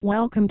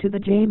Welcome to the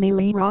Jamie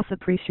Lee Ross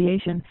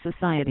Appreciation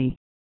Society.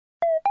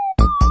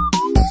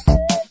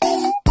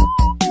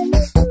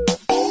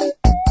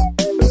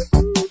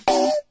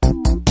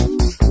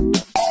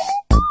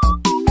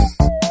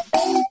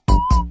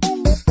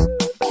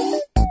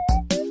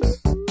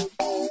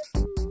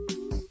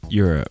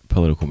 You're a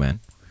political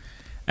man,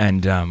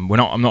 and I'm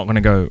not going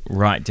to go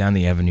right down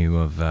the avenue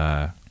of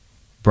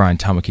Brian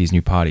Tamaki's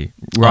new party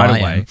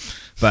away.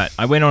 But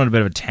I went on a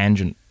bit of a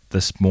tangent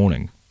this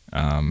morning,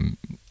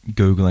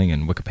 Googling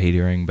and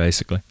Wikipediaing,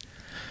 basically.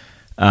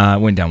 I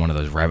went down one of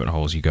those rabbit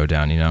holes you go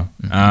down, you know.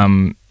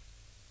 And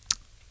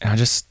I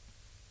just,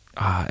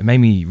 it made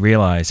me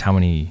realize how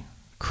many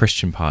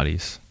Christian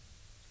parties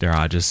there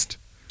are just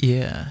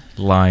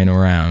lying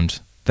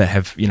around that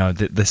have, you know,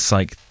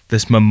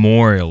 this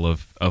memorial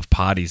of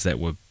parties that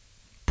were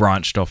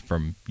branched off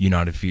from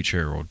United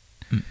Future or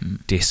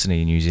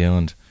Destiny in New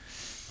Zealand.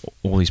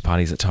 All these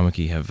parties that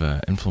Tamaki have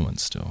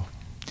influenced or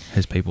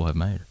his people have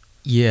made.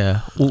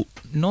 Yeah, well,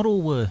 not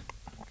all were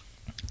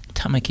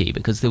Tamaki,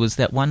 because there was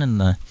that one in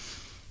the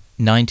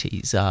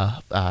 90s.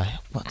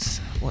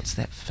 What's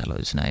that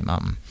fellow's name?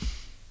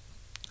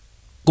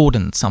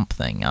 Gordon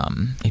something. Are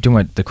you talking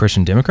about the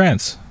Christian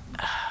Democrats?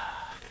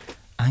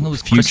 I think it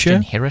was Future?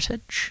 Christian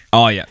Heritage.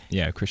 Oh yeah,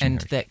 Christian.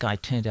 And Heritage. that guy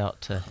turned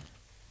out to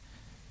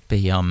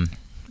be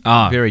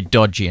very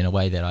dodgy in a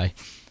way that I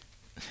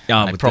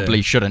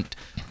probably shouldn't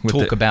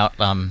talk about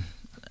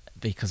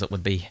because it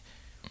would be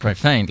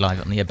profaned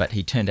live on the air. But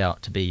he turned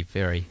out to be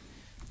very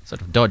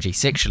sort of dodgy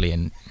sexually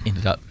and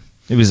ended up.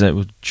 It was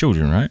with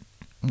children, right?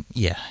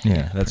 Yeah,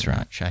 that's right.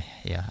 Much.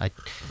 I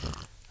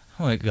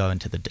won't go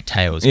into the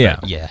details. Yeah,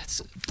 but it's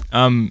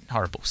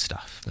horrible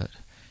stuff. But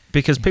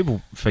because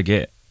people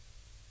forget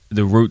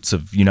the roots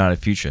of United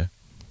Future,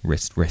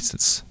 rest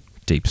its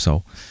deep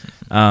soul,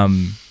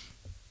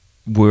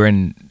 were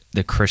in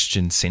the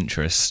Christian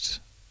centrist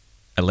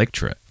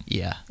electorate.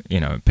 Yeah.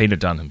 You know, Peter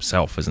Dunn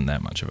himself isn't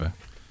that much of a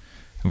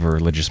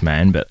religious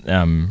man, but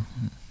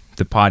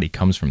the party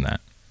comes from that.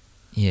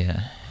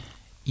 Yeah.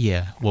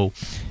 Yeah. Well,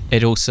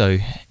 it also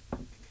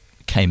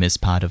came as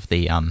part of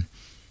the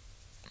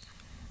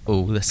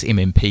this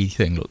MMP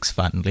thing looks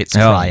fun. Let's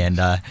try and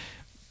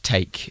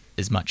take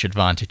as much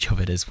advantage of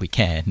it as we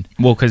can.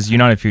 Well, because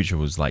United Future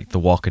was like the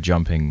Waka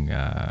jumping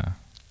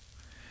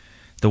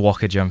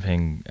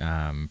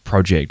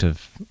project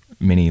of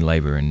many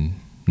Labour and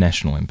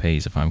National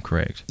MPs, if I'm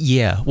correct.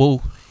 Yeah,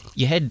 well,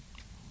 you had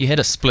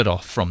a split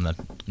off from the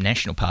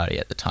National Party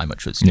at the time,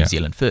 which was New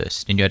Zealand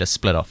First, and you had a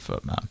split off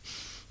from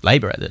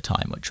Labour at the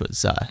time, which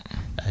was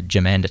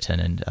Jim Anderton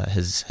and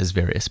his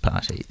various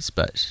parties.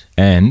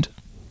 And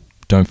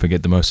don't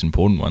forget the most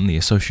important one, the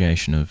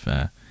Association of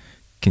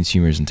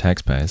Consumers and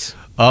Taxpayers.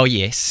 Oh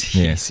yes,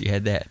 you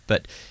had that.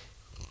 But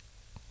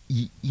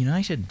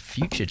United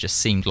Future just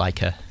seemed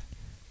like a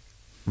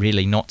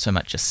really not so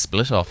much a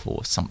split off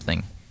or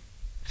something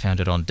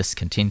founded on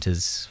discontent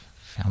as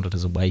founded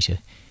as a way to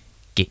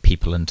get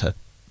people into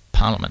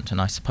Parliament.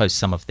 And I suppose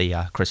some of the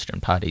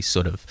Christian parties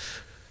sort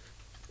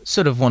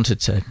of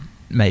wanted to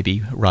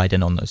maybe ride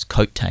in on those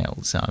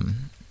coattails.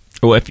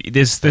 Well, if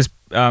there's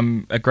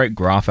a great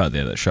graph out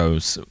there that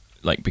shows,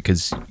 like,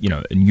 because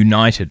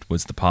United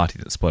was the party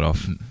that split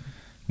off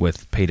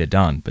with Peter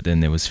Dunn, but then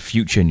there was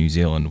Future New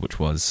Zealand, which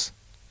was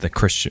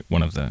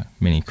one of the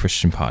many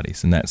Christian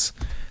parties, and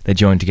they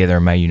joined together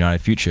and made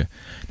United Future.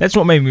 That's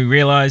what made me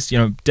realise,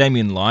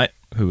 Damien Light,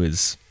 who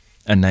is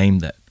a name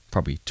that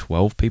probably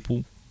 12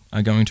 people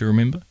are going to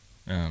remember,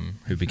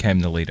 who became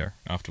the leader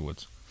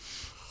afterwards,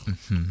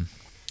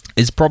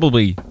 is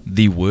probably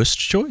the worst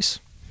choice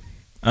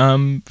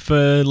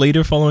for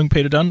leader following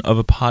Peter Dunn of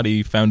a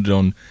party founded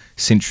on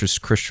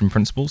centrist Christian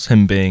principles,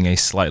 him being a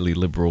slightly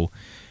liberal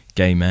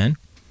gay man.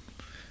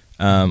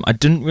 I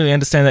didn't really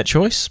understand that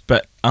choice,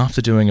 but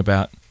after doing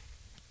about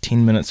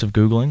 10 minutes of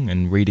Googling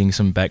and reading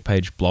some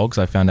backpage blogs,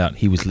 I found out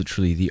he was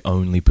literally the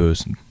only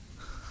person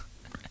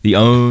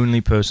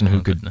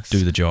who could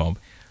do the job.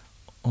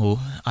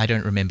 Oh, I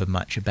don't remember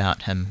much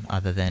about him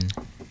other than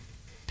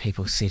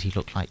people said he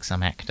looked like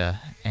some actor,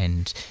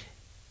 and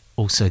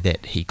also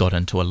that he got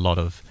into a lot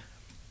of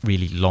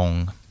really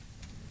long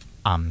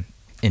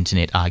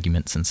internet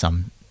arguments in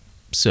some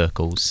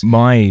circles.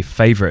 My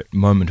favourite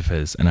moment of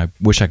his, and I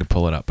wish I could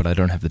pull it up, but I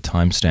don't have the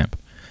timestamp,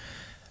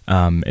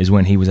 is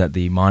when he was at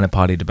the minor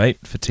party debate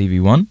for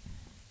TV1,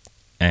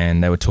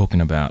 and they were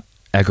talking about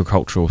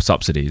agricultural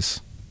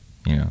subsidies,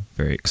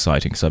 very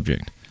exciting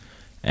subject.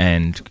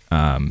 And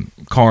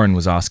Corin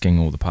was asking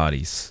all the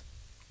parties,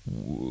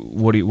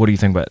 what do you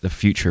think about the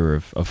future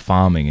of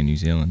farming in New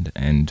Zealand?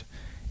 And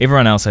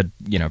everyone else had,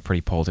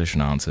 pretty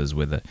politician answers,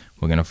 whether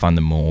we're going to fund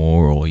them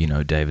more or,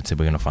 David said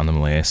we're going to fund them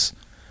less.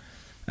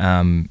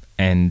 And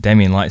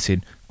Damien Light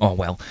said, oh,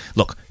 well,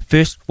 look,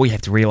 first what you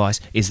have to realise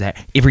is that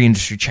every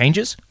industry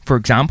changes. For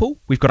example,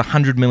 we've got a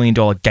 $100 million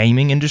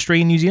gaming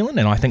industry in New Zealand,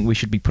 and I think we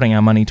should be putting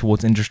our money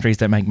towards industries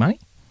that make money.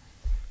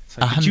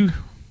 So did you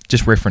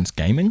just reference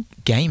gaming?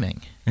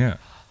 Gaming? Yeah.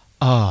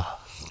 Oh,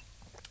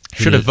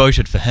 should have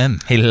voted for him.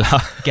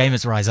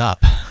 Gamers rise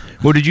up.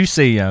 Well, did you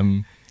see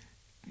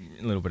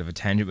a little bit of a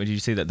tangent, but did you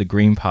see that the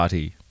Green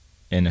Party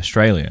in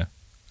Australia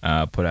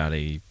put out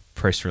a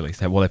press release?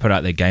 They put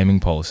out their gaming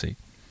policy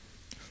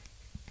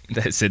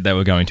that said they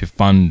were going to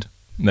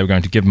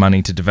give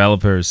money to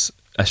developers,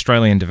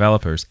 Australian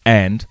developers,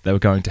 and they were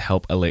going to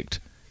help elect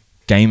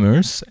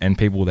gamers and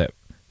people that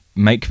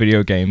make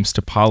video games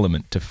to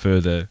Parliament to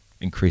further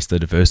increase the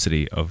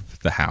diversity of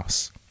the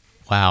House.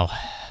 Wow.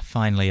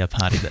 Finally a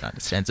party that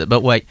understands it.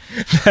 But wait,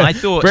 I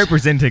thought...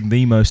 Representing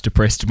the most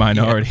oppressed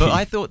minority. Yeah, but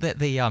I thought that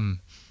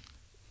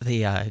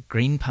the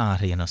Green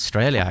Party in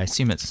Australia, I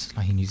assume it's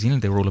like in New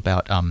Zealand, they're all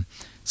about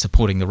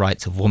supporting the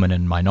rights of women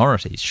and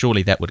minorities.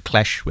 Surely that would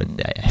clash with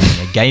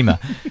having a gamer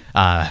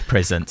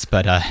presence.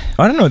 But I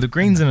don't know. The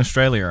Greens in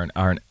Australia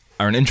are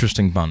an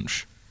interesting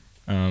bunch.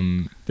 They're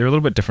a little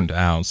bit different to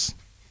ours.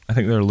 I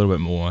think they're a little bit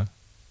more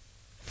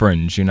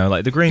fringe.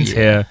 Like the Greens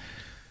here,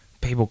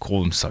 people call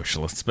them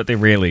socialists, but they're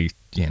really,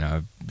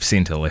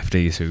 centre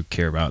lefties who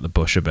care about the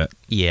bush a bit.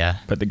 Yeah.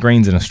 But the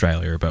Greens in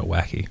Australia are a bit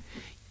wacky.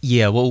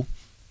 Yeah, well,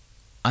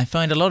 I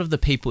find a lot of the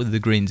people with the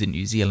Greens in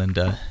New Zealand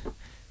are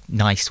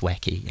nice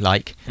wacky.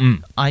 Like,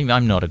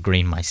 I'm not a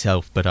Green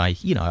myself, but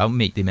I'll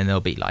meet them and they'll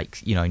be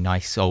like,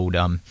 nice old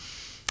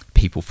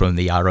people from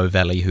the Yarrow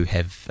Valley who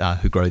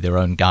grow their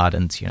own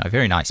gardens.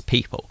 Very nice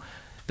people.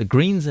 The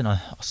Greens in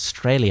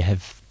Australia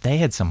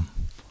had some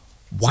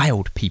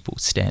wild people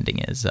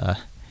standing as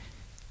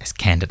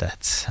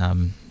candidates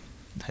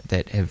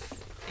that have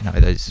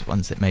those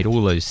ones that made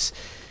all those.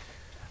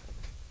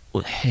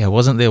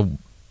 Wasn't there?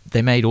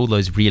 They made all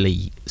those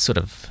really sort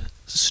of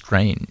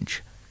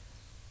strange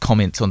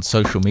comments on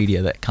social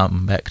media that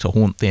come back to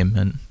haunt them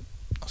in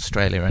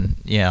Australia, and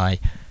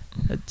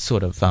it's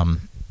sort of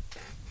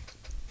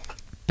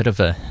bit of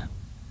a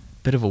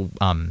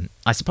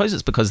I suppose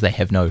it's because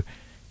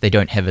they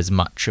don't have as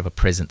much of a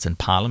presence in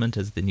Parliament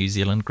as the New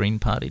Zealand Green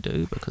Party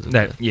do because of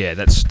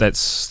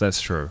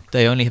that's true.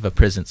 They only have a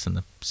presence in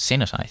the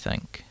Senate, I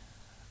think.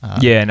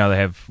 They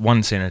have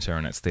one senator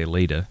and it's their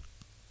leader.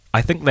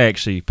 I think they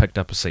actually picked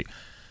up a seat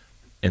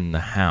in the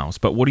House.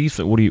 But what do you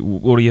think? What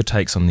are your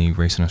takes on the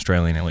recent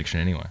Australian election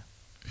anyway?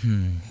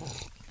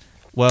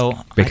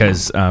 Well,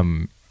 because I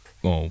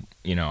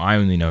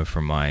only know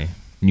from my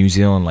New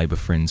Zealand Labour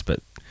friends, but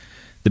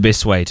the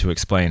best way to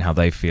explain how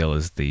they feel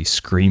is the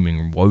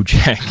screaming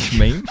Wojak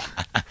meme.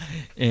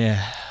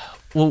 Yeah.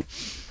 Well,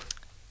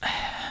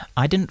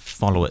 I didn't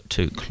follow it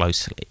too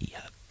closely,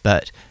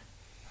 but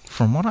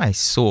from what I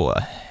saw,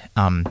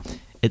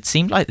 it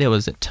seemed like there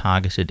was a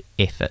targeted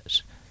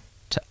effort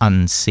to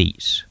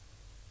unseat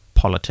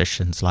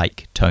politicians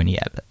like Tony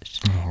Abbott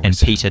and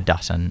Peter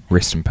Dutton.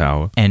 Rest in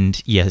power. And,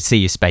 see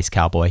you, Space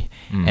Cowboy.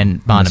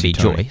 And Barnaby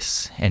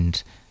Joyce.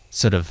 And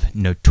sort of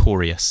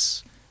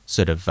notorious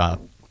sort of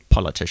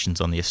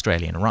politicians on the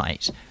Australian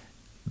right.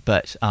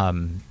 But,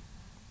 and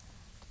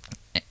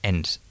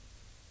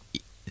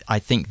I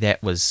think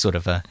that was sort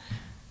of a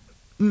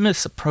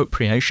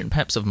misappropriation,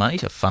 perhaps, of money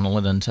to funnel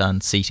it into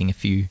unseating a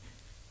few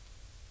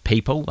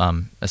people,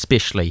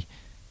 especially...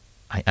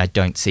 I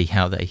don't see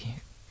how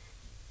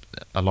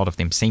a lot of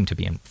them seem to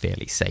be in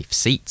fairly safe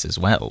seats as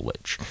well,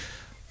 which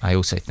I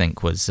also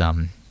think was,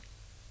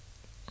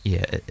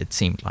 it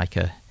seemed like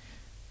a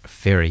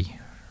very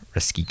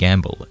risky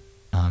gamble,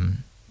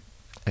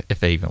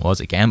 if it even was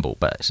a gamble,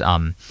 but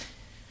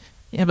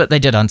but they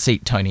did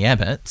unseat Tony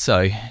Abbott,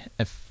 so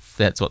if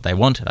that's what they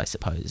wanted, I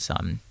suppose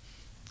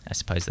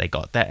they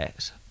got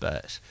that,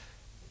 but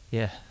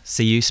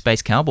see you,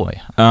 Space Cowboy.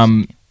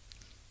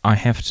 I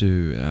have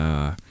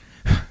to...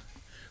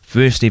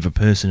 First ever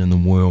person in the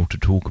world to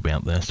talk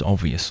about this,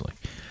 obviously.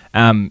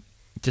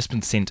 Just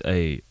been sent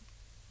a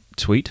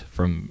tweet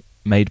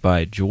made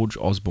by George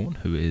Osborne,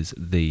 who is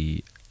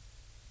the...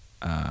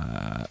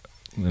 let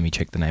me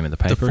check the name of the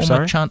paper, the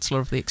former Chancellor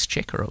of the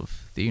Exchequer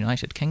of the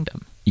United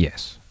Kingdom.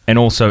 Yes. And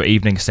also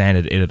Evening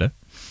Standard editor.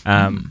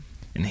 And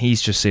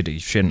he's just said, he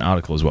shared an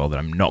article as well that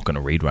I'm not going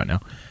to read right now.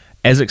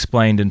 As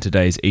explained in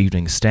today's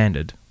Evening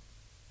Standard,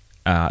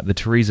 the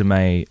Theresa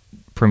May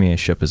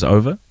premiership is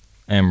over.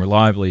 And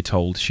reliably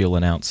told she'll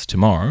announce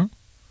tomorrow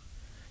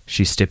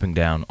she's stepping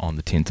down on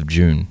the 10th of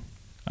June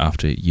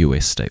after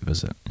US state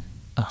visit.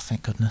 Oh,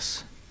 thank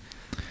goodness.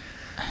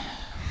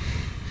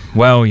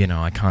 Well,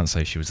 I can't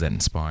say she was that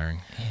inspiring.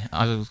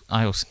 Yeah,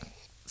 I'll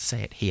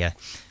say it here.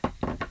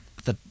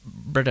 The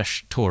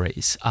British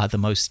Tories are the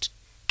most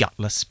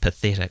gutless,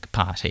 pathetic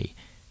party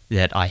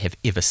that I have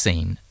ever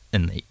seen,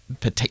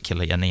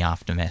 particularly in the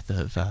aftermath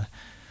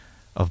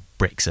of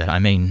Brexit. I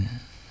mean,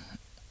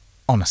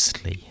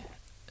 honestly...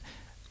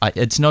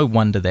 it's no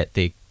wonder that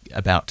they're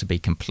about to be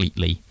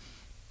completely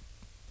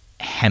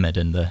hammered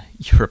in the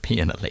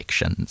European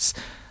elections.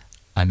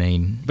 I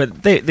mean...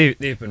 But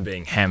they've been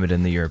being hammered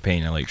in the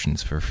European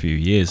elections for a few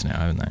years now,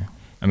 haven't they?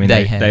 I mean,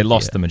 they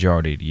lost the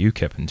majority to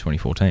UKIP in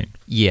 2014.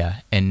 Yeah,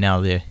 and now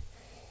they're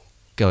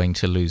going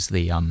to lose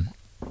the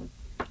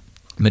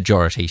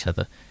majority to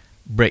the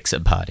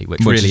Brexit Party,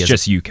 which really is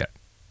just UKIP.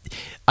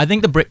 I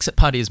think the Brexit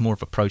Party is more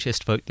of a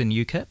protest vote than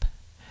UKIP,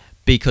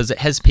 because it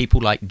has people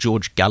like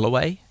George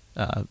Galloway,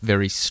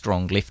 very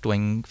strong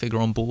left-wing figure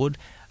on board,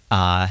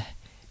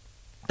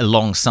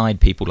 alongside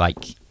people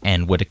like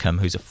Anne Widdecombe,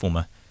 who's a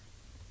former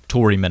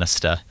Tory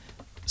minister.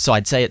 So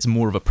I'd say it's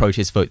more of a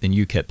protest vote than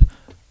UKIP,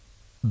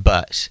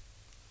 but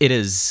it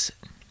is.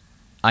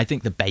 I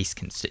think the base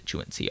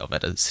constituency of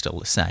it is still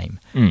the same,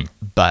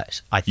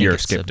 but I think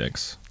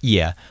Eurosceptics.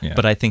 Yeah,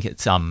 but I think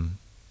it's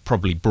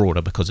probably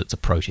broader because it's a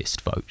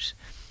protest vote.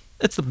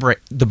 It's the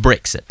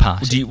Brexit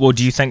party.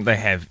 Do you think they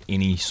have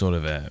any sort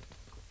of an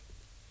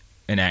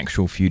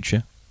actual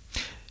future?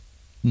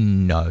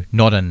 No,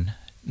 not in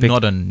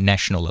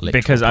national electoral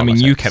Because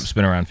politics. UKIP's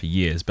been around for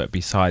years, but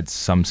besides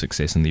some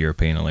success in the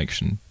European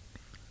election,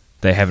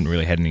 they haven't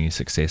really had any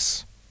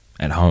success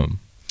at home.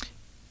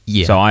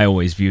 Yeah. So I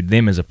always viewed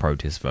them as a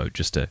protest vote,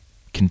 just a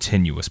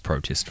continuous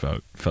protest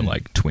vote for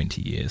like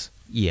 20 years.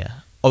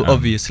 Yeah.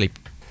 Obviously,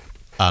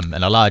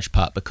 in a large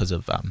part because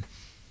of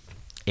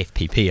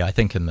FPP. I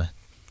think in the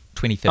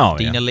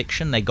 2015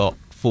 election they got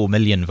 4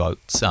 million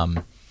votes.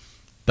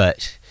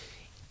 But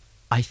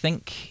I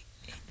think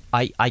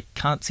I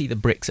can't see the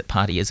Brexit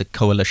Party as a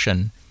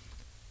coalition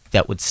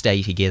that would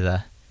stay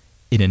together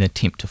in an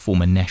attempt to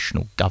form a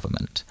national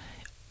government.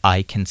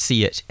 I can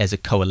see it as a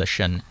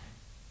coalition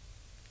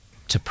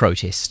to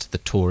protest the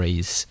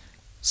Tories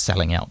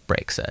selling out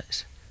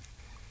Brexit.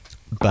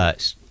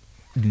 But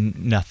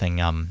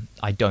nothing.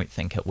 I don't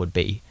think it would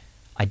be.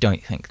 I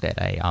don't think that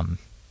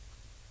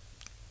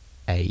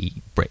a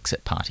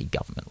Brexit Party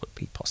government would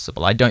be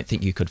possible. I don't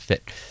think you could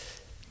fit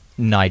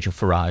Nigel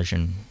Farage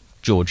and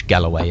George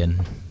Galloway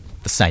in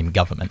the same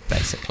government,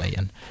 basically,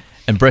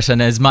 in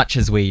Britain, as much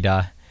as we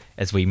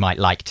might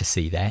like to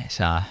see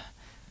that.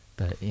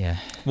 But yeah.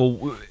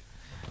 Well,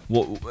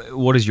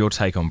 what is your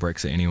take on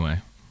Brexit anyway?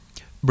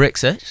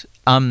 Brexit.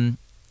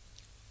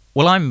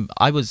 Well,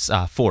 I was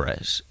for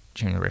it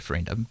during the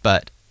referendum,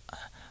 but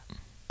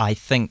I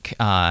think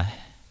that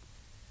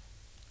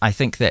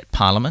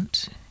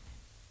Parliament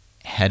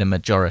had a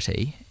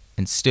majority,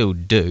 and still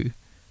do,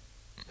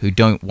 who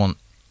don't want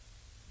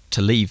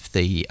to leave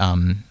the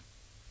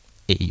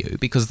EU,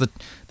 because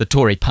the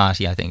Tory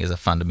party, I think, is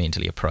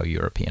fundamentally a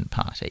pro-European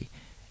party.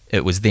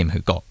 It was them who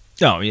got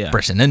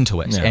Britain into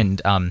it, and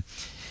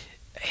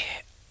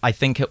I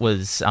think it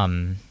was.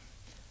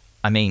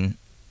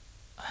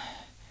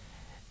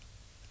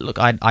 Look,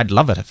 I'd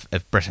love it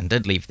if Britain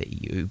did leave the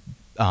EU,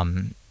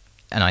 and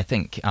I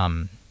think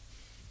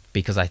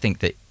because I think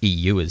that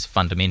EU is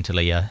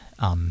fundamentally a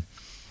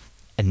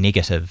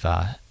negative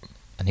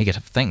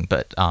thing,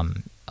 but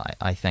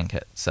I think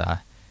it's I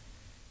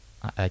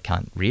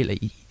can't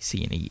really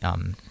see any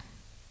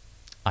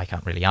I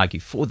can't really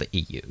argue for the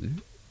EU.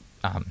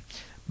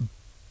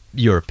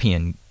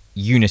 European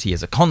unity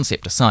as a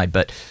concept aside,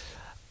 but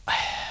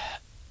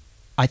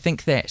I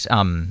think that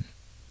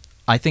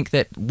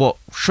what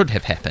should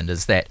have happened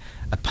is that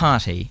a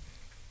party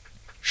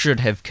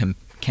should have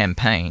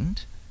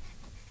campaigned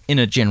in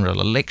a general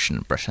election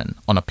in Britain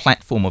on a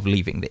platform of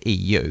leaving the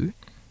EU,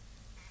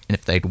 and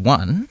if they'd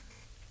won,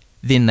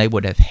 then they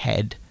would have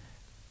had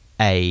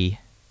a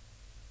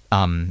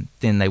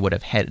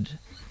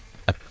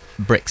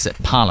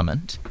Brexit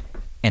Parliament,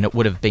 and it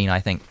would have been, I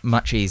think,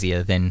 much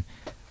easier than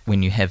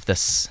when you have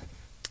this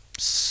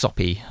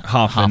soppy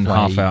half in,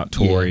 half out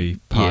Tory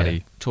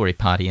party. Tory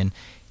party, and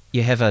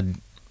you have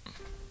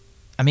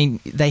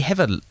they have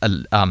a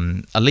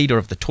leader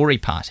of the Tory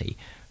party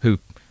who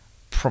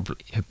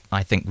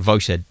I think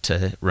voted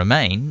to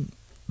remain,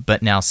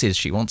 but now says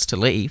she wants to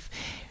leave,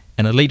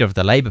 and a leader of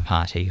the Labour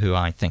Party who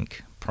I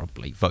think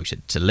probably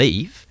voted to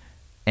leave,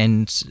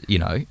 and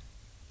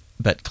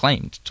but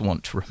claimed to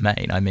want to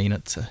remain. I mean,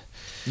 it's a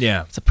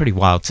pretty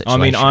wild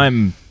situation. I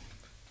mean,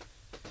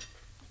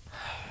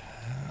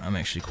 I'm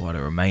actually quite a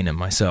Remainer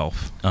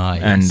myself,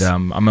 yes. And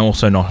I'm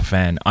also not a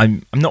fan.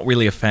 I'm not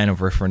really a fan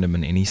of referendum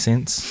in any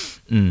sense,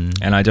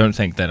 and I don't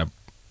think that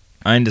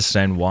I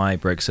understand why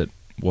Brexit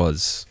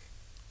was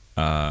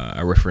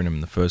a referendum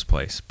in the first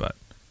place, but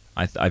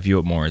I view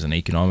it more as an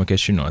economic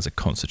issue, not as a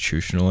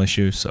constitutional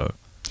issue. So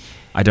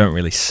I don't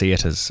really see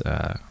it as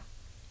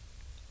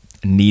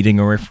needing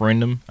a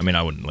referendum. I mean,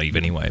 I wouldn't leave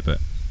anyway, but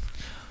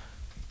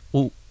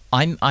well,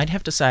 I'd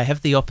have to say I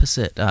have the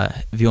opposite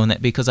view on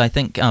that, because I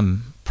think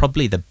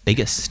probably the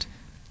biggest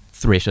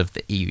threat of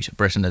the EU to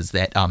Britain is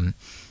that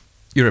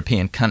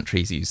European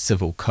countries use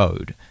civil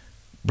code.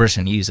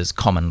 Britain uses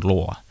common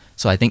law.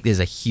 So I think there's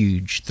a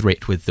huge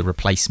threat with the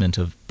replacement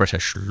of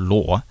British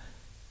law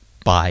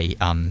by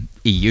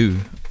EU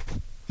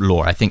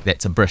law. I think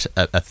that's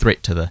a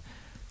threat to the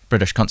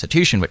British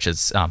Constitution, which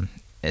is,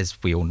 as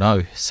we all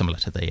know, similar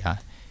to the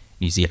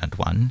New Zealand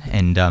one.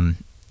 And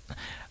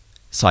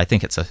so I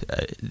think it's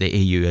the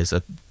EU is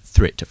a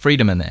threat to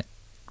freedom in that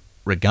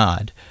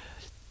regard.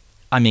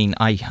 I mean,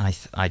 I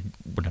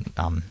wouldn't.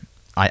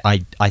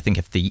 I think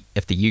if the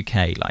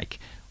UK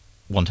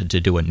wanted to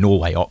do a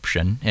Norway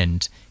option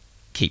and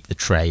keep the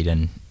trade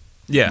and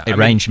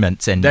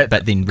arrangements,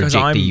 but then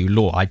reject EU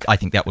law, I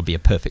think that would be a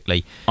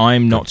perfectly.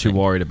 I'm not too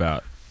worried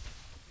about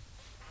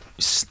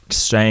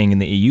staying in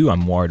the EU.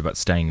 I'm worried about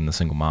staying in the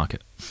single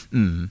market.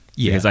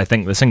 Because I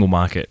think the single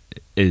market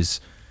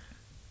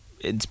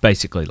it's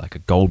basically like a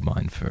gold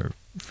mine for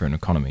for an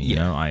economy. You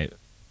Yeah.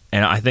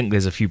 know, I think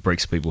there's a few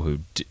Brexit people who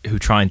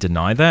try and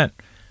deny that.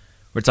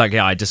 Where it's like,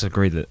 yeah, I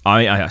disagree that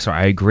I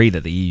agree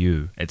that the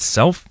EU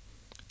itself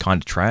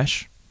kind of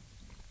trash,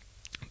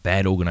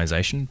 bad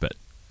organization, but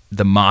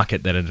the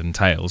market that it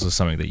entails is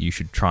something that you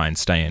should try and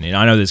stay in. And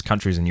I know there's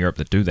countries in Europe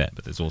that do that,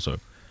 but there's also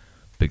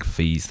big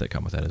fees that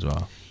come with that as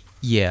well.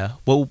 Yeah.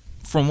 Well,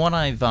 from what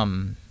I've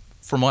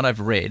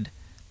read,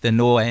 the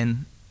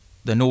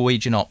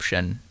Norwegian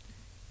option,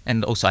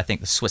 and also I think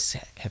the Swiss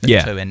have it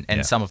Yeah, too, and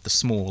yeah. some of the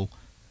small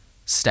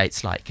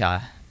states like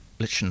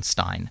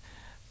Liechtenstein.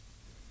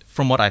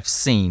 From what I've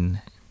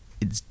seen,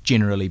 it's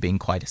generally been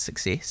quite a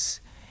success.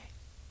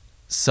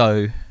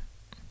 So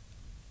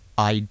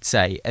I'd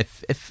say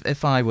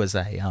if I was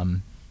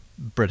a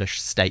British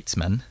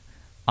statesman,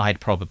 I'd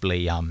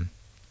probably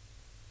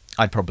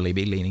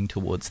be leaning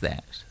towards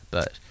that.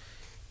 But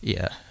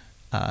yeah,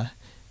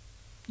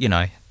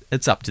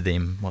 it's up to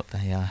them what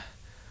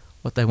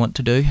they want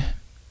to do.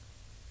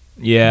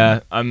 Yeah,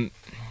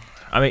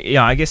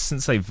 I guess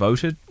since they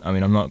voted,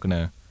 I'm not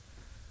gonna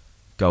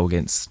go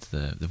against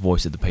the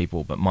voice of the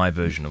people, but my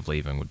version of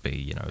leaving would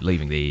be,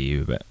 leaving the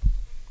EU, but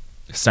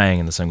staying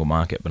in the single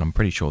market. But I'm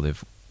pretty sure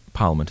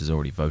Parliament has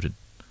already voted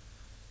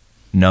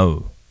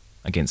no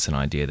against an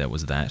idea that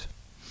was that,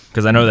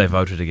 because I know they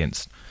voted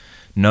against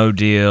no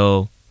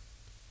deal,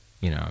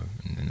 and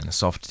then a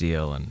soft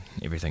deal and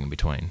everything in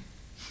between.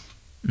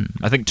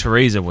 I think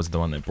Theresa was the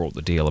one that brought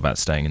the deal about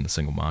staying in the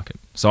single market,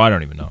 so I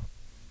don't even know.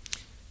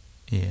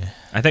 Yeah.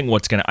 I think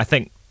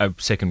a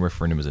second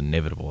referendum is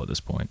inevitable at this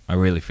point. I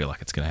really feel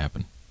like it's going to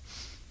happen,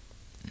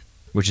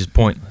 which is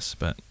pointless,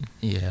 but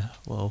Yeah,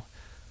 well,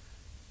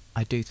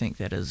 I do think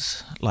that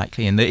is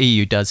likely, and the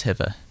EU does have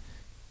a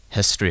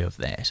history of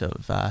that,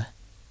 of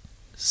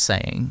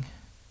saying,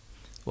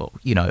 well,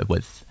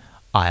 with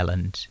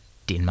Ireland,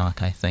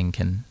 Denmark, I think,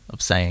 and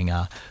of saying,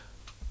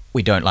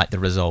 we don't like the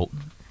result,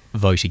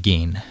 vote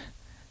again.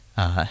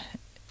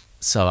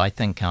 So I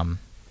think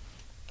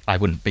I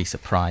wouldn't be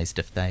surprised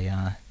if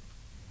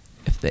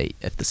if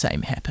the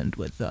same happened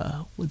with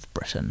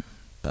Britain,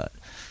 but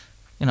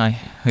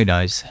who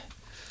knows?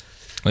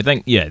 I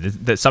think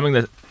that's something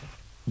that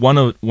one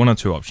or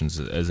two options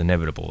is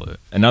inevitable: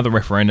 another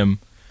referendum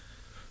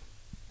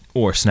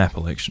or a snap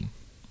election.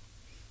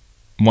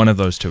 One of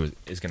those two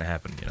is going to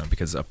happen,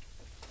 because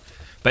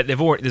but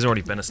there's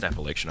already been a snap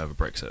election over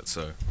Brexit,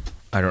 so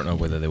I don't know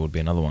whether there would be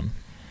another one.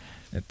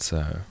 It's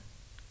a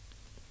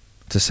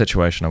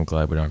situation I'm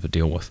glad we don't have to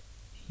deal with.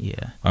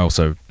 Yeah. I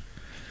also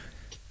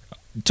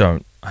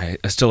I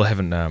still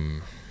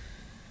haven't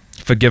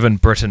forgiven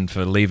Britain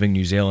for leaving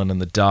New Zealand in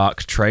the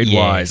dark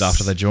trade-wise Yes.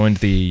 after they joined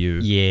the EU.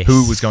 Yes.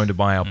 Who was going to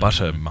buy our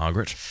butter,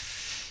 Margaret?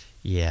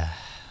 Yeah.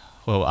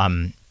 Well,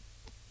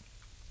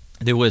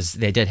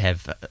 they did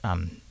have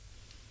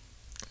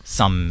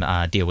some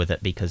deal with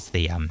it, because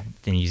the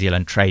New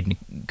Zealand trade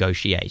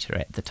negotiator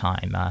at the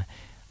time, I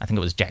think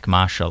it was Jack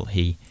Marshall,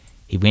 he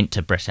went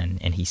to Britain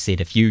and he said,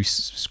 if you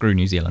screw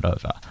New Zealand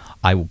over,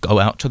 I will go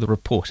out to the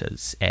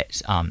reporters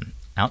at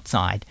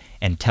outside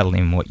and tell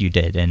them what you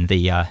did. And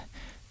the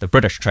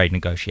British trade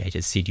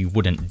negotiators said you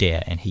wouldn't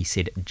dare, and he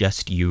said,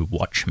 just you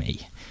watch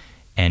me.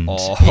 And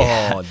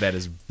that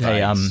is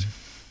they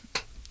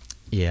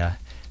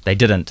they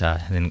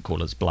didn't call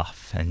his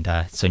bluff, and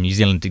so New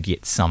Zealand did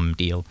get some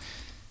deal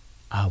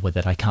with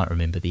it. I can't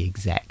remember the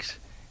exact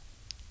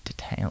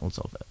details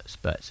of it,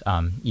 but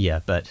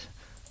but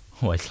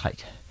always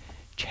liked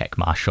Jack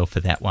Marshall for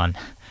that one.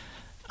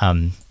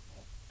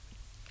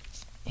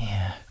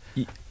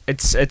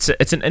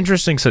 It's an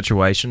interesting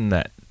situation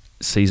that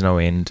sees no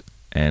end,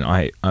 and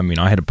I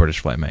had a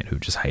British flatmate who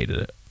just hated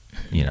it.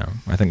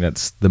 I think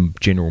that's the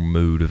general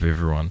mood of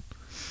everyone.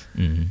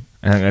 Mm.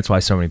 I think that's why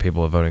so many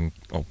people are voting,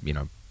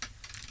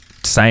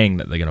 saying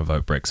that they're going to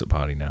vote Brexit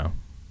Party now.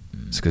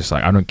 It's because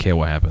I don't care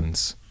what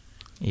happens.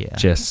 Yeah.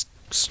 Just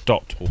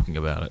stop talking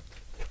about it.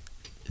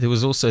 There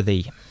was also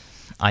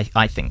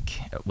I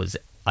think it was.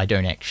 I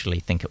don't actually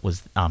think it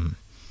was.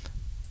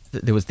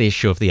 There was the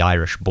issue of the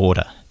Irish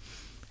border,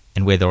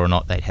 and whether or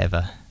not they'd have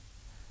a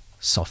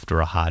soft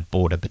or a hard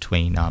border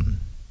between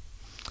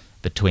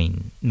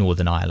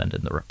Northern Ireland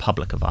and the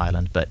Republic of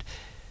Ireland. But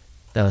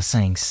they were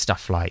saying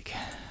stuff like,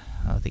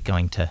 they're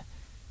going to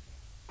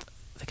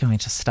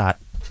start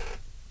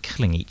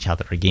killing each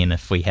other again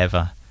if we have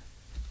a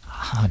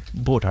hard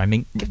border. I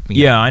mean, give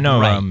me I know.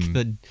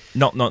 break.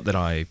 Not that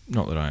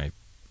I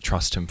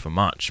trust him for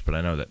much, but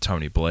I know that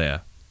Tony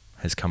Blair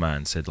has come out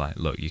and said,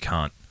 look,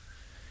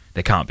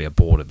 there can't be a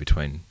border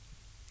between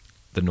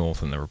the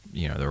North and the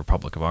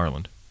Republic of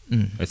Ireland.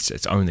 Mm.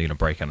 It's only going to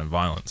break out in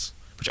violence,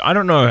 which I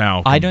don't know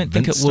how. I don't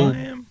think it convinced will. I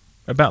am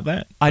about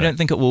that. I don't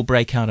think it will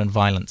break out in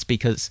violence,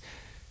 because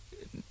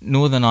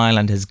Northern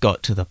Ireland has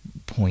got to the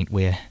point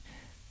where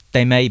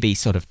they may be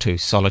sort of two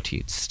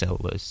solitudes still,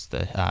 those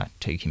the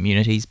two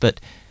communities, but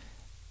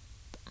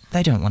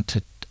they don't want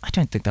to. I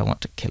don't think they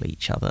want to kill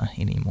each other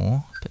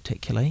anymore.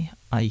 Particularly,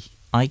 I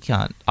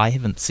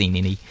haven't seen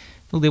any.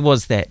 Well, there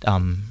was that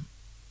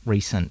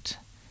recent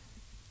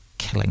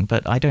killing,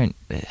 but I don't.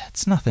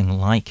 It's nothing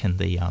like in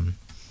the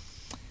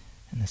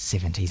in the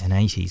 70s and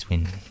 80s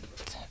when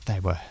they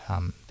were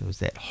there was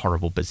that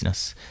horrible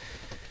business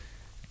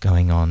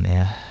going on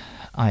there.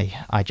 I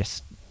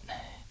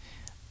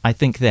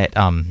think that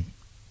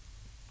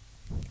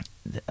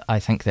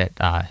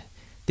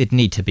there'd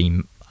need to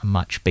be a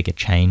much bigger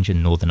change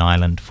in Northern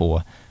Ireland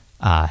for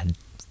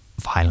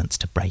violence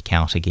to break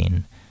out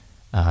again.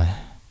 I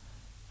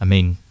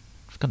mean,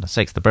 for goodness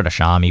sakes, the British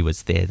Army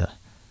was there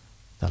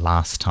the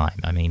last time.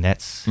 I mean,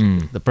 that's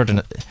the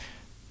Britain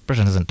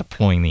isn't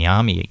deploying the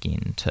army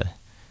again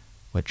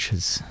which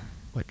was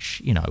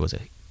a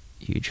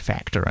huge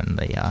factor in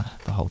the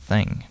whole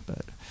thing.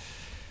 But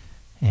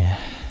yeah,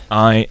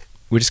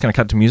 we're just going to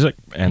cut to music,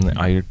 and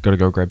I got to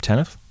go grab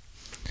Tanith.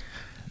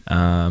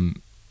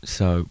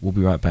 So we'll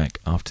be right back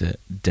after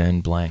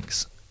Dan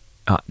Black's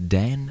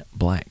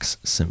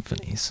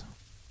Symphonies.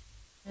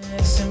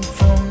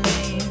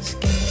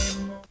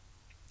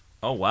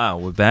 Oh wow,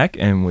 we're back,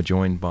 and we're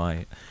joined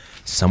by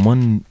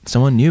someone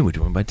new. We're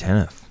joined by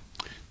Tanith.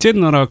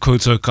 Tēnā rā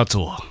koutou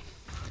katoa.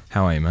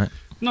 How are you, mate?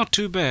 Not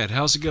too bad.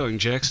 How's it going,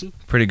 Jackson?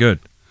 Pretty good.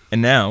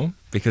 And now,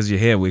 because you're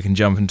here, we can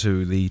jump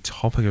into the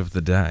topic of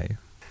the day.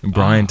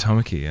 Brian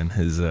Tamaki and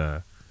his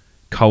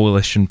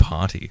coalition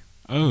party.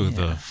 Oh,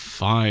 the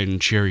fine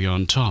cherry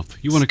on top.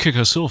 You want to kick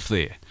us off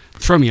there?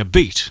 Throw me a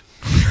beat.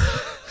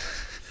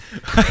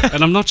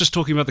 And I'm not just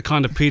talking about the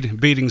kind of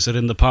beatings that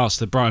in the past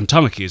that Brian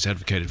Tamaki has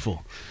advocated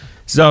for.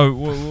 So,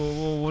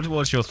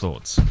 what's your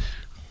thoughts?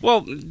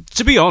 Well,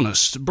 to be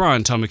honest,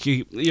 Brian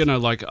Tamaki,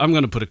 I'm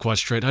going to put it quite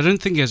straight. I don't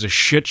think he has a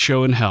shit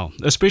show in hell,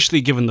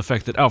 especially given the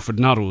fact that Alfred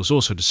Naru is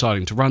also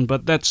deciding to run,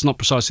 but that's not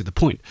precisely the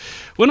point.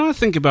 When I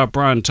think about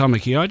Brian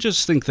Tamaki, I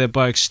just think that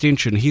by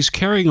extension, he's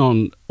carrying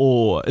on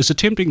or is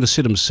attempting to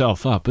set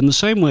himself up in the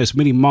same way as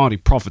many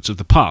Māori prophets of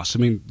the past. I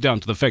mean, down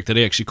to the fact that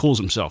he actually calls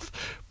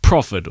himself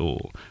prophet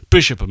or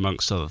bishop,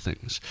 amongst other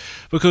things.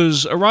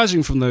 Because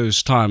arising from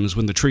those times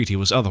when the treaty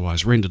was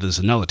otherwise rendered as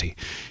a nullity,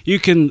 you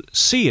can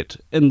see it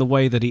in the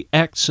way that he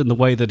acts, in the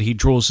way that he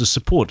draws his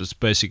support. It's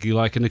basically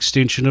like an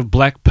extension of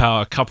black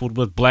power coupled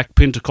with black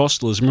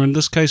Pentecostalism, or in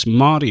this case,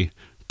 Māori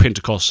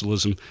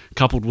Pentecostalism,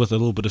 coupled with a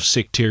little bit of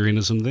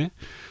sectarianism there.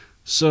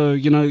 So,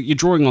 you're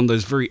drawing on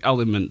those very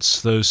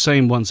elements, those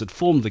same ones that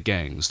formed the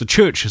gangs. The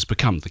church has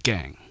become the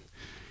gang.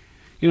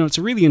 It's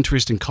a really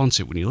interesting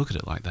concept when you look at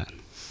it like that.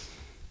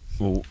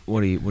 Well,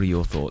 what are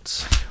your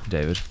thoughts,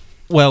 David?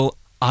 Well,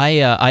 I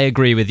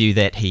agree with you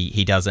that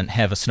he doesn't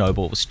have a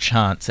snowball's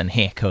chance in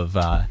heck of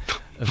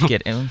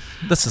getting.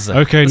 This is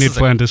Ned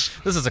Flanders.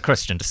 This is a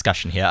Christian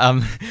discussion here.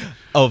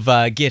 Of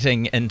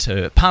getting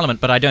into Parliament,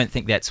 but I don't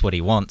think that's what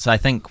he wants. I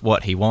think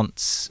what he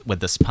wants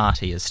with this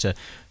party is to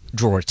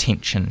draw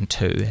attention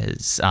to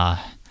his.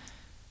 I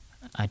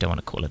don't want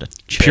to call it a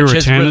church,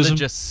 his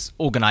religious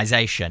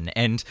organisation,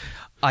 and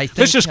I think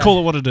let's just call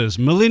it what it is: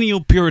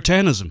 millennial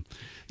Puritanism.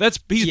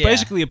 He's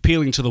basically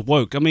appealing to the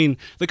woke. I mean,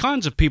 the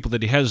kinds of people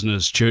that he has in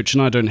his church,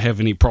 and I don't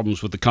have any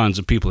problems with the kinds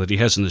of people that he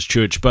has in his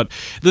church, but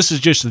this is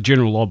just the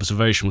general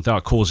observation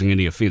without causing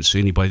any offence to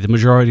anybody. The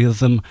majority of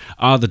them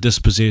are the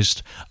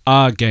dispossessed,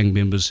 are gang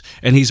members,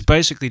 and he's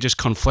basically just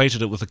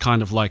conflated it with a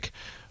kind of like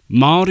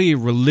Māori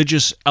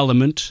religious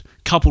element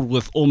coupled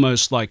with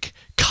almost like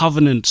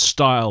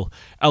covenant-style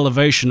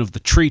elevation of the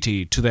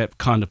treaty to that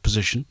kind of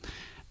position.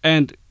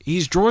 And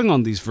he's drawing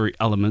on these very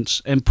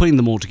elements and putting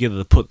them all together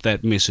to put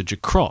that message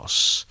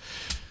across.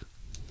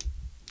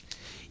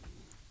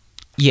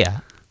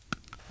 Yeah,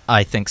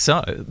 I think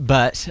so.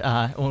 But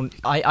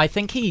I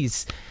think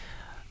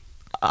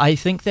I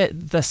think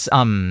that this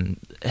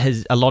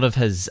a lot of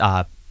his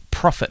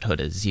prophethood,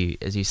 as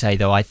you say,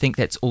 though, I think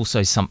that's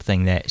also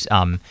something that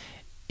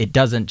it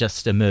doesn't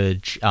just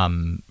emerge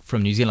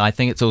from New Zealand. I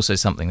think it's also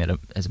something that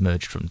has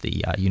emerged from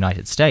the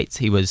United States.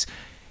 He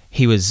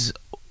was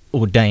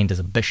ordained as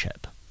a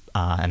bishop,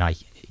 and I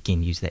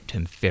again use that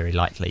term very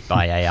lightly,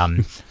 by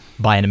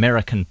an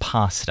American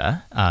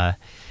pastor,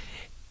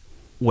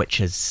 which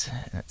is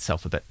in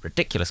itself a bit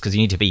ridiculous because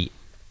you need to be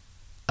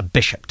a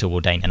bishop to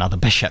ordain another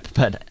bishop.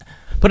 But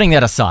putting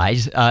that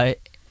aside,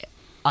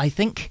 I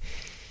think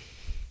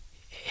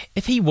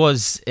if he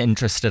was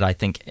interested, I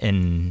think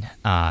in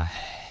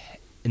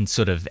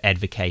sort of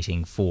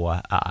advocating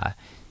for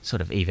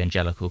sort of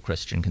evangelical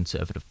Christian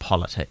conservative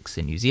politics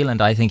in New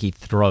Zealand, I think he'd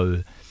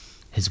throw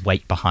his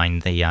weight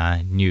behind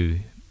the new,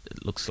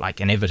 it looks like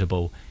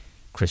inevitable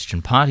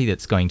Christian party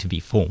that's going to be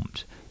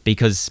formed,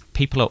 because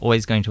people are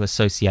always going to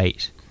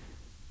associate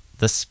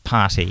this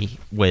party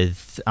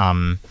with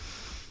Brian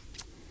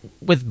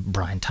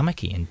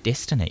Tamaki and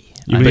Destiny.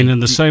 You mean in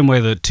the same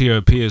way that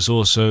TOP is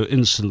also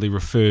instantly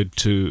referred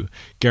to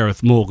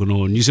Gareth Morgan,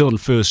 or New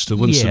Zealand First to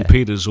Winston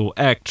Peters, or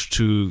ACT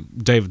to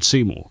David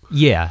Seymour?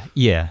 Yeah.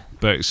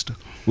 Based.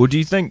 Well, do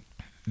you think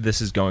this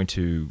is going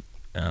to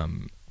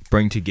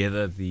bring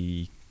together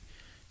the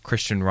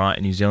Christian right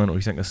in New Zealand, or do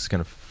you think this is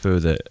going to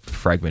further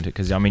fragment it?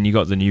 Because, I mean, you've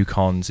got the New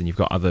Cons and you've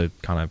got other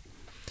kind of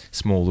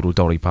small little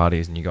dotty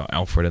parties, and you've got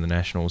Alfred and the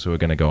Nationals who are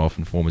going to go off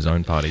and form his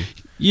own party.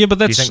 Yeah, but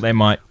that's... Do you think they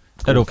might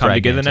all come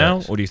together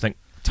now, or do you think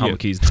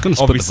Tamaki's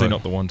obviously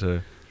not the one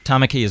to...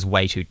 Tamaki is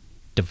way too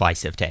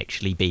divisive to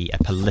actually be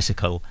a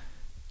political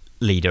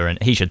leader,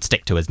 and he should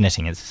stick to his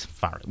knitting as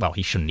far. Well,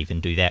 he shouldn't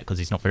even do that because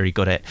he's not very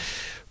good at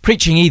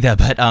preaching either.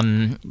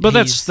 But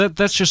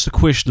that's just a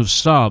question of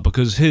style,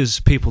 because his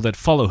people that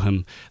follow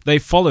him, they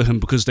follow him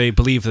because they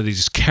believe that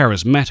he's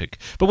charismatic.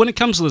 But when it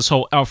comes to this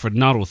whole Alfred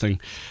Nuttall thing,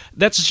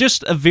 that's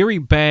just a very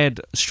bad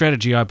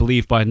strategy, I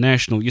believe, by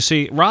National. You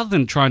see, rather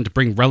than trying to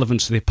bring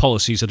relevance to their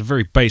policies at a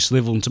very base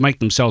level and to make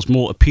themselves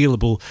more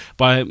appealable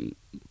by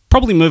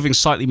probably moving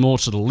slightly more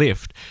to the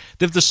left,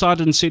 they've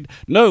decided and said,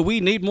 no, we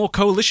need more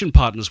coalition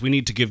partners. We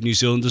need to give New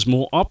Zealanders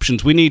more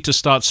options. We need to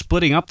start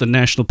splitting up the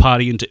National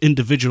Party into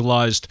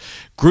individualised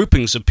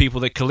groupings of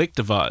people that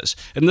collectivise.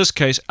 In this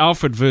case,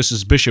 Alfred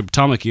versus Bishop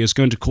Tamaki is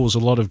going to cause a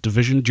lot of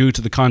division due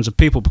to the kinds of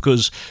people,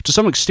 because to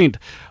some extent,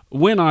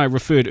 when I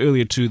referred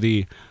earlier to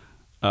the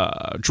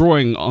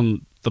drawing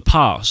on the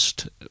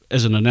past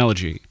as an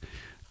analogy,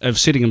 of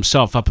setting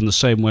himself up in the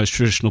same way as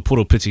traditional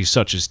poropiti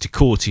such as Te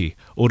Kōti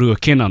or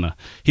Ruakenana,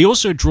 he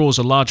also draws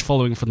a large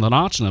following from the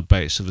Rātana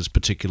base of his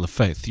particular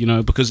faith,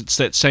 because it's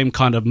that same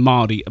kind of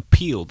Māori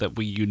appeal that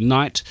we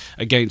unite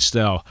against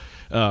our,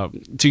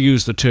 to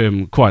use the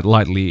term quite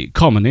lightly,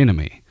 common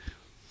enemy.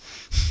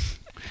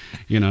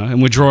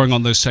 And we're drawing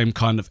on those same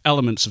kind of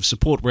elements of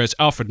support, whereas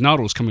Alfred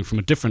Nuttall's coming from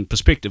a different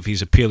perspective.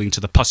 He's appealing to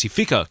the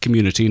Pasifika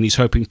community, and he's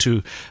hoping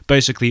to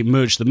basically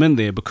merge them in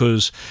there,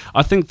 because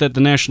I think that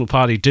the National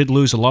Party did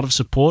lose a lot of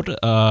support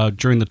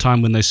during the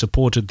time when they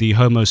supported the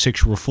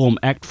Homosexual Reform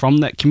Act from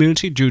that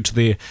community due to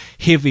their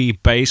heavy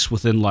base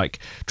within, like,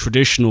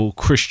 traditional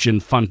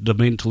Christian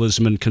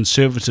fundamentalism and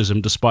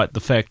conservatism, despite the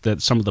fact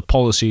that some of the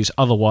policies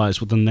otherwise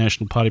within the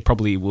National Party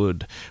probably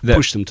would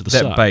push them to the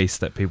side. That base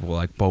that people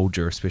like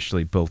Bolger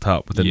especially built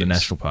up within the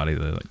National Party,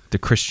 the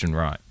Christian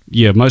right.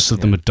 Yeah, most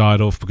of them have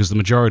died off because the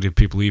majority of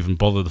people who even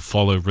bother to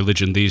follow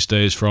religion these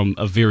days from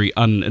a very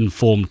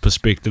uninformed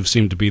perspective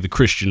seem to be the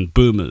Christian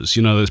boomers.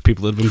 Those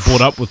people that have been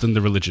brought up within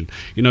the religion.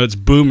 It's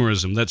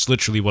boomerism. That's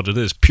literally what it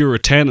is.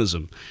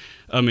 Puritanism.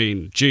 I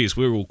mean, geez,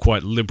 we're all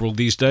quite liberal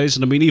these days,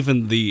 and I mean,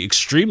 even the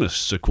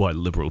extremists are quite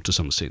liberal to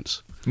some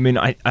sense. I mean,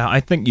 I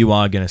think you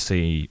are going to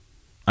see...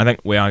 I think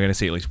we are going to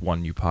see at least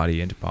one new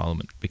party into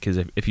Parliament, because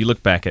if you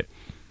look back at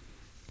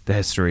the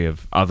history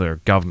of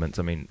other governments,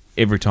 I mean,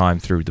 every time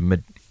through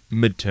the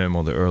midterm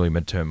or the early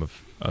midterm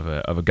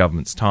of a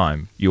government's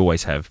time, you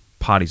always have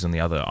parties on the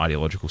other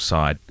ideological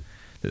side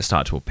that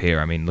start to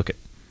appear. I mean, look at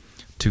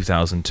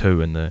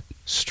 2002 and the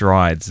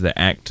strides that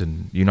ACT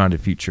and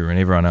United Future and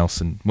everyone else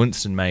and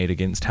Winston made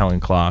against Helen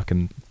Clark,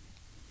 and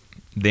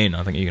then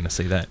I think you're going to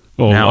see that.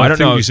 Well, now, I don't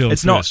know. New Zealand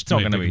it's not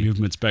going to be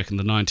movements back in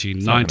the 1990s.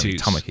 It's not going to be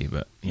Tamaki,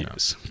 but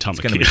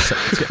Tamaki.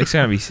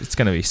 It's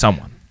going to be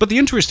someone. But the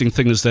interesting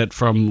thing is that,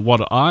 from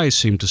what I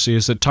seem to see,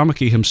 is that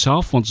Tamaki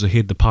himself wants to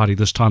head the party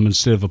this time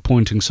instead of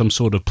appointing some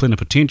sort of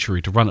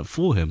plenipotentiary to run it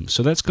for him.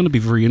 So that's going to be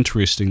very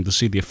interesting to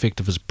see the effect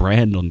of his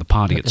brand on the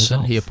party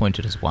itself. Hasn't he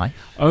appointed his wife?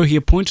 Oh, he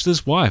appointed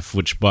his wife,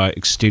 which by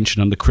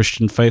extension under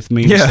Christian faith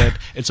means that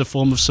it's a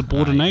form of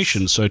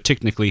subordination. Nice. So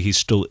technically he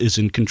still is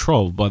in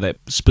control by that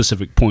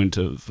specific point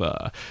of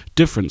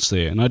difference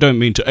there. And I don't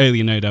mean to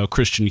alienate our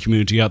Christian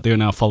community out there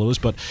and our followers,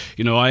 but,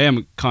 I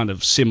am kind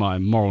of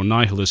semi-moral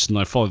nihilist, and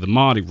I follow the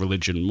Māori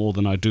religion more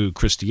than I do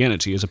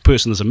Christianity, as a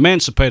person that's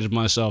emancipated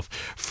myself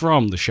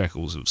from the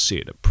shackles of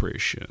said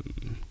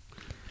oppression.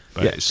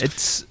 Based. Yeah,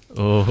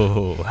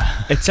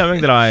 it's something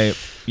that I,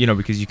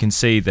 because you can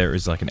see there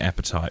is like an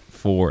appetite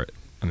for it.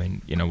 I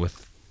mean,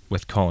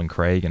 with Colin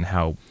Craig and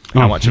how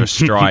much of a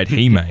stride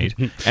he made,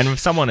 and with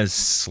someone as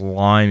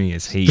slimy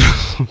as he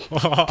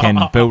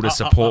can build a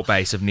support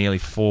base of nearly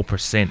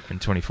 4% in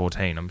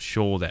 2014, I'm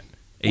sure that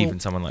even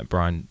someone like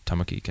Brian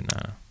Tamaki can...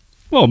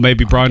 Well,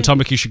 maybe Brian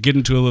Tamaki should get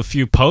into a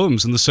few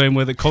poems in the same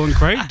way that Colin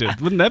Craig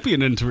did. Wouldn't that be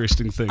an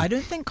interesting thing? I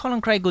don't think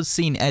Colin Craig was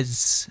seen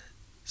as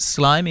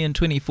slimy in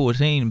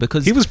 2014,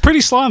 because... He was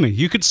pretty slimy.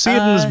 You could see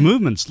it in his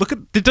movements. Look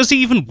at... Does he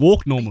even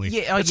walk normally?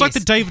 Yeah, it's like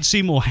the David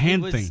Seymour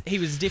hand thing. He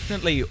was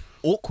definitely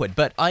awkward,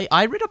 but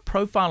I read a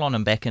profile on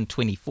him back in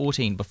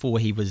 2014 before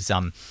he was...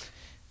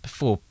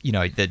 Before,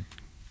 the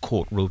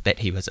court ruled that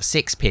he was a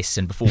sex pest,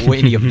 and before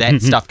any of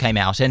that stuff came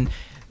out, and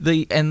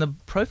the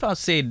profile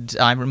said,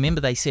 I remember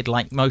they said,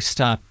 like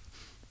most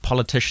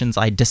politicians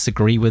I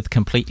disagree with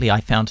completely,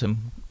 I found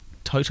him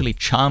totally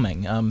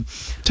charming.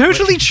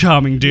 Totally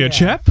charming, dear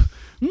chap.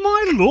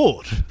 My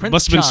lord. Prince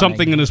Must have been Charming.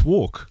 something in his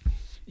walk.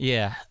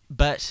 Yeah,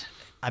 but,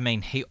 I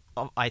mean,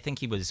 I think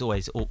he was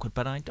always awkward,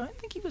 but I don't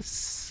think he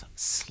was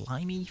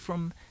slimy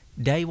from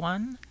day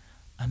one.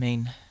 I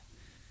mean...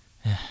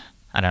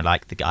 I don't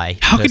like the guy.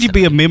 How could you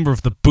be a member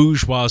of the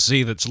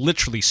bourgeoisie that's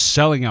literally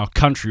selling our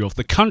country off,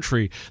 the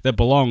country that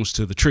belongs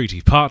to the treaty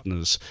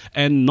partners,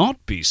 and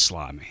not be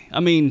slimy?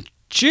 I mean,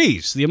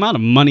 geez, the amount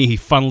of money he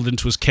funneled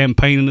into his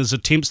campaign and his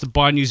attempts to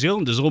buy New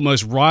Zealanders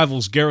almost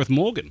rivals Gareth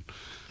Morgan.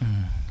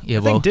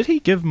 Yeah, did he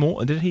give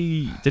more? Did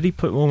he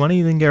put more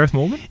money than Gareth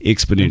Morgan?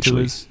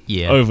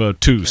 Exponentially. Over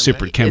two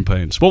separate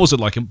campaigns. What was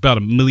it, like about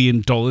 $1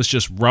 million,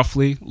 just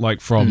roughly,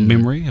 like from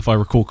memory, if I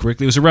recall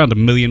correctly? It was around $1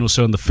 million or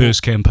so in the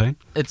first campaign.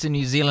 It's a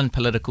New Zealand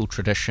political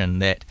tradition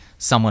that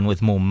someone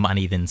with more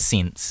money than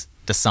sense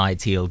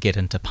decides he'll get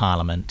into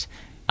Parliament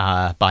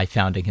by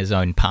founding his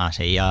own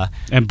party.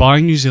 And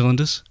buying New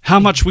Zealanders. How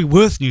much we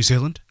worth, New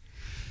Zealand?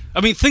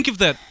 I mean, think of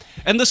that.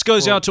 And this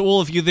goes out to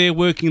all of you there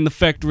working in the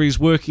factories,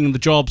 working in the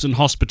jobs and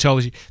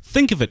hospitality.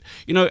 Think of it.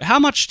 You know, how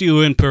much do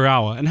you earn per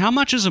hour? And how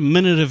much is a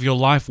minute of your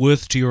life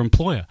worth to your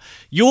employer?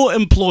 Your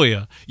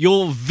employer,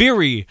 your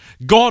very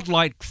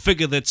godlike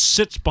figure that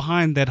sits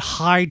behind that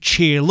high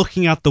chair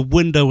looking out the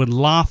window and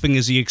laughing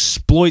as he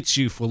exploits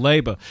you for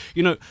labor.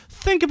 You know,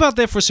 think about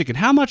that for a second.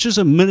 How much is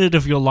a minute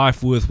of your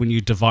life worth when you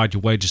divide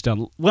your wages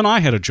down? When I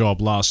had a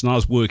job last and I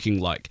was working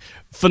like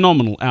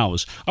phenomenal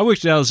hours, I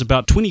worked it out as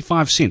about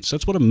 25 cents.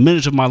 That's what a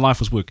minute of my life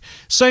was worth.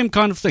 Same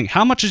kind of thing.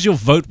 How much is your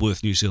vote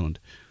worth, New Zealand?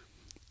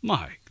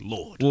 My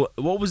lord. Well,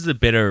 what was the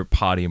better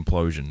party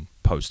implosion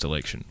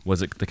post-election?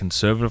 Was it the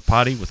Conservative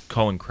Party with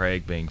Colin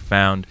Craig being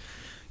found,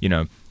 you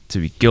know, to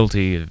be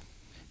guilty of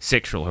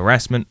sexual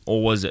harassment,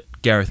 or was it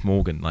Gareth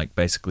Morgan, like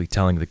basically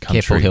telling the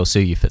country... Careful, he'll sue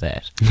you for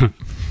that.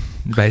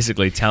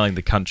 Basically telling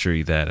the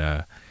country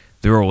that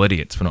they're all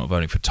idiots for not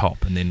voting for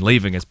Top, and then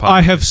leaving as party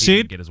I have because he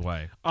didn't said- get his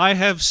way. I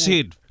have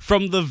said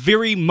from the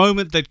very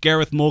moment that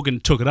Gareth Morgan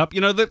took it up,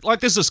 you know, that,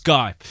 like, there's this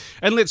guy,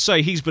 and let's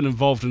say he's been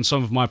involved in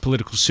some of my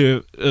political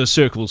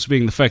circles,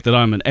 being the fact that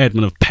I'm an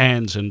admin of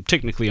PANS and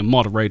technically a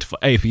moderator for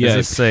APA. Does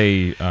this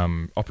say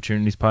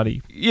Opportunities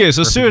Party? Yes,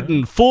 a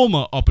certain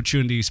former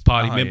Opportunities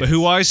Party member yes.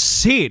 who I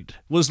said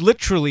was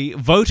literally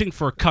voting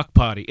for a cuck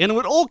party. And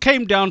it all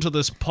came down to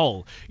this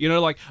poll. You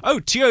know, like, oh,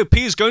 TOP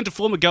is going to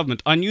form a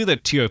government. I knew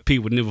that TOP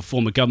would never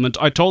form a government.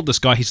 I told this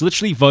guy he's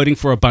literally voting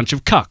for a bunch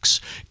of cucks.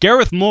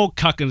 Gareth Moore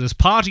cuck and his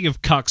party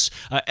of cucks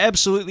are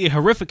absolutely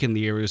horrific in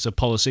the areas of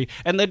policy,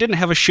 and they didn't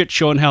have a shit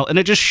show in hell. And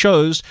it just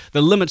shows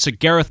the limits that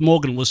Gareth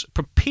Morgan was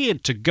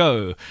prepared to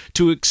go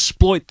to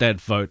exploit that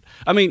vote.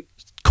 I mean,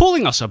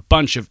 calling us a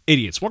bunch of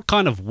idiots. What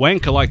kind of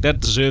wanker like that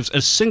deserves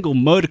a single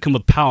modicum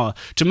of power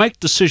to make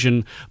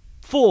decision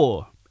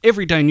for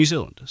everyday New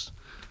Zealanders?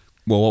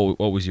 Well,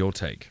 what was your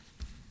take?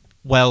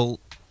 Well,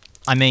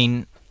 I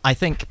mean, I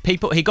think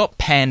he got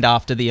panned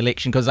after the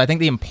election because I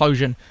think the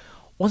implosion,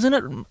 wasn't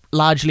it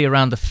largely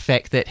around the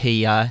fact that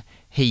he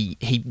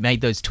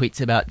made those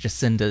tweets about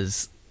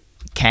Jacinda's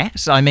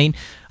cat? I mean,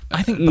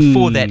 I think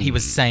before that he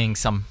was saying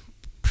some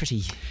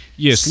pretty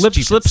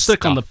stupid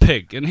lipstick on the stuff.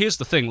 pig. And here's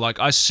the thing, like,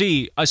 I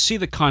see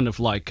the kind of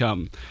like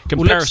Well,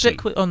 comparison.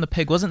 lipstick on the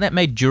pig, wasn't that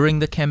made during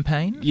the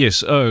campaign?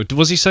 Yes. Oh,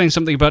 was he saying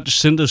something about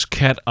Jacinda's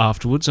cat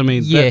afterwards? I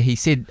mean, Yeah, he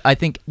said, I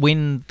think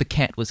when the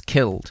cat was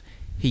killed,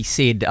 he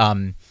said,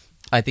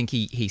 I think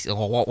he said,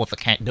 oh, what was the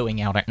cat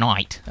doing out at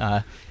night?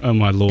 oh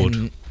my lord.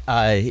 And,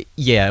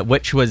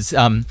 which was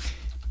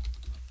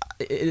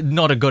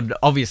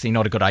obviously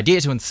not a good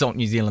idea to insult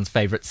New Zealand's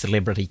favourite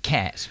celebrity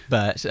cat,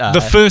 but...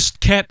 the first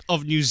cat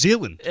of New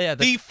Zealand. Yeah,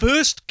 the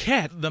first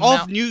cat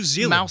of New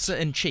Zealand.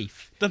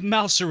 Mouser-in-Chief. The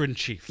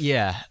Mouser-in-Chief.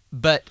 Yeah,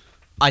 but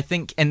I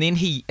think, and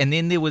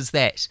then there was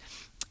that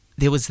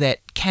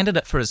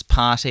candidate for his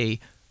party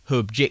who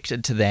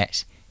objected to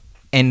that,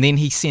 and then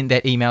he sent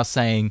that email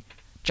saying,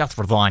 "Just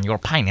resign, you're a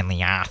pain in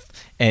the ass,"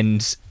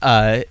 and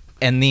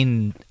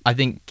then I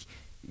think.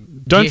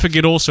 Don't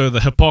forget also the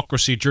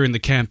hypocrisy during the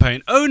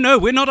campaign. Oh no,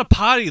 we're not a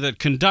party that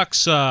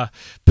conducts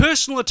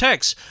personal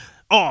attacks.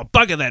 Oh,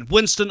 bugger that.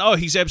 Winston, oh,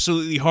 he's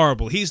absolutely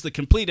horrible. He's the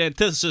complete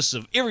antithesis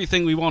of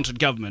everything we want in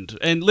government.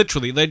 And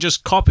literally, they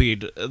just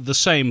copied the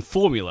same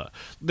formula.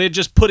 They're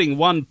just putting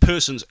one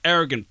person's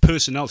arrogant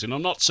personality. And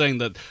I'm not saying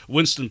that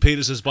Winston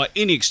Peters is by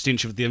any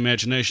extension of the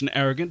imagination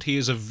arrogant. He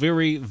is a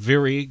very,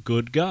 very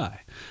good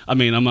guy. I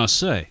mean, I must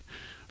say.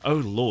 Oh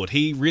Lord,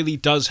 he really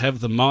does have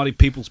the Māori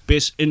people's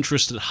best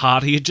interest at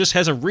heart. He just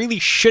has a really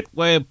shit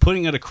way of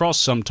putting it across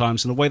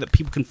sometimes in a way that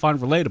people can find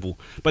relatable.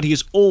 But he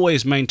has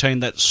always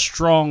maintained that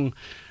strong,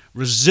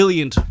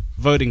 resilient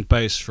voting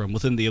base from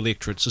within the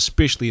electorates,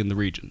 especially in the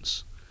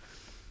regions.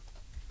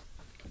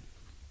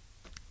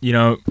 You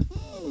know,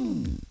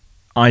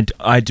 I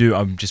do.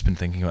 I've just been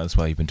thinking about this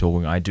while you've been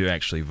talking. I do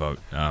actually vote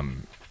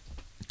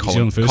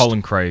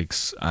Colin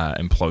Craig's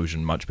implosion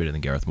much better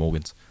than Gareth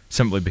Morgan's.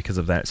 Simply because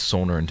of that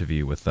sauna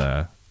interview with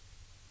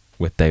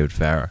David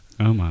Farrar.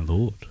 Oh my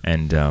lord!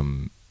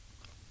 And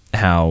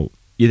how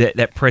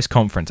that press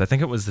conference. I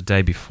think it was the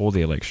day before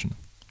the election,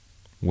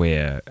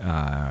 where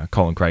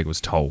Colin Craig was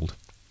told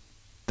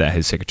that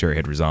his secretary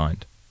had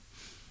resigned,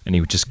 and he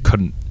just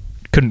couldn't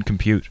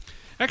compute.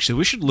 Actually,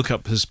 we should look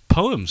up his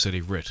poems that he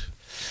wrote.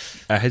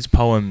 His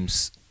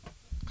poems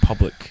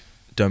public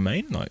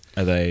domain? Like,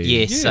 are they?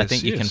 Yes, I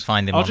think you can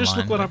find them I'll online. just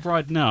look one up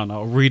right now and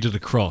I'll read it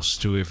across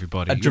to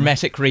everybody. A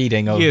dramatic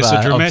reading of a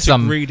dramatic of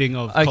some, reading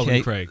of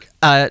Colin Craig.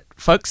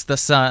 Folks,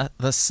 this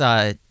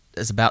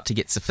is about to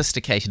get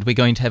sophisticated. We're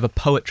going to have a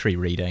poetry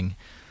reading.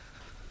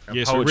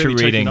 Yes, poetry we're really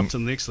taking reading up to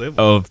the next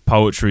level. of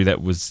poetry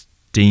that was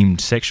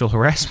deemed sexual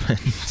harassment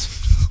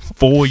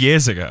 4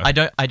 years ago. I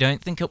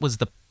don't think it was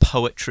the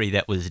poetry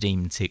that was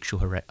deemed sexual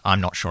harassment. I'm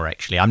not sure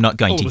actually. I'm not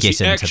going to get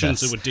into actions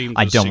this. that were deemed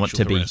I as don't want to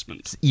sexual be.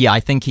 harassment. Yeah, I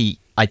think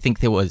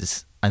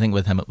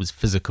with him it was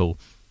physical.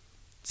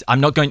 I'm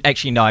not going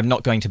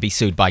to be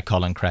sued by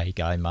Colin Craig.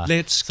 I'm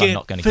Let's so I'm get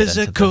not going to get into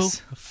physical,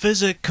 this.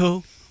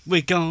 physical.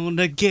 We're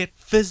gonna get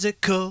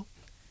physical.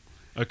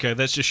 Okay,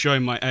 that's just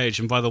showing my age,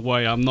 and by the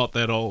way, I'm not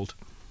that old.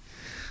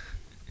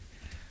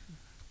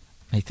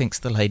 Methinks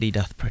the lady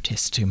doth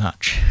protest too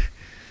much.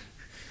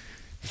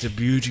 It's a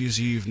beauteous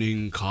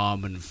evening,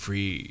 calm and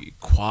free,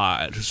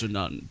 quiet as a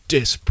nun,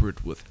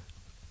 desperate with...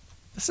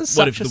 This is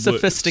What such if a the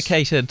words-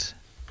 sophisticated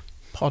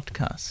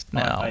podcast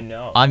now. I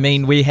know. I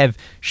mean, we have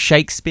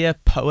Shakespeare,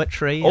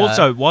 poetry.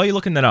 Also, while you're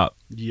looking that up,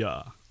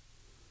 Yeah.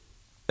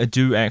 I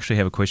do actually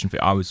have a question for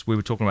you. We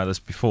were talking about this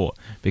before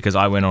because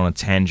I went on a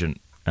tangent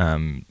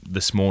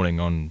this morning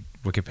on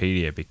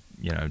Wikipedia,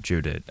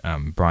 due to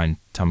Brian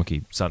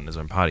Tamaki starting his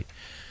own party.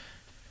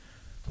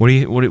 What do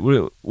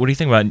you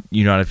think about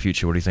United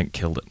Future? What do you think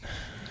killed it?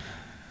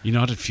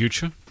 United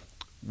Future?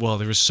 Well,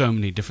 there are so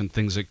many different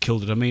things that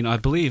killed it. I mean, I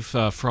believe,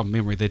 from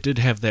memory, they did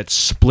have that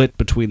split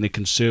between the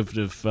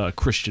conservative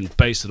Christian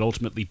base that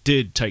ultimately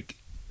did take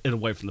it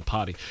away from the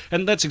party.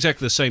 And that's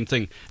exactly the same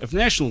thing. If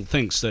National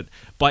thinks that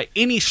by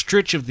any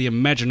stretch of the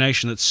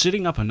imagination that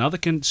setting up another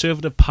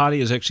conservative party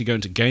is actually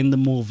going to gain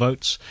them more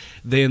votes,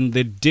 then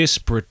they're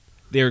desperate.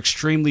 They're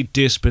extremely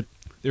desperate.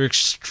 They're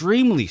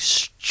extremely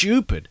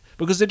stupid.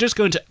 Because they're just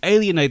going to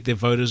alienate their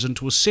voters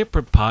into a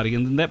separate party,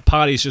 and then that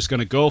party is just going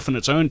to go off on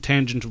its own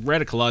tangent and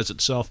radicalise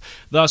itself.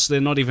 Thus, they're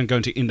not even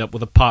going to end up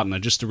with a partner,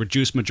 just a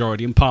reduced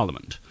majority in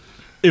Parliament.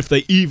 If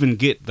they even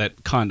get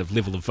that kind of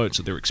level of votes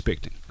that they're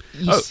expecting.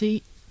 You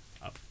see,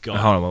 Oh, God.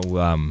 Hold on.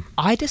 Well,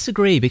 I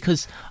disagree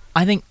because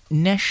I think do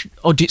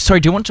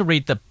you want to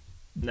read the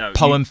no,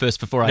 poem first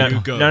before I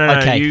you go. No.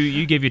 Okay.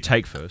 You give your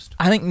take first.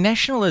 I think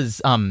National is,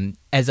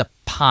 as a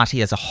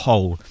party as a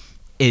whole,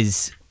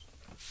 is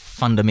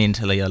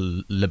fundamentally a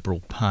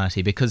liberal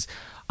party, because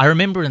I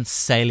remember in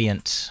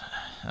Salient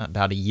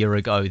about a year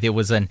ago there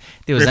was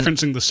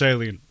Referencing the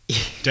Salient.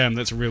 Damn,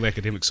 that's a real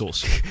academic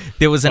source.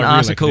 there was an By real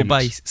article by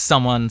academics.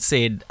 someone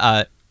said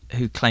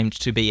who claimed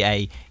to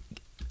be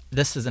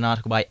this is an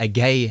article by a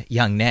gay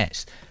young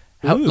Nat.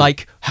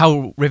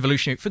 How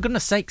revolutionary! For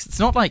goodness sakes, it's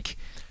not like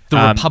the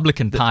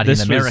Republican Party in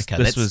America.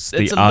 This was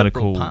the it's a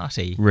article liberal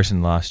party.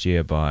 written last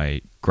year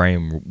by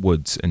Graham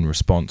Woods in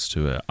response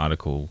to an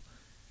article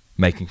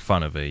making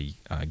fun of a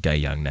gay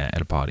young Nat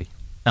at a party.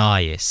 Ah,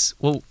 yes.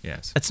 Well,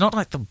 Yes. it's not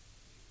like the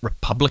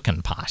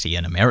Republican Party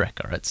in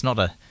America. It's not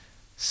a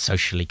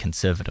socially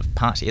conservative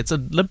party. It's a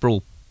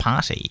liberal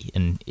party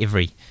in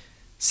every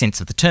sense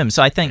of the term.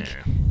 So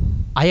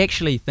I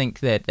actually think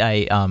that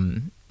a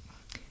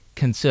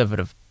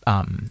conservative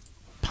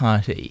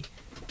party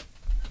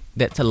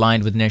that's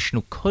aligned with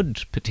National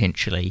could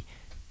potentially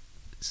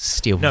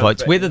steal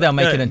votes. Whether they'll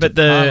make it into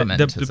Parliament.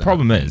 The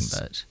problem is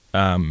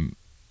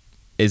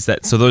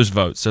that those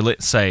votes. So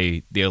let's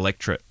say the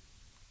electorate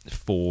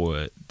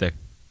for the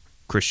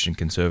Christian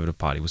Conservative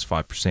Party was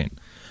 5%.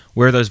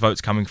 Where are those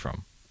votes coming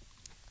from?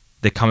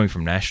 They're coming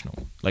from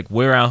National. Like,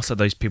 where else are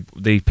these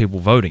people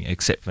voting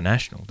except for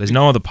National? There's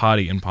no other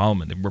party in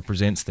Parliament that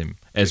represents them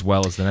as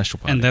well as the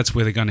National Party. And that's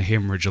where they're going to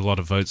hemorrhage a lot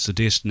of votes to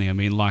Destiny. I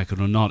mean, like it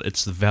or not,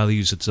 it's the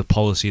values, it's the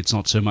policy, it's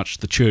not so much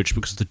the church,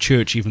 because the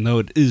church, even though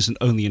it is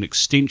only an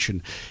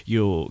extension,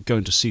 you're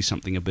going to see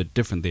something a bit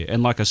different there.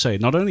 And like I say,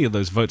 not only are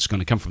those votes going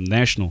to come from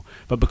National,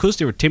 but because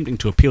they're attempting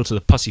to appeal to the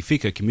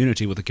Pacifica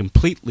community with a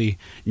completely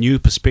new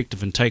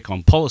perspective and take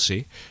on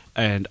policy,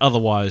 and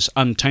otherwise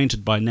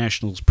untainted by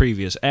National's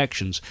previous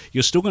actions,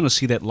 you're still going to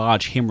see that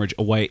large hemorrhage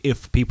away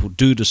if people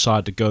do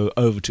decide to go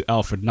over to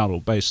Alfred Nuttall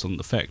based on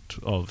the fact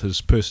of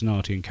his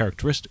personality and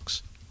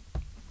characteristics.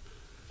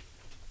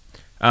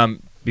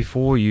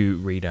 Before you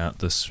read out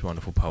this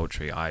wonderful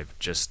poetry, I've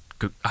just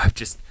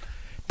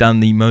done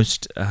the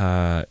most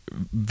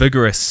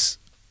vigorous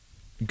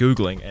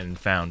Googling and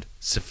found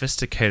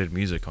sophisticated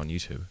music on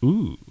YouTube.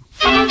 Ooh.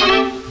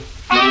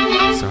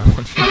 So I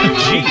want you to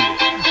read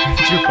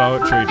your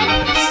poetry to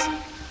this.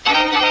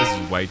 This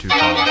is way too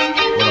fast.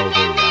 What I'll do,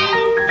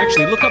 right?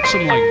 Actually, look up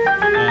some, like,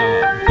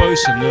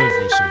 bossa nova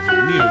or something,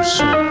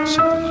 neo-soul,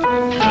 something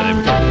like that. There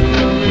we go.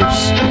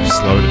 We've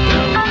slowed it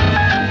down.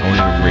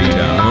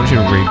 I want you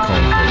to read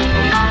Colin Coates'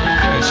 poetry.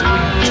 Okay, so we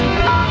have two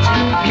poems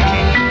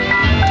here.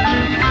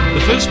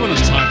 The first one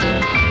is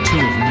titled Two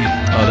of Me.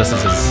 Oh, this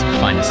is his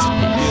finest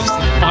piece. Yes,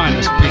 the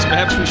finest piece.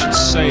 Perhaps we should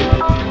save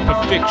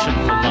perfection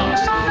for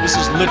last. This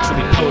is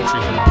literally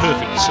poetry from the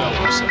perfect soul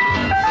himself.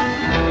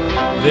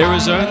 There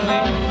is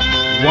only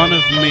one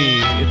of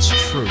me, it's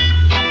true.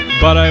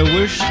 But I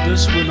wish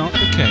this were not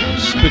the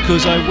case,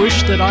 because I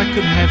wish that I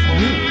could have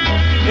you.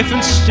 If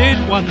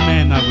instead one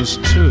man I was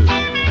two,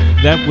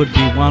 that would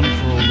be one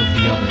for all of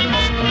the others,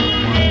 and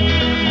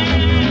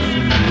one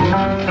for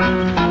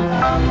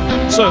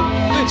you. So,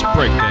 let's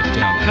break that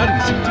down. How do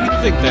you think? Do you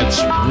think that's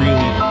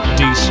really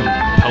decent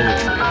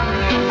poetry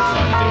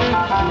right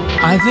there?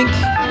 I think,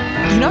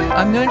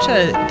 I'm going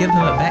to give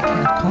him a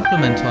backhand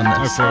compliment on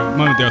Oh, this. for a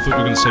moment there, I thought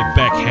you were going to say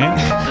backhand.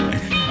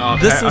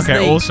 This is the-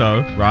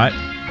 also, right,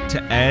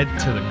 to add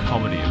to the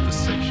comedy of this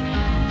section,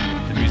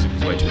 the music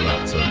was way too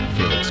loud, so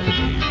Felix couldn't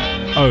hear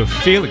you. Oh,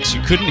 Felix,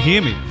 you couldn't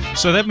hear me.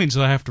 So that means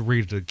I have to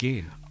read it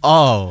again.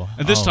 Oh.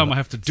 And this time I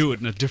have to do it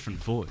in a different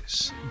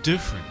voice.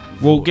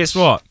 Well, guess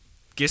what?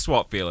 Guess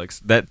what, Felix?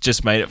 That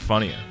just made it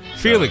funnier.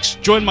 Felix,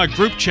 join my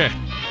group chat.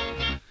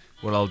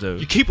 What I'll do...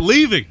 You keep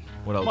leaving.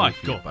 What I'll My do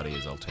for you, God. buddy,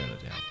 is I'll turn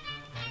it down.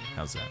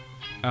 How's that?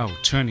 Oh,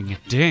 turning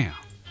it down.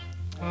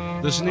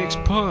 This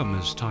next poem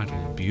is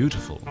titled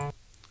Beautiful.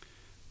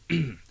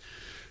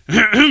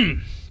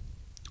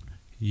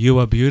 You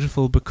are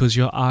beautiful because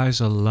your eyes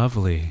are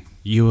lovely.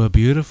 You are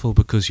beautiful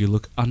because you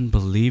look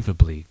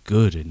unbelievably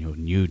good in your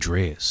new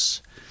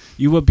dress.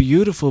 You are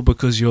beautiful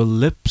because your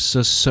lips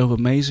are so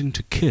amazing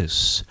to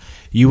kiss.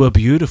 You are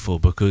beautiful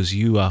because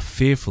you are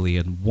fearfully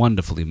and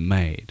wonderfully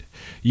made.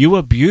 You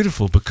are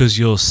beautiful because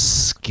your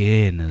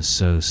skin is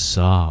so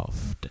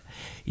soft.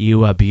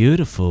 You are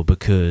beautiful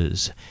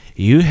because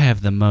you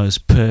have the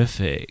most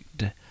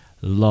perfect...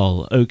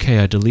 Lol. Okay,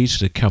 I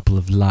deleted a couple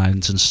of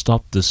lines and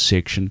stopped this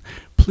section.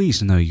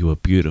 Please know you are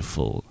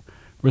beautiful.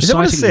 Is that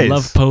what it Reciting says?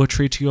 love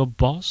poetry to your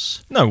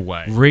boss? No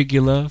way.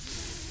 Regular,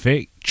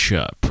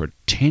 feature,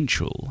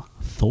 potential,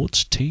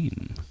 thoughts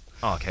team.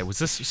 Oh, okay, was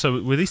this... So,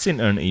 were they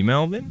sent an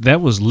email then? That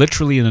was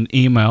literally in an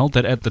email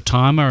that at the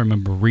time I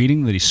remember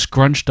reading that he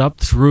scrunched up,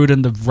 threw it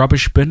in the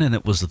rubbish bin, and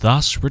it was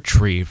thus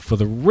retrieved for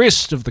the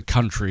rest of the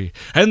country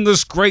and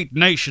this great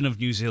nation of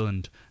New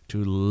Zealand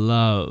to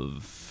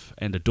love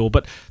and adore.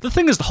 But the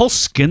thing is, the whole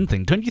skin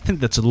thing, don't you think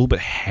that's a little bit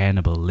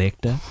Hannibal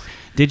Lecter?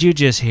 Did you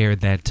just hear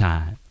it that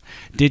time?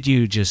 Did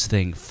you just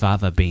think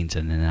Fava Beans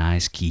and a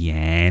nice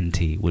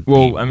Chianti would be...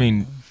 Well, I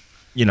mean,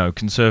 you know,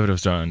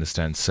 conservatives don't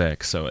understand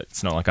sex, so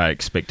it's not like I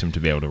expect him to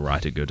be able to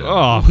write a good...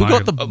 Oh, We my,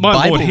 got the my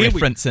Bible Lord, here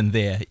reference in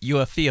there. You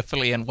are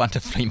fearfully and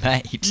wonderfully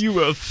made.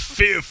 You are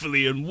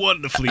fearfully and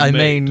wonderfully I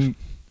made. mean,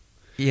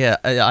 yeah,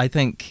 I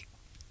think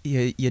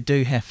you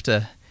do have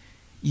to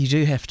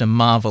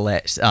marvel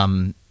at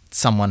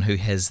someone who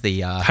has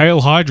the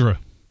Hail Hydra.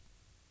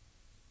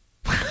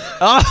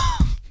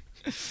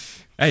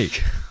 Hey,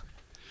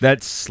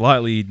 that's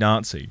slightly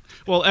Nazi.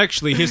 Well,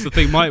 actually, here's the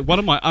thing. One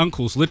of my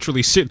uncles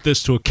literally said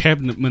this to a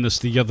cabinet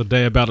minister the other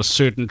day about a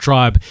certain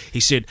tribe. He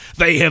said,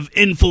 they have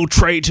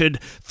infiltrated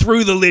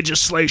through the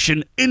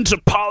legislation into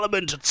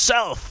Parliament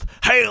itself.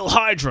 Hail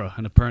Hydra!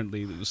 And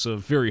apparently it was a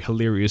very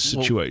hilarious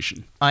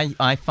situation.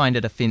 I find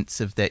it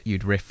offensive that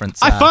you'd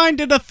reference. I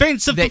find it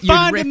offensive that for you'd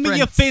finding me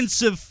reference-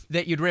 offensive.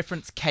 That you'd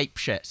reference cape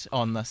shit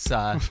on this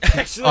on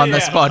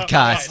this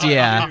podcast.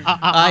 Yeah,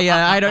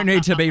 I don't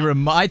need to be.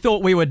 I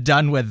thought we were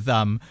done with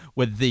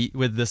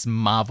this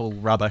Marvel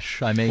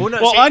rubbish. I mean,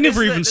 Well, I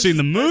never even seen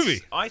the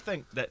movie. I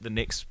think that the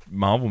next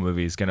Marvel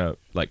movie is gonna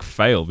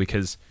fail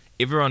because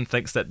everyone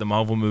thinks that the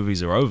Marvel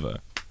movies are over.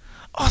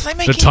 oh, they The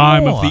making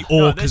time more. of the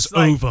orc that's is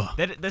over.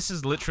 This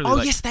is literally. Oh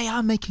like, yes, they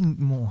are making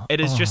more.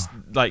 It is Oh. just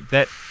like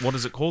that. What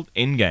is it called?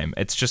 Endgame.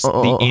 It's just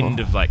the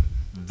end of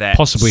that.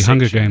 Possibly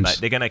Hunger section. Games. Like,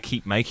 they're gonna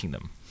keep making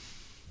them.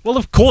 Well,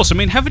 of course. I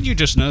mean, haven't you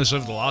just noticed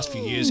over the last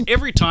few years,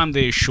 every time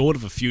they're short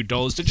of a few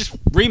dollars, they just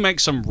remake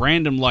some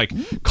random,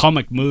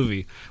 comic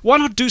movie. Why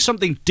not do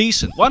something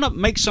decent? Why not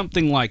make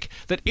something,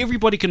 that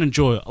everybody can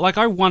enjoy? Like,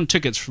 I won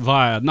tickets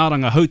via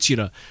Naranga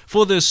Hotira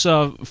for this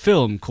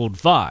film called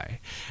Vai.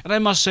 And I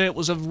must say it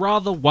was a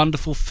rather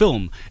wonderful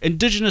film.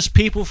 Indigenous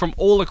people from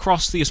all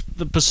across the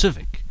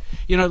Pacific.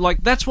 You know,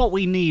 that's what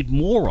we need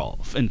more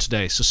of in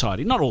today's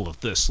society. Not all of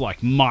this,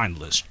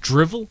 mindless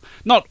drivel.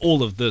 Not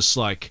all of this,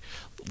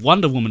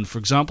 Wonder Woman, for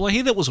example. I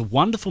hear that was a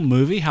wonderful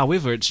movie.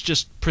 However, it's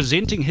just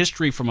presenting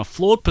history from a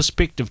flawed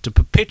perspective to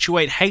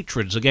perpetuate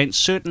hatreds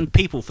against certain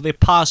people for their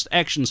past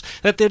actions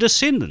that their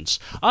descendants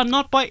are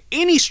not by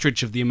any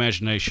stretch of the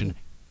imagination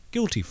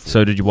guilty for.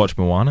 So, did you watch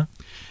Moana?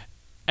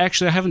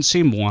 Actually, I haven't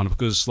seen Moana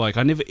because,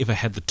 I never ever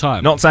had the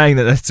time. Not saying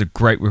that that's a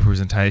great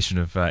representation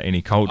of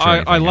any culture. or I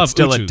anything. love it's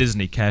still Utu. a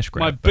Disney cash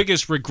grab. My but-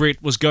 biggest regret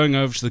was going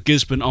over to the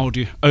Gisborne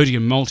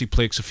Odeon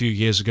Multiplex a few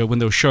years ago when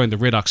they were showing the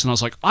Redux, and I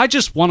was like, I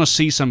just want to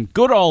see some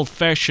good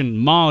old-fashioned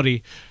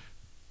Māori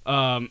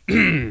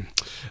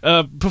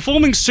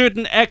performing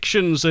certain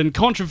actions in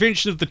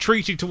contravention of the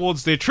treaty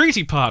towards their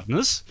treaty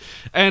partners.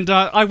 And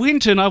I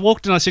went in, I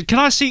walked in, I said, can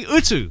I see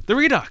Utu, the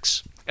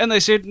Redux? And they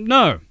said,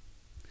 no.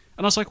 And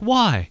I was like,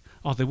 why?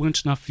 Oh, there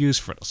weren't enough views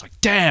for it. I was like,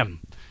 damn,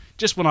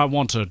 just when I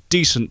want a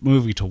decent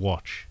movie to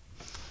watch.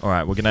 All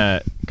right, we're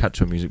gonna cut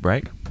to a music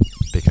break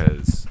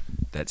because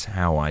that's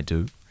how I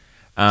do.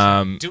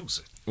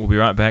 We'll be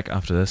right back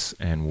after this,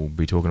 and we'll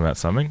be talking about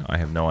something. I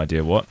have no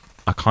idea what.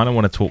 I kind of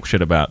want to talk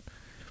shit about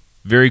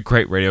very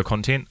great radio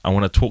content. I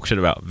want to talk shit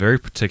about very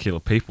particular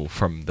people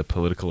from the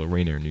political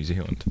arena in New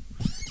Zealand.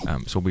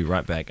 So we'll be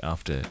right back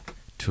after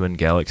Twin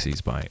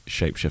Galaxies by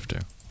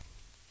Shapeshifter.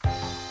 Back.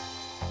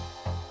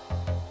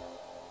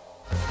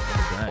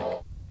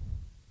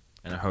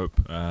 And I hope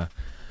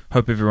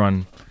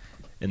everyone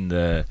in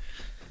the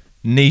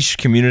niche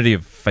community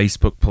of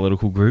Facebook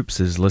political groups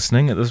is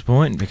listening at this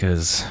point,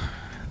 because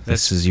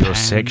this is your PANS,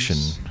 section.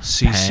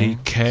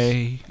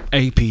 CCK,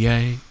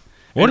 APA,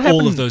 What and all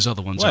happened- of those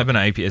other ones. What happened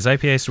to APA? Is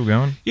APA still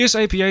going? Yes,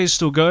 APA is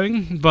still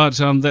going, but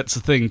that's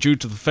the thing. Due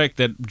to the fact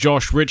that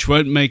Josh Rich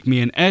won't make me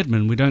an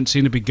admin, we don't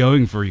seem to be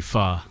going very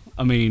far.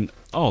 I mean,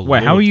 oh, Wait,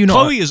 Lord. how are you not-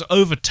 Chloe is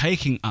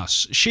overtaking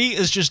us. She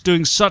is just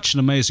doing such an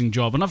amazing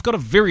job, and I've got a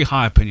very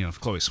high opinion of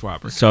Chloe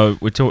Swarbrick. So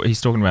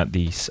he's talking about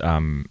these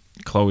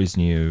Chloe's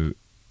new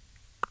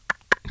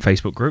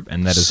Facebook group,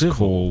 and that is Civil.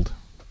 called,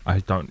 I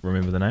don't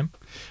remember the name.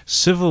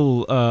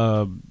 Civil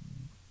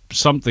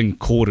something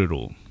court it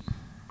all.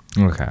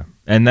 Okay,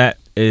 and that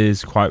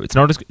is quite. It's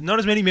not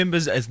as many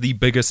members as the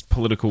biggest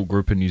political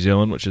group in New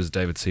Zealand, which is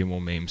David Seymour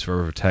memes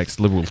forever attacks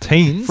liberal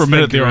teens. For a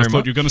minute Thank you there, I very thought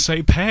much. you were going to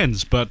say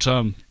pans, but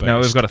No,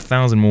 we've got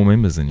 1,000 more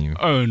members than you.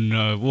 Oh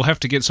no, we'll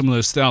have to get some of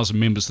those 1,000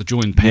 members to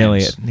join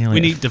pans. Nearly we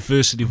at- need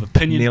diversity of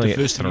opinion, Nearly at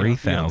diversity of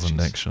 3,000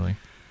 ideologies. actually.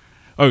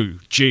 Oh,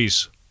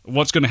 jeez.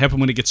 What's going to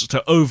happen when it gets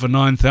to over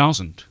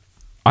 9,000?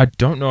 I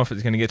don't know if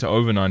it's going to get to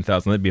over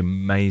 9,000. That'd be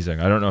amazing.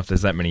 I don't know if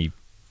there's that many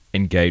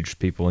engaged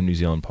people in New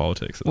Zealand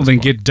politics. At Well, this then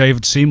point. get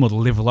David Seymour to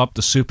level up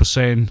the Super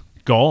Saiyan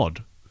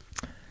God.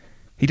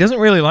 He doesn't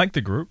really like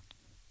the group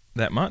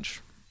that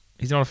much.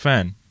 He's not a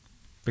fan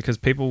because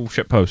people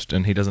shitpost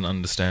and he doesn't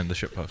understand the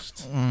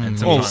shitposts. And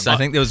sometimes- I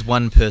think there was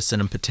one person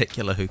in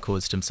particular who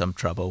caused him some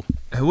trouble.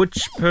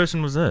 Which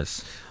person was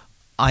this?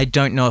 I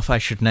don't know if I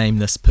should name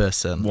this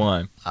person.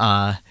 Why?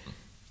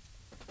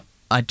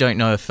 I don't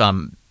know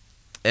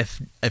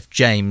if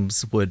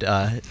James would.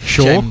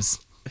 Sure. James,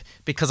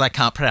 because I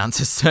can't pronounce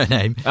his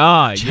surname.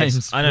 Ah, James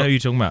yes. I know who you're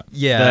talking about.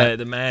 Yeah.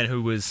 The man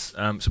who was...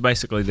 so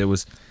basically there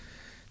was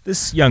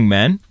this young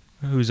man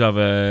who's of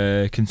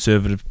a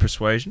conservative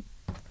persuasion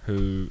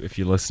who, if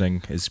you're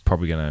listening, is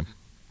probably going to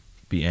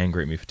be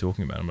angry at me for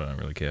talking about him, but I don't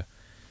really care.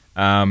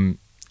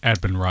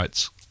 Admin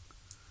rights.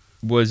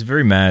 Was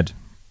very mad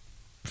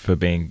for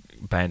being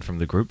banned from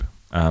the group,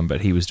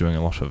 but he was doing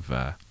a lot of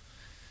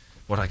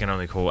what I can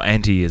only call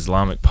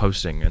anti-Islamic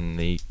posting in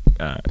the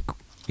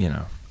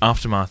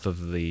aftermath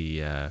of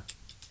the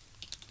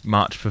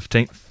March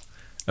 15th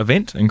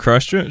event in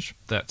Christchurch.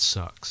 That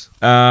sucks.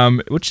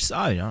 Which is,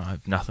 I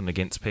have nothing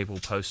against people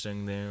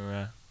posting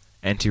their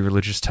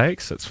anti-religious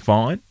takes. That's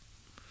fine.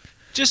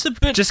 Just a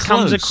bit Just close.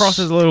 comes across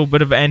as a little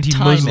bit of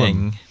anti-Muslim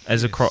Timing.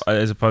 as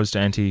opposed to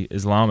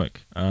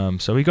anti-Islamic.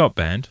 So he got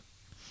banned.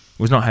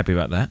 Was not happy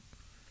about that.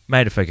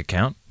 Made a fake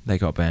account. They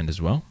got banned as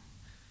well.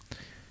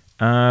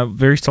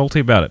 Very salty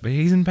about it. But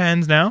he's in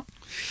pans now.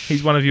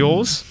 He's one of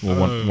yours.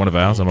 Well, one of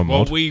ours. I'm a Well,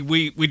 mod.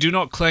 we do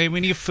not claim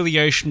any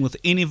affiliation with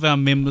any of our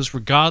members,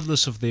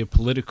 regardless of their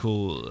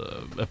political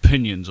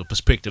opinions or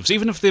perspectives.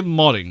 Even if they're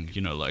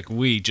modding,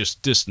 we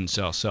just distance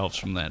ourselves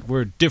from that.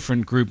 We're a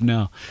different group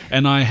now,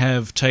 and I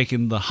have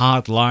taken the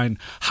hard line,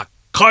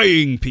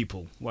 hakaiing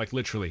people, like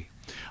literally.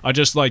 I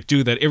just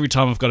do that every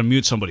time I've got to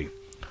mute somebody.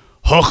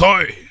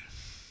 Hakai!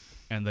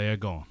 And they are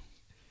gone.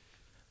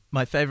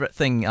 My favourite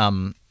thing,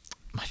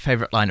 my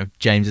favourite line of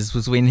James's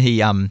was when he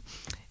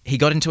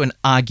got into an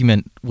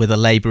argument with a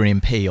Labour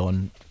MP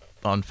on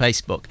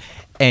Facebook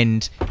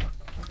and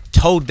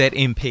told that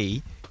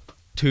MP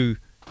to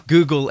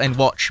Google and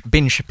watch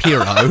Ben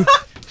Shapiro.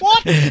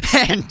 What?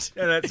 And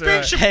that's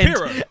Ben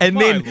Shapiro. and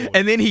My then lord.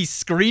 and then he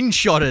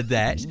screenshotted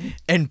that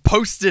and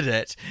posted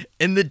it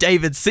in the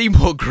David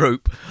Seymour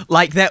group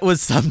like that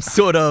was some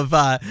sort of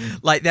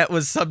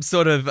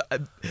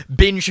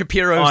Ben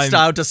Shapiro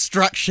style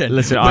destruction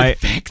Listen, with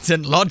facts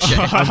and logic.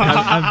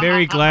 I'm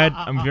very glad.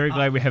 I'm very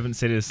glad we haven't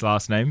said his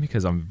last name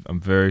because I'm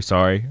very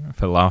sorry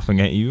for laughing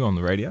at you on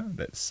the radio.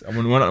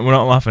 We're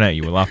not laughing at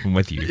you. We're laughing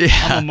with you.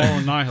 I'm a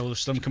moral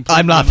nihilist. I'm completely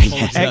I'm laughing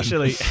at unapologetic. him.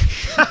 Actually,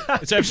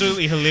 It's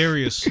absolutely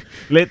hilarious.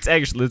 let's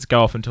go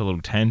off into a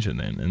little tangent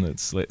then, and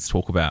let's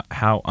talk about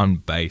how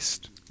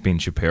unbased Ben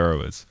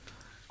Shapiro is.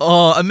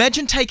 Oh,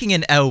 imagine taking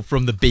an L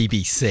from the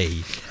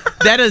BBC.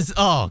 That is,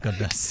 oh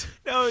goodness.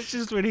 No, it's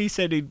just when he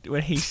said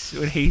when he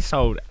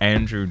sold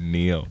Andrew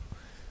Neil.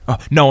 Oh,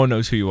 no one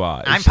knows who you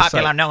are. It's just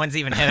like- no one's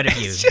even heard of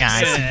you,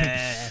 guys.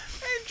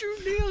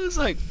 Andrew Neil is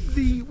like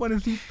one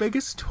of the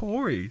biggest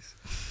Tories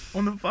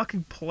on the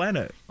fucking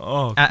planet.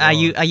 Oh, Are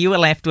you a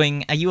left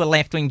wing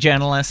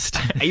journalist?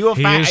 Are you a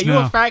He is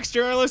now. facts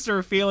journalist or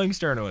a feelings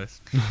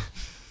journalist?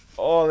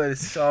 Oh, that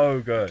is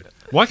so good.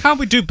 Why can't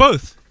we do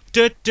both?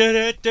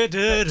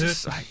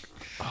 Just like,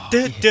 I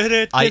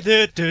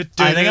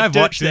think I've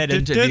watched that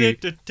interview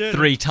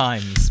 3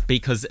 times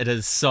because it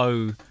is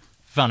so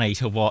funny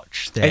to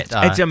watch that. it's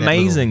that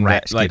amazing little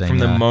that rat like getting, from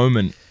the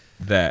moment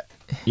that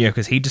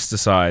because he just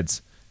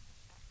decides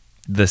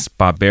this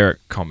barbaric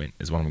comment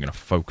is what I'm going to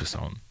focus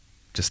on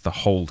just the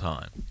whole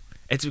time.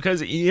 It's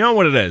because you know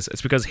what it is.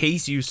 It's because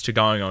he's used to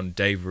going on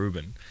Dave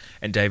Rubin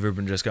and Dave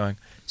Rubin just going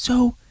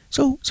so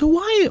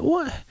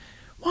why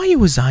are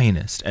you a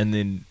Zionist? And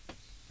then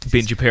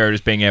Ben Shapiro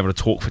just being able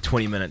to talk for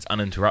 20 minutes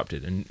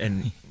uninterrupted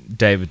and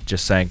David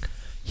just saying,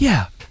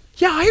 yeah,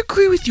 I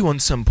agree with you on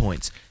some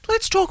points.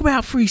 Let's talk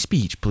about free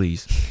speech,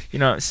 please.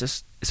 It's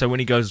just so when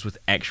he goes with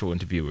actual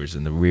interviewers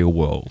in the real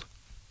world,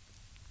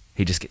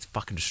 he just gets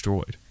fucking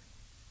destroyed.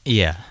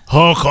 Yeah.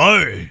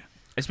 Okay.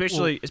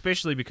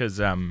 Especially because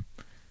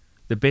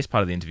the best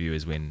part of the interview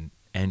is when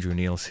Andrew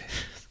Neil says,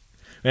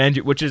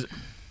 which is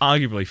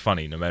arguably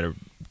funny, no matter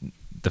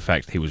the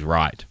fact he was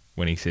right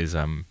when he says,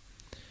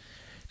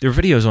 There are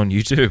videos on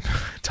YouTube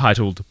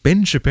titled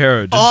Ben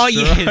Shapiro Oh,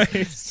 Destroys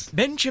yes.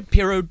 Ben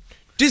Shapiro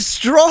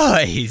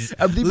destroys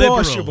the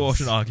liberals.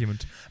 abortion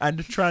argument and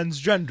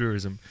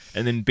transgenderism.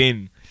 And then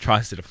Ben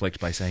tries to deflect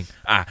by saying,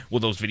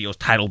 were those videos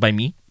titled by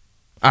me?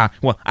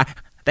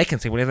 They can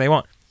say whatever they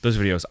want. Those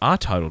videos are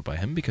titled by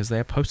him because they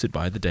are posted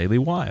by the Daily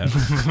Wire.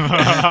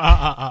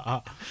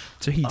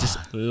 So he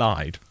just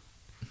lied.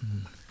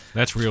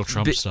 That's real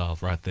Trump style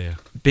right there.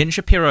 Ben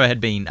Shapiro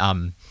had been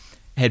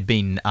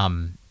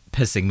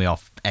pissing me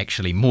off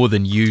actually more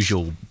than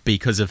usual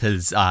because of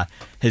his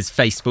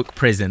Facebook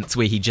presence,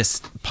 where he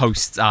just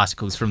posts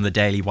articles from the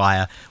Daily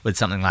Wire with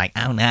something like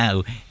 "oh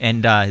no,"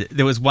 and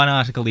there was one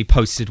article he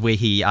posted where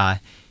he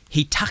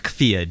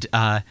tuck-feared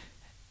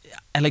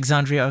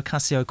Alexandria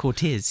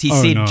Ocasio-Cortez. He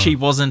said she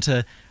wasn't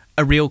a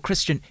real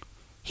Christian.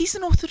 He's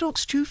an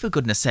Orthodox Jew, for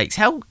goodness sakes.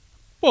 How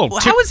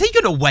is he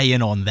going to weigh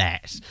in on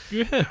that?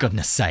 Yeah. For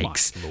goodness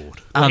sakes. My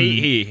Lord. Well,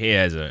 he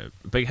has a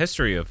big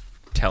history of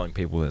telling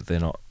people that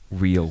they're not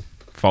real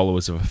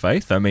followers of a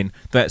faith. I mean,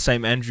 that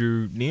same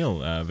Andrew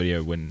Neil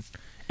video, when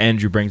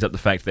Andrew brings up the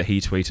fact that he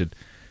tweeted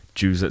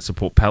Jews that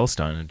support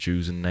Palestine are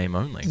Jews in name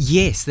only.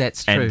 Yes,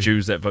 that's true. And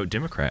Jews that vote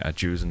Democrat are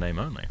Jews in name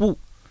only. Well,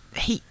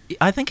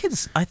 I think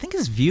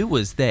his view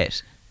was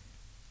that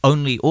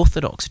only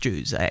Orthodox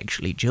Jews are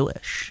actually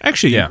Jewish.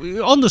 Actually,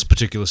 on this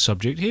particular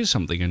subject, here's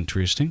something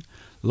interesting.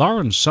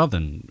 Lauren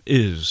Southern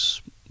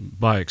is,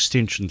 by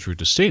extension through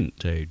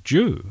descent, a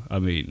Jew. I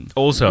mean,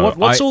 also,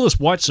 what's all this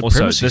white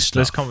supremacy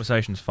stuff? This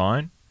conversation's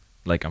fine.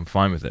 Like, I'm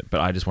fine with it,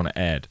 but I just want to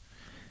add,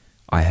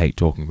 I hate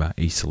talking about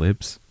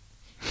e-celebs,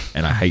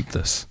 and I hate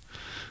this.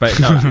 But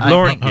no,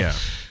 Lauren, Well,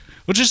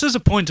 just as a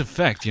point of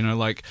fact, you know,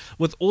 like,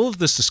 with all of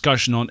this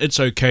discussion on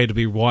it's okay to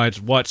be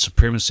white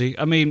supremacy,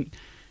 I mean,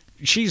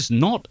 she's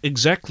not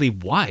exactly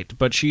white,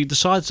 but she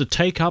decides to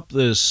take up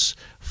this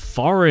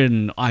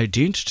foreign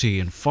identity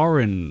and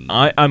foreign...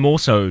 I'm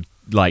also,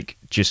 like,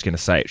 just going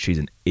to say it, she's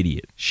an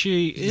idiot.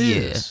 She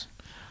is.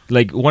 Yeah.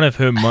 Like, one of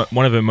her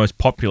most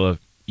popular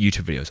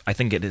YouTube videos, I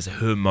think it is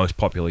her most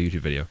popular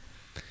YouTube video,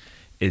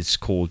 is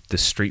called The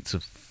Streets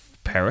of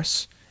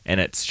Paris, and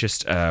it's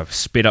just a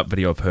sped-up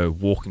video of her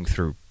walking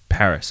through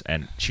Paris,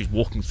 and she's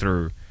walking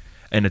through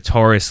a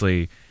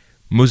notoriously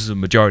Muslim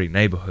majority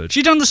neighborhood.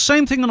 She done the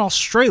same thing in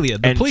Australia.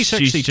 The police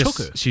actually took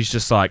her. She's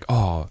just like,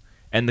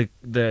 and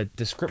the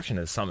description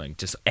is something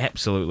just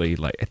absolutely,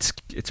 like,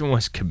 it's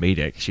almost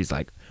comedic. She's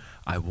like,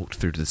 I walked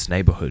through this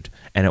neighborhood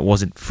and it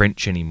wasn't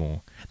French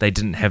anymore. They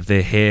didn't have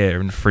their hair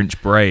in French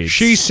braids.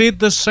 She said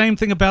the same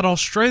thing about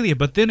Australia,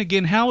 but then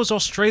again, how is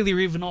Australia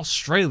even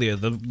Australia?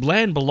 The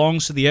land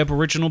belongs to the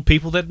Aboriginal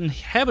people that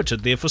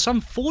inhabited there for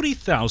some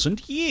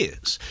 40,000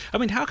 years. I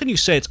mean, how can you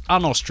say it's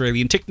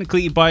un-Australian?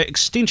 Technically, by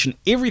extension,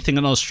 everything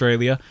in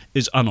Australia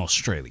is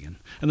un-Australian.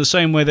 In the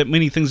same way that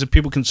many things that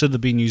people consider to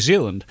be New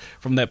Zealand,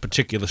 from that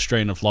particular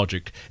strain of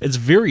logic, it's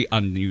very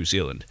un-New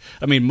Zealand.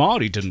 I mean,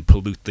 Māori didn't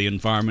pollute the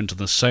environment in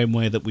the same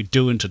way that we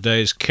do in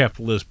today's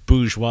capitalist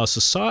bourgeois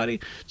society.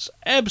 It's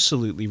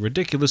absolutely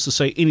ridiculous to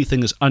say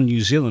anything is un-New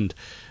Zealand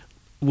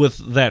with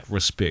that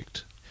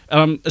respect.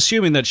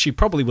 Assuming that she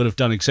probably would have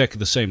done exactly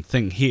the same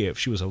thing here if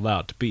she was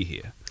allowed to be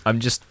here.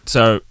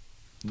 So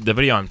the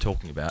video I'm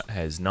talking about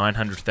has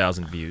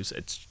 900,000 views.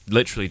 It's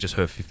literally just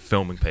her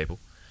filming people.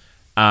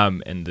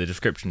 And the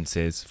description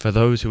says, for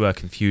those who are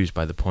confused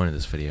by the point of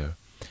this video,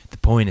 the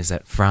point is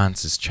that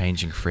France is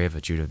changing forever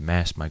due to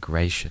mass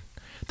migration.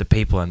 The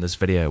people in this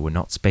video were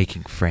not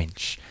speaking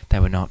French. They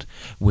were not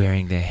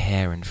wearing their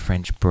hair in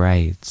French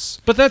braids.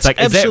 But that's like,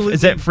 absolutely...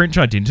 Is that French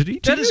identity?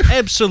 That is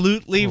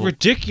absolutely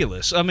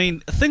ridiculous. I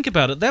mean, think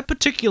about it. That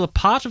particular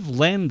part of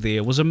land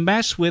there was a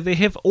mass where there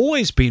have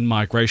always been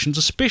migrations,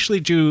 especially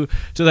due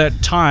to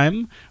that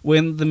time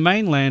when the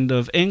mainland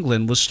of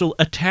England was still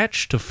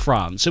attached to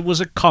France. It was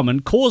a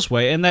common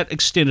causeway, and that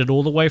extended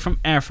all the way from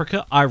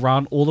Africa,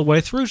 Iran, all the way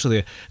through to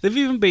there. There have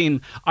even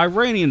been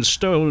Iranian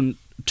stone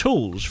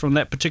tools from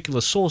that particular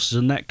sources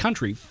in that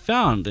country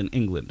found in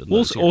England.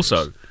 This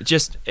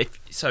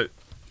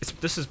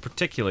is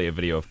particularly a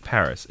video of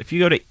Paris. If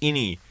you go to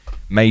any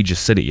major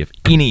city of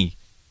any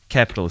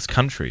capitalist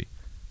country,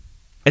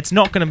 it's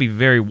not going to be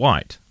very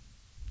white,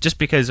 just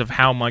because of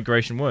how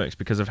migration works,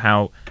 because of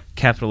how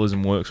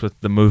capitalism works with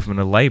the movement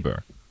of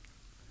labor.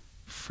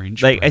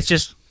 It's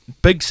just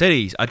big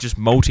cities are just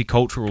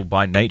multicultural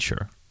by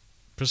nature.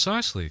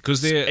 Precisely,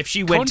 because they're if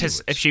she went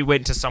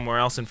to somewhere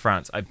else in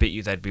France, I bet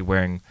you they'd be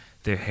wearing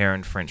their hair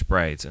in French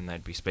braids and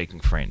they'd be speaking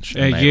French.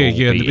 And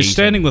they'd be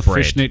standing with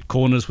fishnet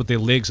corners with their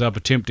legs up,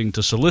 attempting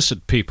to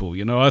solicit people.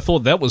 You know, I thought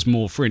that was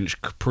more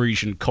French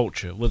Parisian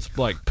culture with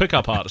like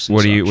pickup artists.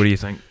 What do you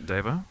think,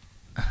 Davo?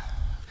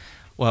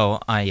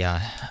 Well,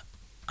 I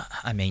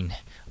mean,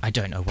 I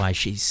don't know why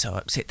she's so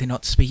upset they're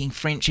not speaking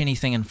French.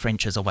 Anything in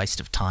French is a waste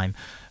of time.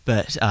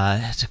 But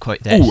to quote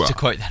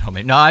that on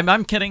me, no,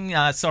 I'm kidding.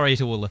 Sorry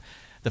to all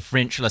the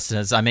French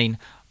listeners. I mean,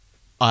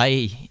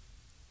 I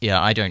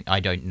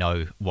don't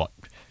know what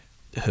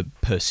her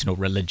personal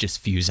religious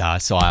views are,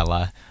 so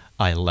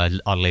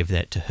I'll leave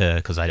that to her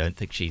because I don't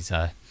think she's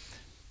a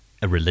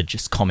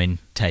religious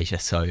commentator.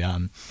 So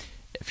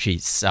if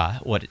she's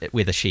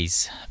whether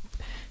she's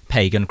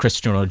pagan,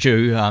 Christian, or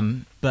Jew.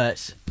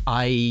 But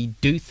I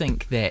do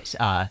think that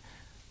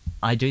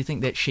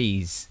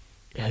she's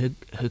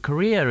her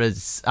career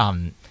is.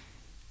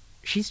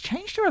 She's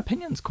changed her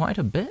opinions quite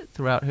a bit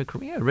throughout her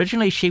career.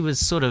 Originally, she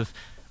was would have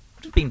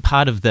been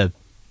part of the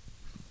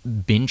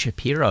Ben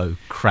Shapiro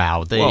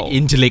crowd, the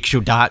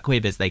intellectual dark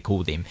web, as they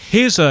call them.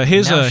 Here's a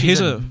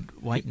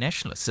white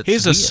nationalist.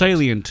 Here's a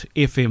salient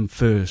FM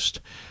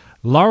first.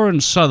 Lauren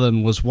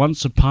Southern was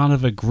once a part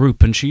of a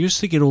group, and she used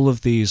to get all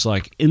of these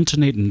like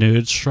internet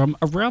nerds from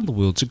around the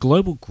world. It's a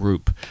global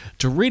group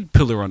to red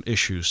pill her on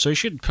issues. So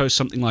she'd post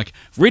something like,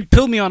 "Red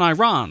pill me on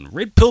Iran,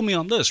 red pill me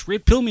on this,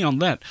 red pill me on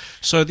that."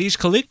 So these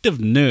collective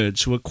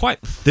nerds who were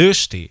quite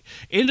thirsty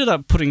ended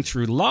up putting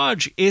through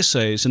large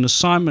essays and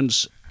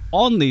assignments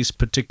on these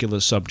particular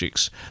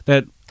subjects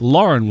that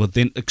Lauren would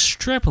then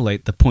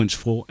extrapolate the points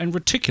for and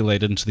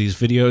reticulate into these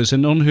videos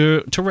and on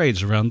her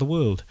tirades around the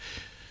world.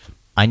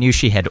 I knew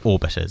she had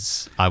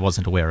orbiters. I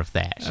wasn't aware of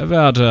that.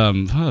 About, I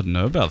don't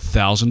know, about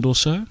 1,000 or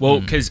so. Well,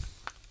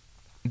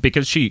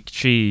 because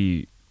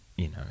she,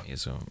 you know,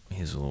 here's a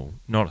little,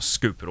 not a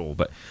scoop at all,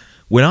 but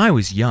when I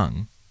was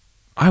young,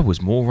 I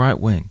was more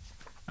right-wing.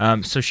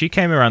 So she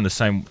came around the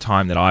same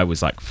time that I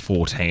was like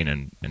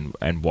 14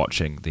 and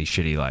watching these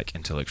shitty like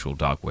intellectual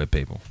dark web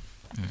people.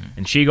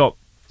 And she got,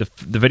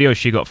 the video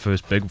she got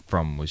first big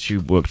from was she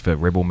worked for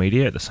Rebel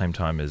Media at the same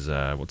time as,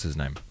 what's his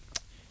name?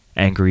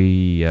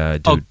 Angry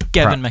dude.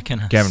 Gavin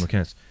McInnes. Gavin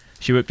McInnes.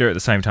 She worked there at the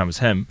same time as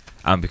him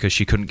because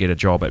she couldn't get a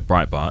job at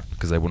Breitbart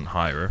because they wouldn't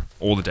hire her,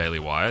 or the Daily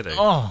Wire.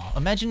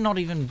 Imagine not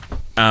even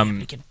able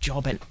to get a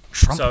job at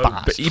Trump.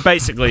 But you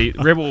basically,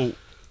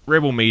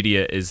 Rebel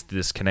Media is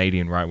this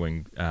Canadian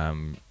right-wing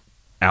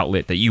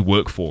outlet that you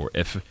work for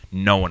if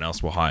no one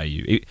else will hire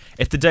you.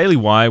 If the Daily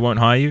Wire won't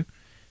hire you,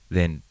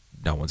 then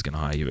no one's going to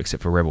hire you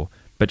except for Rebel.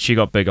 But she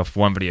got big off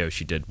one video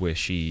she did where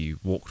she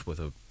walked with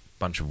a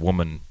bunch of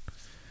women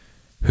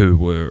who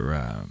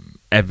were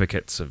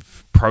advocates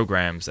of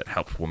programs that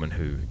helped women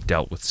who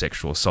dealt with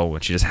sexual assault,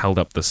 and she just held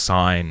up the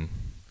sign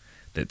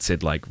that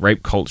said like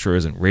rape culture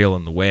isn't real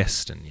in the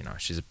West, and you know,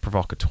 she's a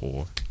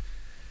provocateur.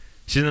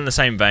 She's in the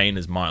same vein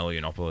as Milo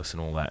Yiannopoulos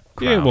and all that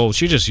crowd. Yeah, well,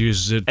 she just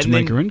uses it to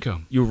make her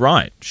income. You're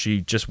right,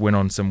 she just went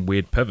on some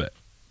weird pivot.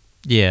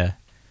 Yeah.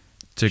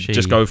 To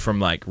just go from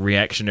like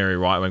reactionary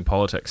right-wing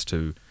politics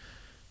to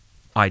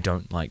I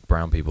don't like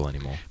brown people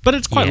anymore. But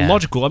it's quite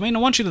logical. I mean, I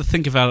want you to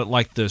think about it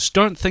like this.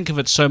 Don't think of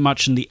it so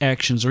much in the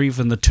actions or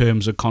even the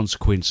terms or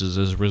consequences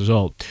as a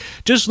result.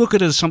 Just look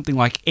at it as something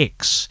like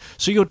X.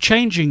 So you're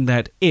changing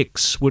that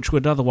X, which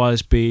would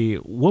otherwise be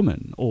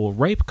woman or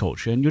rape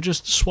culture, and you're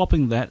just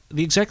swapping that,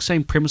 the exact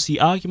same premise.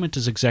 The argument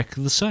is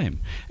exactly the same.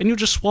 And you're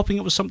just swapping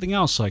it with something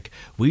else, like,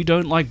 we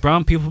don't like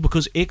brown people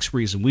because X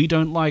reason. We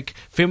don't like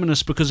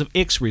feminists because of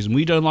X reason.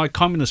 We don't like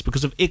communists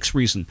because of X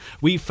reason.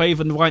 We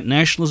favor white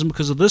nationalism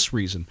because of this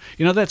reason.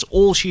 You know, that's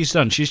all she's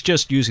done. She's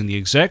just using the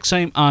exact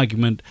same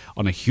argument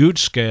on a huge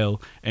scale,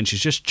 and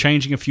she's just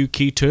changing a few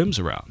key terms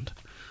around.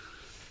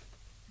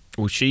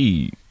 Well,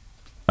 she,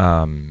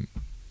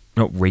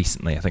 not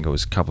recently, I think it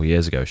was a couple of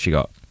years ago, she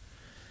got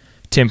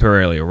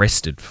temporarily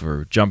arrested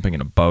for jumping in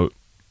a boat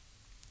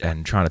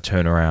and trying to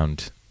turn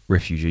around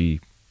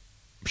refugee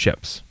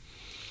ships.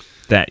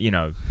 That, you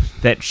know,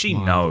 that she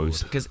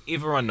knows, because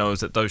everyone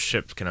knows that those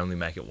ships can only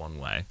make it one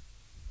way,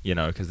 you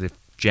know, because they're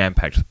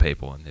jam-packed with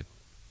people and they're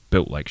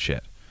built like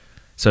shit.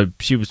 So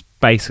she was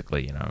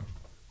basically, you know,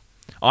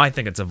 I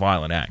think it's a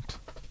violent act.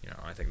 You know,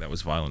 I think that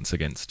was violence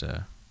against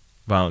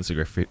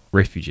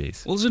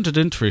refugees. Well, isn't it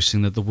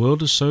interesting that the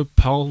world is so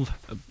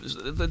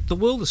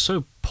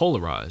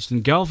polarized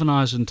and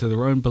galvanized into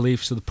their own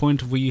beliefs to the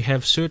point of where you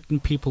have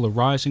certain people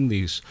arising,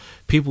 these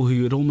people who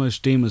you'd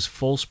almost deem as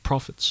false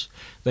prophets.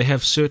 They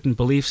have certain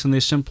beliefs and they're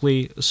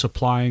simply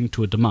supplying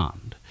to a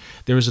demand.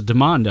 There is a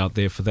demand out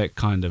there for that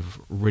kind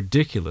of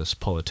ridiculous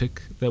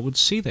politic that would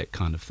see that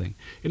kind of thing.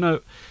 You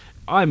know,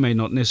 I may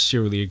not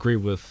necessarily agree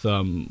with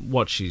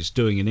what she's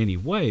doing in any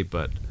way,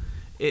 but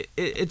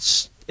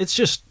it's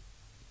just,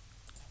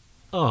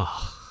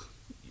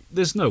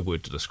 there's no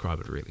word to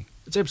describe it really.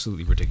 It's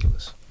absolutely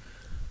ridiculous.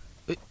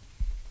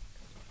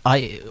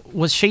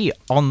 Was she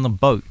on the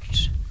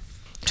boat,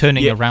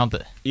 turning around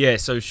the? Yeah,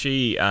 so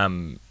she got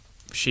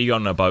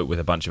on a boat with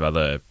a bunch of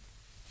other,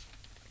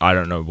 I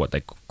don't know what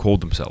they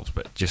called themselves,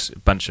 but just a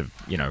bunch of,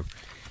 you know,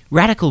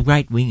 radical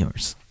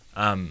right-wingers.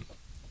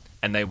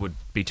 And they would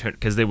be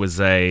because there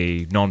was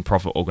a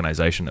non-profit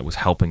organization that was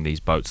helping these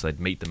boats. They'd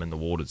meet them in the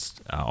waters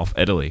off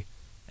Italy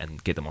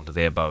and get them onto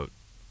their boat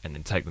and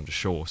then take them to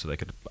shore so they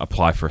could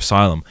apply for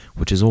asylum,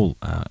 which is all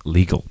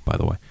legal, by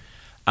the way.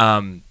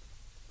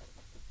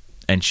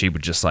 And she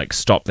would just, like,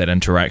 stop that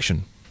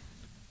interaction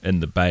in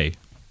the bay.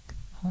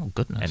 Oh,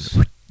 goodness.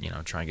 And, you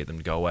know, try and get them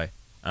to go away.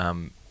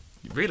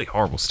 Really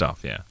horrible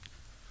stuff, yeah.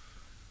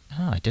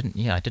 Oh, I didn't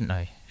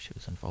know she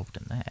was involved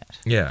in that.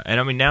 Yeah, and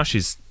I mean, now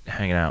she's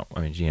hanging out.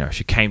 I mean, you know,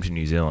 she came to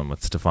New Zealand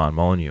with Stefan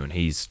Molyneux, and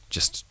he's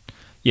just,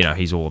 you know,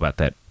 he's all about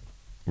that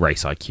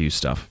race IQ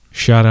stuff.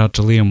 Shout out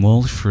to Liam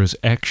Walsh for his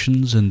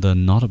actions in the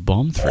Not a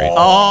Bomb thread.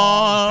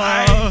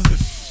 Oh,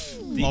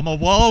 Bomber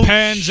Walsh.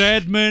 Pans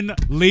admin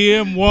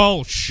Liam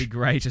Walsh. The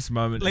greatest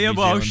moment Liam in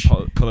New Walsh.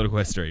 Zealand political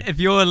history. If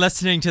you're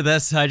listening to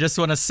this, I just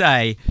want to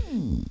say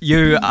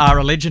you are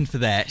a legend for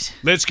that.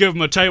 Let's give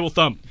him a table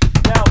thump.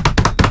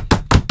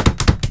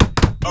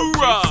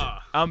 Hoorah!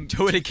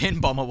 Do it again,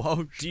 Bomber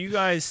Walsh. Do you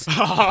guys... The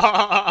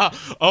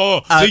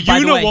by the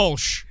Una way-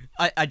 Walsh.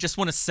 I just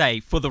want to say,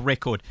 for the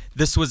record,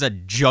 this was a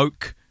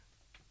joke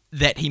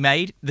that he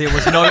made. There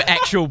was no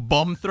actual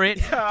bomb threat.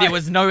 There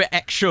was no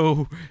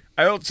actual...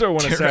 I also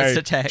want to terrorist say,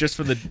 attack. just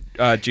for the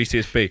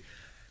GCSB,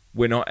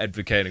 we're not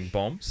advocating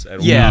bombs at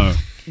all. Yeah.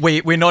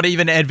 No. We're not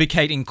even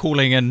advocating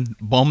calling in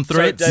bomb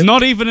threats. David-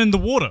 Not even in the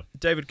water.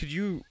 David, could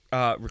you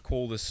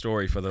recall this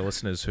story for the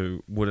listeners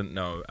who wouldn't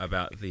know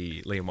about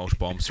the Liam Walsh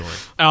bomb story?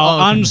 Our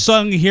goodness.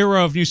 unsung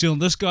hero of New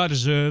Zealand. This guy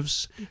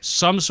deserves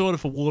some sort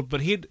of award,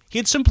 but he'd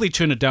simply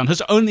turn it down.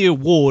 His only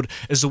award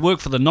is to work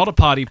for the Not a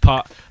Party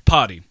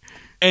party.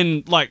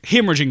 And, like,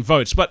 hemorrhaging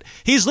votes. But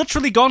he's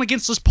literally gone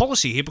against this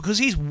policy here because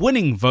he's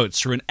winning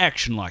votes through an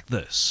action like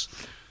this.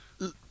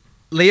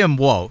 Liam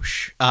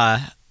Walsh,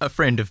 a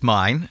friend of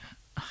mine.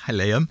 Hi,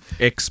 Liam.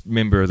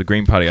 Ex-member of the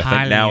Green Party, I think,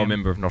 Hi, now Liam. a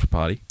member of Not a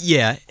Party.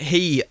 Yeah,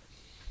 he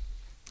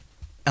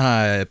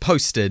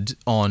posted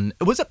on...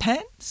 Was it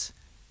Pants?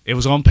 It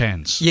was on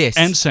Pans. Yes.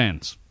 And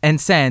Sands. And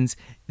Sands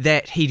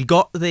that he'd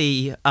got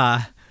the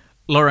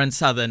Lauren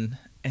Southern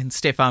and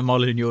Stefan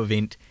Molyneux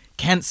event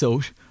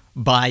cancelled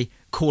by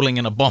calling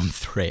in a bomb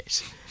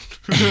threat.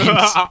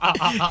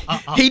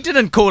 And he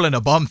didn't call in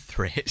a bomb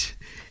threat.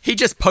 He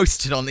just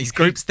posted on these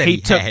groups that he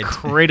took had.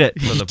 credit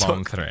for the He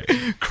bomb took threat.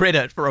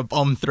 Credit for a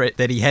bomb threat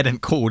that he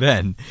hadn't called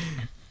in.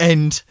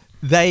 And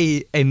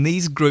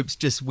these groups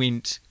just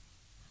went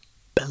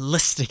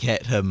ballistic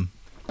at him.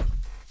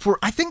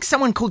 I think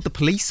someone called the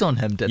police on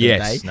him, didn't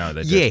Yes, they? no,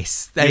 they did.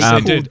 Yes, they Yes,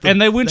 called they did. And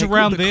they went called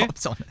around the there.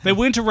 cops on him. They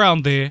went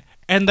around there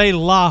and they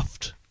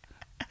laughed.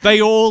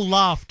 They all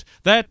laughed.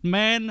 That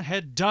man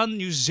had done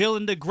New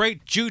Zealand a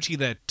great duty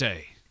that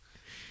day.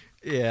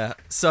 Yeah.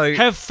 So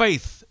Have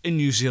faith in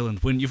New Zealand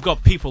when you've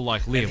got people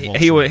like Liam Walsh.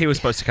 He was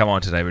supposed to come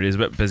on today, but he was a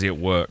bit busy at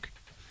work.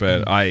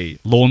 But I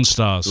Lawn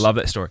Stars. love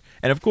that story.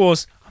 And of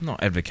course, I'm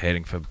not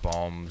advocating for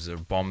bombs or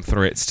bomb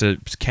threats to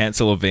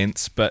cancel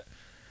events, but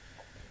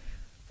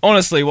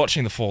honestly,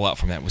 watching the fallout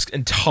from that was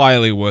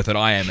entirely worth it.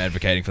 I am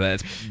advocating for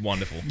that. It's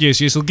wonderful. Yes,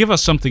 it'll give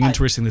us something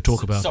interesting to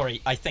talk about.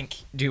 Sorry, I think.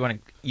 Do you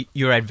want to?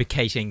 You're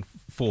advocating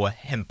for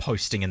him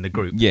posting in the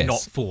group, Yes.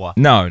 not for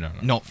No.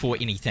 not for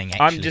anything.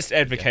 Actually. I'm just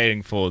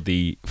advocating for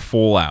the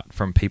fallout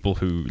from people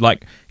who,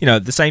 like,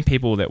 the same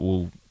people that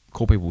will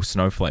call people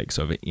snowflakes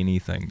over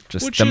anything.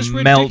 Just Which the is meltdown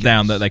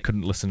ridiculous. that they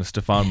couldn't listen to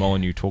Stefan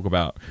Molyneux talk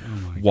about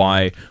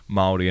why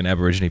Māori and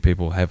Aborigine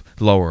people have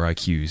lower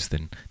IQs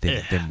than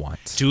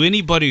whites. To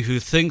anybody who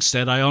thinks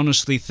that, I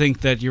honestly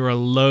think that you're a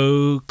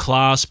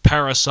low-class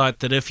parasite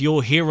that if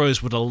your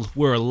heroes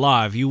were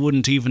alive, you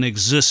wouldn't even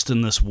exist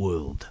in this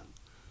world.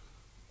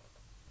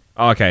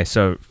 Okay,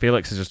 so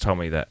Felix has just told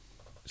me that.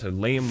 So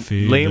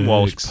Liam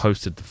Walsh Felix.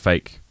 posted the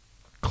fake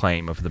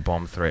claim of the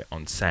bomb threat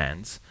on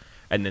Sands,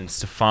 and then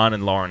Stefan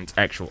and Lauren's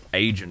actual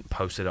agent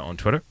posted it on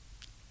Twitter.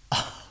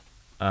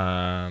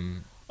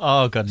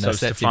 Oh goodness, So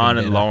that's Stefan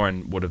even and better.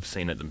 Lauren would have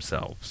seen it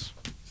themselves.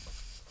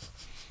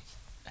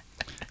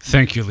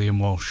 Thank you, Liam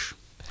Walsh.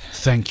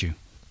 Thank you.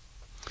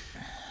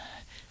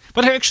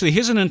 But actually,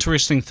 here's an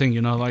interesting thing,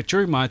 like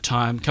during my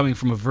time coming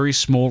from a very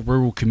small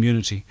rural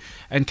community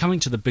and coming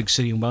to the big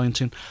city in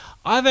Wellington,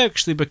 I've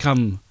actually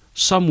become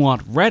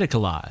somewhat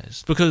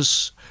radicalized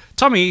because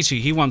Tommy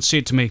Iti, he once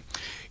said to me,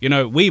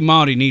 we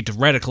Māori need to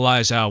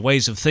radicalize our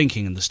ways of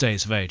thinking in this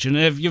days of age. And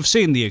if you've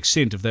seen the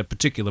extent of that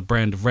particular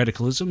brand of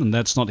radicalism, and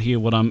that's not here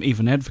what I'm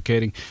even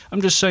advocating,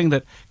 I'm just saying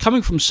that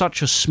coming from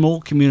such a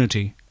small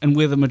community and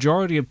where the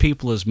majority of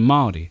people is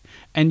Māori,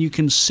 and you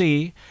can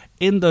see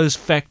in those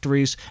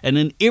factories and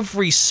in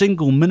every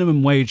single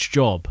minimum wage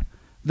job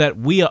that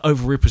we are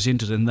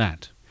overrepresented in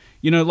that.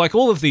 Like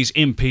all of these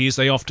MPs,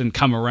 they often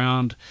come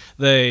around,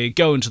 they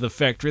go into the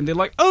factory and they're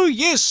like, oh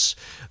yes,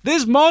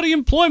 there's Māori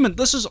employment,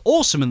 this is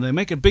awesome, and they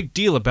make a big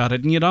deal about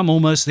it, and yet I'm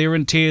almost there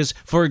in tears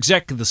for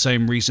exactly the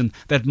same reason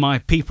that my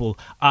people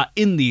are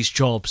in these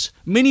jobs.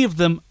 Many of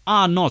them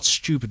are not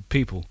stupid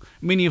people.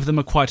 Many of them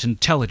are quite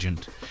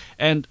intelligent,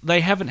 and they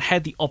haven't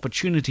had the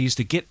opportunities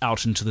to get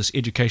out into this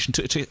education.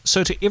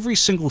 So to every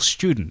single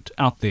student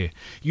out there,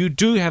 you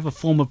do have a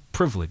form of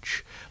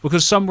privilege,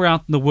 because somewhere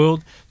out in the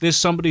world, there's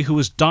somebody who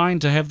is dying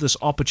to have this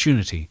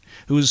opportunity,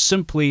 who is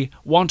simply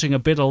wanting a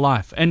better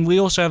life. And we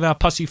also have our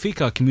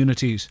Pasifika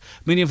communities.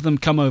 Many of them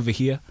come over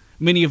here.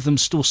 Many of them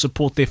still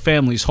support their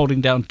families holding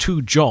down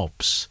 2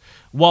 jobs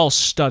while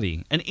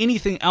studying, and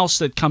anything else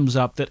that comes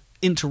up that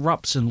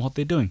interrupts in what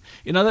they're doing.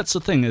 That's the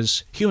thing,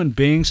 as human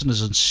beings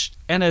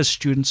and as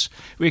students,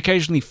 we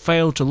occasionally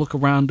fail to look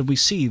around and we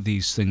see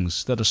these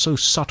things that are so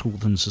subtle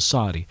within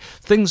society,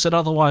 things that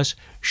otherwise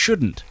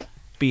shouldn't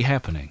be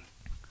happening.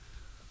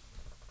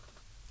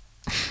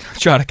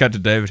 Trying to cut to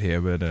David here,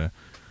 but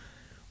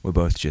we're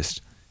both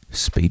just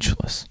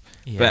speechless.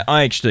 Yeah. But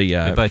I actually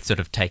We're both sort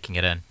of taking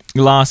it in.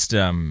 last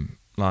half an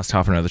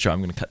hour of the show, I'm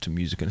going to cut to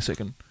music in a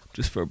second,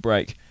 just for a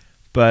break.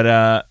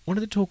 But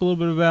wanted to talk a little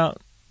bit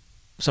about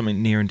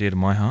something near and dear to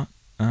my heart.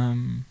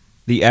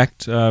 The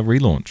ACT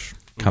relaunch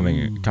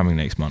coming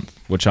next month,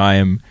 which I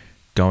am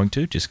going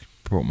to. Just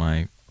brought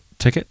my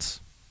tickets,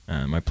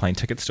 my plane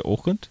tickets to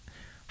Auckland.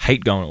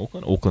 Hate going to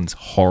Auckland. Auckland's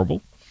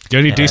horrible. The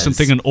only decent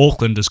thing in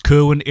Auckland is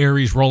Kerwin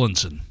Aries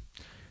Rollinson.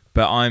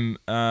 But I'm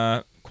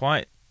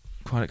quite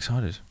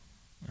excited.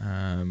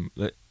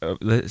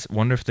 Let's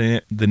wonder if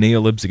the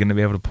neolibs are going to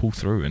be able to pull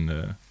through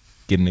and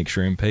get an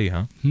extra MP,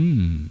 huh?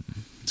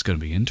 It's going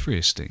to be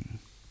interesting.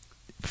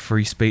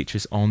 Free speech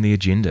is on the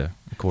agenda,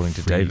 according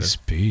to David. Free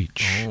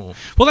speech. Oh.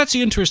 Well, that's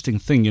the interesting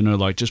thing,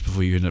 like just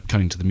before you end up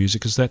cutting to the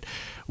music, is that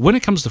when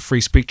it comes to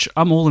free speech,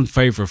 I'm all in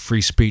favour of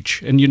free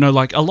speech. And,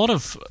 like a lot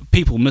of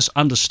people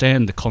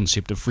misunderstand the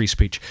concept of free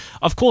speech.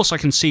 Of course, I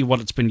can see what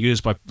it's been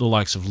used by the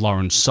likes of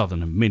Lawrence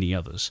Southern and many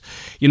others.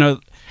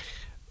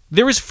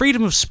 There is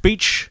freedom of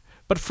speech,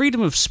 but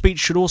freedom of speech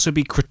should also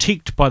be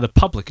critiqued by the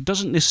public. It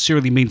doesn't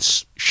necessarily mean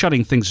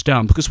shutting things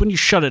down, because when you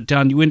shut it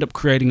down, you end up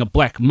creating a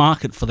black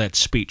market for that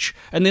speech.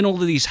 And then all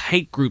of these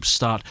hate groups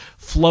start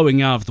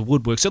flowing out of the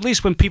woodworks. At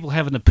least when people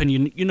have an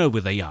opinion, you know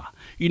where they are.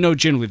 You know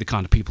generally the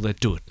kind of people that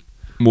do it.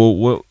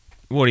 Well,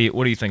 what do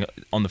you think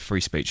on the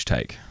free speech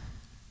take?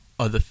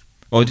 Well,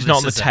 just not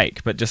on the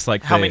take, but just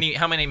like how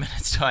many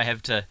minutes do I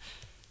have to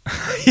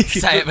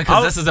say it?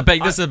 Because this is a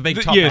big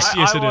topic.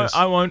 Yes, it is.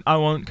 I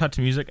won't cut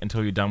to music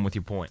until you're done with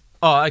your point.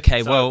 Oh,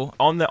 okay. So, well,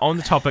 on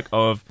the topic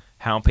of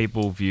how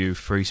people view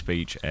free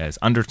speech as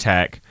under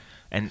attack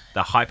and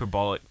the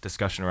hyperbolic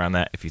discussion around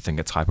that, if you think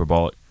it's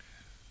hyperbolic,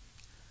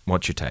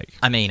 what's your take?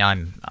 I mean,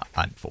 I'm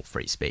for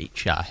free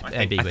speech.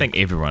 I think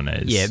everyone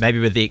is. Yeah, maybe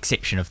with the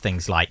exception of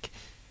things like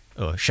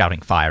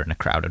shouting fire in a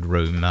crowded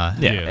room.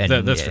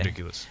 That's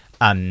ridiculous.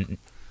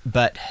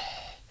 But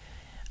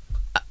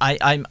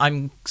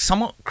I'm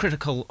somewhat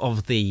critical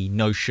of the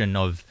notion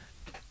of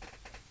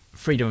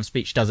freedom of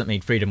speech doesn't mean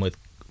freedom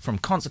from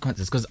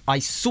consequences, because I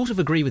sort of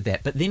agree with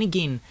that. But then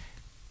again,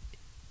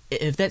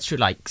 if that's true,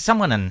 like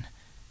someone in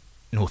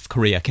North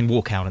Korea can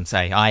walk out and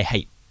say, I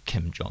hate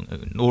Kim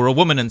Jong-un, or a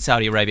woman in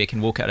Saudi Arabia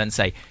can walk out and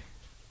say,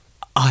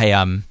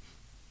 I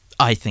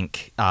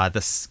think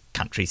this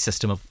country's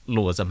system of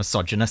laws are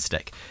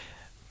misogynistic.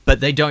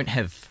 But they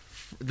have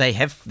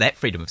that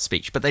freedom of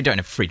speech, but they don't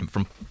have freedom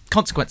from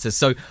consequences.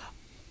 So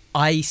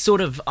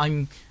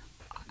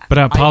But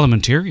our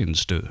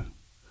parliamentarians do.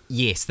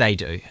 Yes, they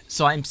do.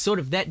 So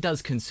that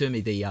does concern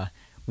me,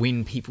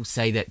 when people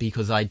say that,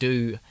 because I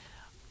do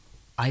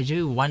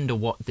wonder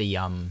what the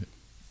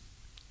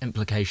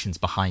implications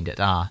behind it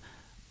are.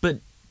 But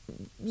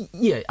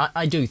yeah,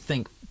 I do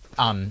think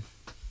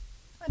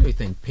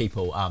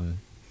people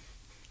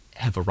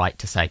have a right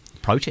to say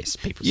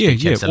protest people's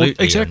speech. Absolutely.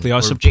 Well, exactly.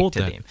 I support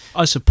that.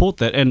 I support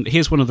that, and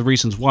here's one of the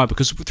reasons why.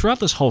 Because throughout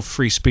this whole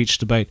free speech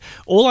debate,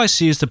 all I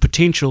see is the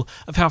potential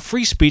of how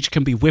free speech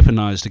can be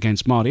weaponized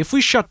against Māori. If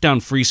we shut down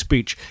free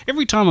speech,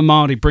 every time a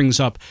Māori brings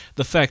up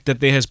the fact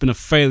that there has been a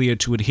failure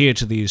to adhere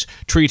to these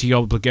treaty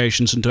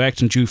obligations and to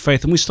act in due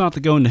faith, and we start to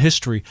go into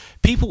history,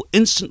 people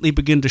instantly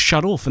begin to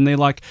shut off, and they're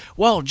like,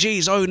 "Well,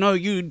 geez, oh no,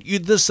 you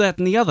this, that,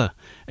 and the other,"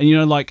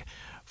 and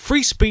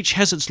free speech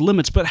has its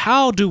limits, but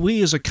how do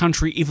we as a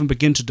country even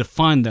begin to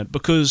define that?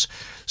 Because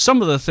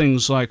some of the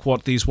things like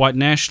what these white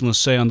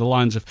nationalists say on the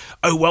lines of,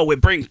 oh, well, we're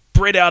bringing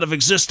bread out of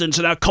existence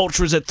and our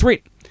culture is at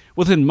threat.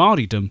 Within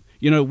Māoridom,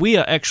 we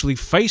are actually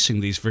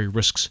facing these very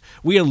risks.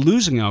 We are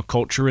losing our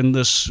culture in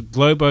this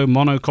globo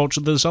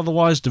monoculture that is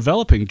otherwise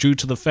developing, due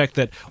to the fact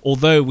that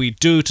although we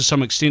do to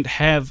some extent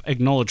have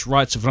acknowledged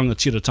rights of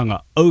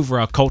rangatiratanga over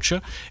our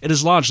culture, it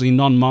is largely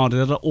non-Māori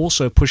that are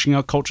also pushing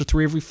our culture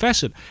through every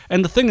facet.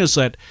 And the thing is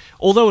that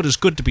although it is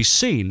good to be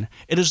seen,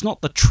 it is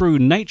not the true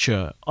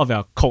nature of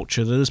our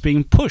culture that is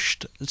being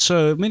pushed.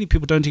 So many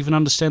people don't even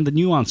understand the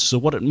nuances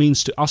of what it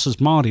means to us as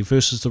Māori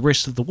versus the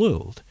rest of the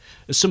world.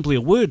 It's simply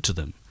a word to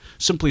them,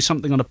 simply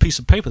something on a piece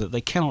of paper that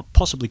they cannot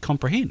possibly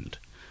comprehend.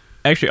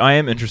 Actually, I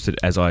am interested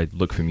as I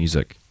look for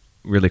music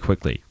really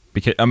quickly,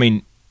 because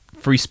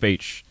free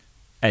speech,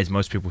 as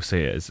most people see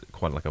it, is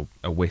quite like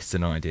a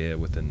Western idea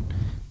within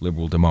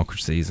liberal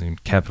democracies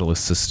and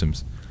capitalist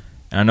systems.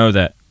 And I know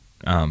that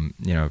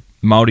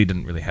Māori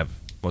didn't really have,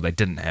 well, they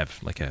didn't have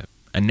like a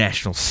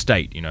national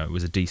state. It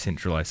was a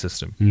decentralized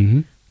system.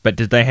 Mm-hmm. But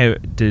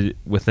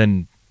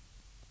within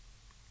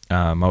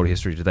Māori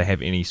history, did they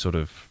have any sort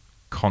of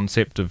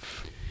concept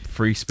of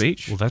free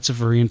speech? Well, that's a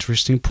very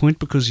interesting point,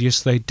 because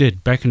yes, they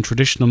did. Back in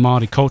traditional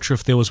Māori culture,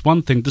 if there was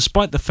one thing,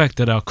 despite the fact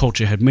that our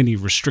culture had many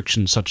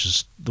restrictions, such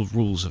as the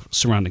rules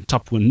surrounding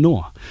tapu and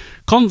noa,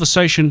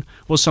 conversation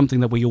was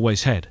something that we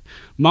always had.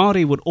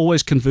 Māori would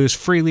always converse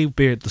freely,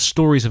 be it the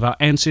stories of our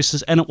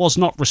ancestors, and it was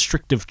not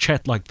restrictive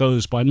chat like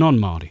those by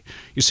non-Māori.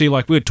 You see,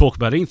 like, we'd talk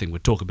about anything.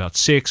 We'd talk about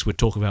sex, we'd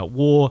talk about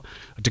war,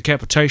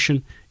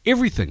 decapitation,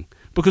 everything,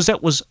 because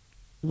that was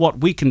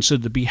what we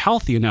consider to be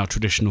healthy in our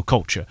traditional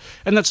culture.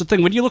 And that's the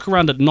thing, when you look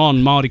around at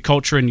non-Māori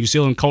culture and New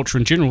Zealand culture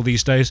in general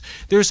these days,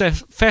 there is a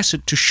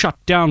facet to shut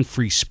down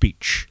free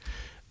speech.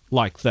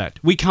 like that.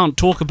 We can't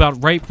talk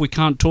about rape, we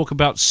can't talk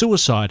about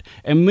suicide,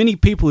 and many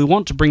people who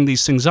want to bring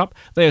these things up,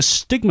 they are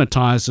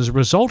stigmatized as a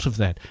result of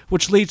that,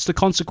 which leads to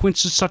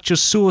consequences such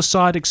as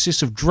suicide,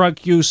 excessive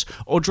drug use,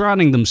 or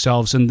drowning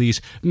themselves in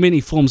these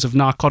many forms of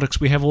narcotics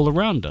we have all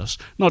around us.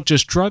 Not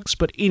just drugs,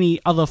 but any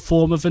other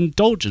form of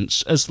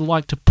indulgence, as they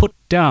like to put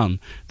down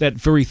that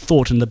very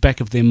thought in the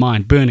back of their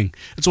mind, burning.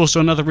 It's also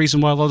another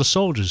reason why a lot of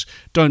soldiers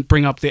don't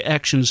bring up their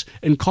actions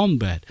in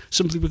combat,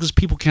 simply because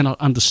people cannot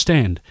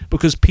understand,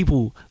 because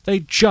people, they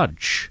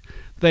judge,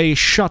 they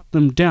shut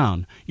them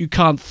down. You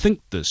can't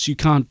think this, you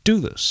can't do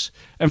this.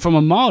 And from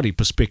a Māori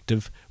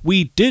perspective,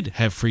 we did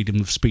have freedom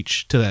of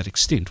speech to that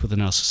extent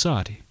within our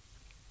society.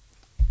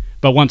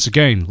 But once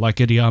again, like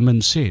Idi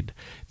Amin said,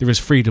 there is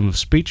freedom of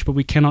speech, but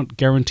we cannot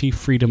guarantee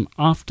freedom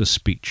after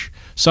speech.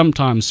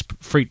 Sometimes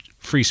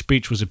free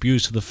speech was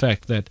abused to the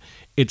fact that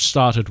it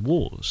started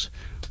wars.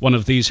 One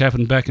of these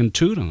happened back in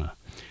Tūranga.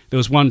 There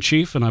was one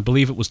chief, and I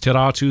believe it was Te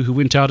Ratu, who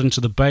went out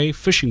into the bay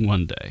fishing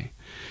one day.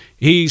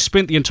 He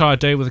spent the entire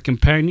day with a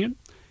companion.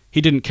 He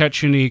didn't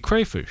catch any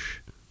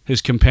crayfish.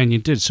 His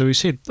companion did, so he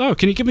said, "Oh,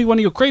 can you give me one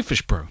of your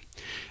crayfish, bro?"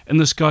 And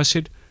this guy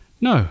said,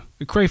 "No,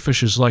 a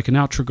crayfish is like an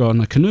outrigger on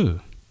a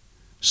canoe."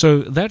 So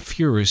that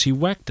furious, he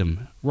whacked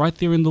him right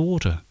there in the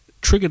water,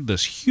 triggered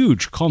this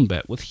huge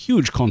combat with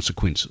huge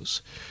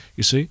consequences,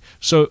 you see.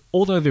 So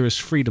although there is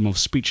freedom of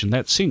speech in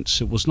that sense,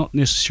 it was not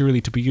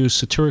necessarily to be used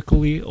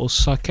satirically or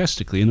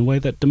sarcastically in a way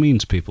that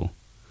demeans people.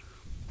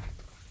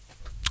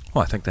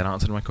 Well, I think that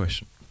answered my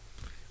question.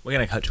 We're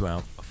going to cut to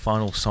our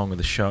final song of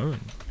the show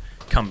and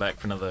come back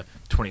for another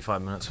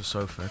 25 minutes or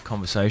so for a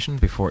conversation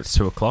before it's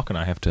 2 o'clock and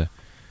I have to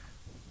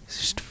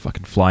just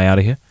fucking fly out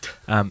of here.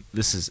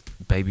 This is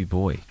Baby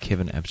Boy,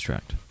 Kevin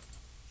Abstract.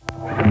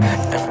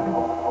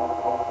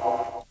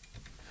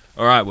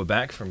 Alright, we're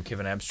back from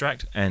Kevin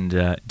Abstract,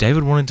 and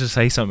David wanted to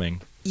say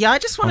something. Yeah, I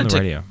just wanted to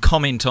radio.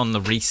 comment on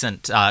the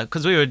recent,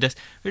 because we were just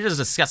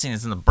discussing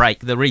this in the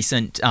break, the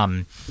recent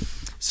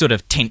sort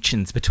of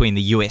tensions between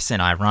the US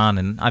and Iran,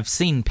 and I've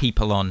seen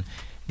people on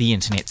the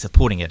internet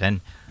supporting it,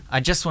 and I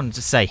just wanted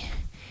to say,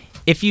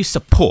 if you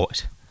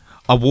support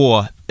a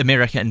war,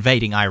 America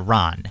invading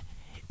Iran,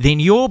 then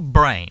your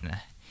brain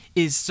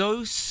is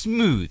so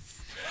smooth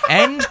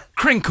and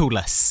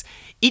crinkleless.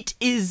 It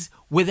is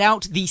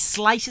without the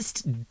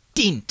slightest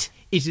dent.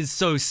 It is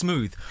so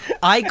smooth.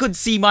 I could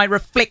see my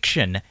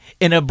reflection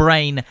in a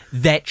brain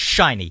that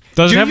shiny.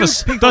 Does it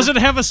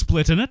have a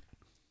split in it?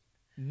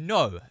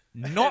 No,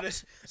 not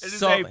It is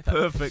so. a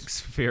perfect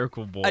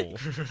spherical ball.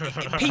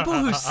 People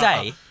who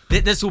say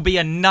that this will be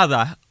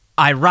another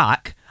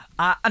Iraq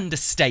are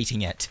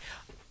understating it.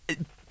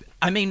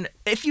 I mean,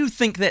 if you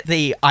think that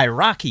the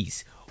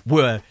Iraqis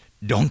were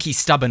donkey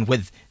stubborn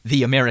with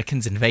the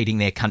Americans invading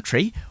their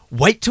country,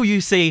 wait till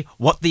you see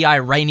what the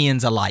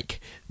Iranians are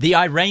like.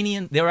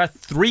 There are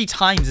 3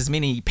 times as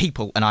many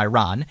people in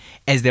Iran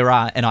as there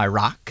are in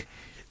Iraq.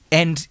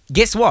 And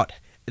guess what?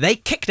 They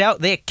kicked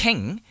out their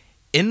king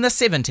in the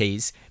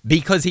 70s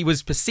because he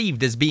was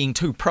perceived as being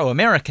too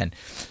pro-American.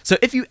 So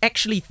if you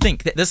actually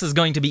think that this is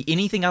going to be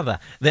anything other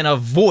than a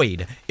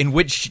void in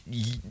which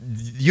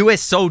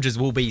US soldiers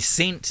will be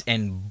sent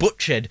and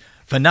butchered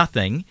for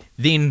nothing,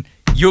 then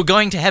you're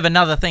going to have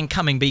another thing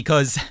coming,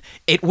 because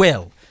it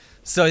will.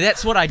 So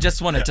that's what I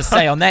just wanted to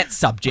say on that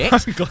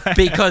subject,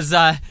 because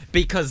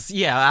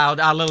yeah,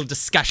 our little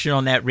discussion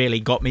on that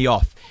really got me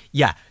off.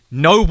 Yeah,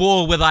 no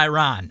war with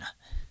Iran.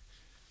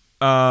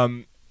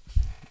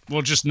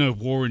 Well, just no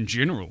war in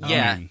general.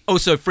 Yeah. I mean,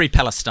 Also, free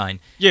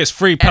Palestine. yes,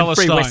 free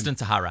Palestine. And free Western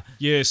Sahara.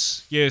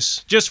 Yes,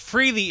 yes. Just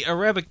free the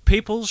Arabic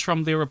peoples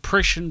from their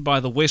oppression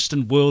by the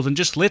Western world and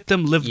just let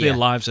them live their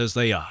lives as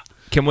they are.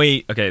 Can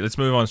we... Okay, let's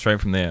move on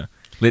straight from there.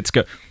 Let's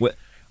go...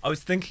 I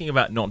was thinking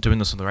about not doing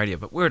this on the radio,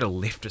 but we're at a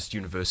leftist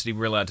university.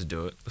 We're allowed to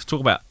do it. Let's talk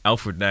about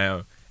Alfred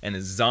Nao and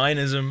his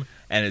Zionism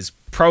and his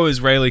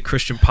pro-Israeli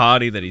Christian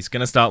party that he's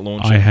going to start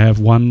launching. I have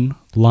one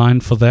line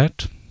for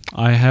that.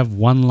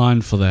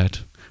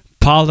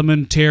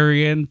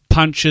 Parliamentarian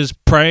punches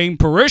praying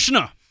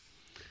parishioner.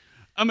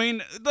 I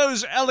mean,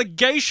 those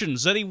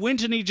allegations that he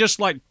went and he just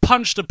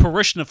punched a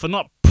parishioner for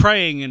not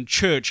praying in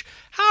church.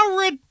 How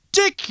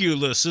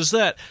ridiculous is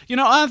that? You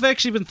know, I've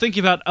actually been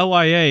thinking about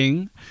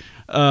OIAing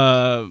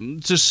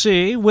to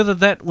see whether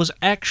that was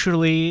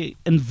actually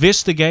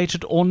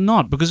investigated or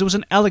not, because it was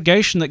an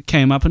allegation that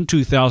came up in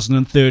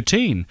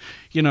 2013.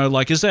 You know,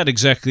 is that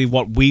exactly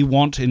what we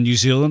want in New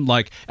Zealand?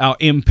 Our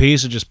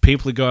MPs are just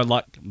people who go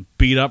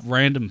beat up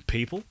random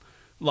people?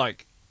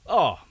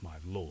 Oh my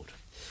lord.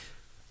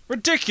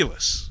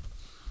 Ridiculous.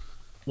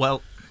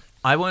 Well,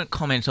 I won't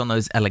comment on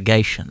those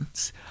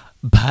allegations,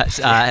 but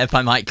if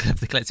I might give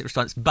the classic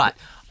response. But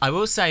I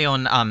will say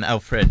on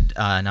Alfred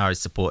Nao's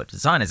support to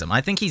Zionism,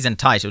 I think he's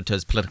entitled to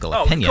his political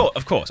opinion.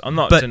 Of course. I'm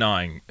not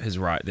denying his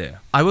right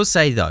there. I will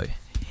say, though,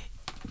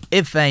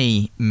 if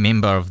a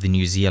member of the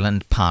New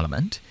Zealand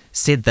Parliament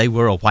said they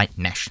were a white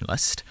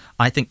nationalist,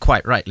 I think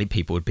quite rightly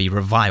people would be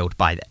reviled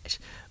by that.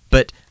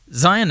 But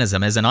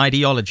Zionism as an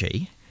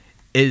ideology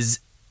is,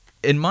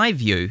 in my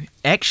view,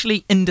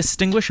 actually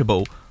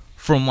indistinguishable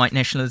from white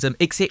nationalism,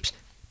 except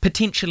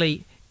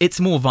potentially it's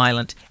more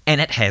violent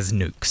and it has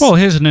nukes. Well,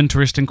 here's an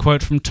interesting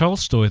quote from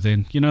Tolstoy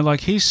then.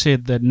 He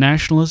said that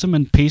nationalism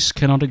and peace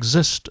cannot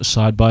exist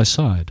side by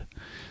side.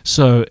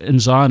 So in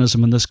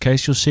Zionism, in this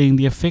case, you're seeing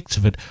the effects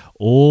of it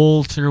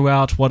all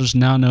throughout what is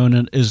now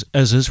known as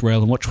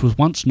Israel and which was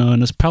once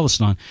known as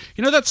Palestine.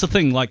 That's the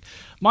thing,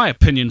 my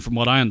opinion from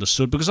what I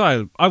understood, because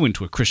I went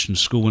to a Christian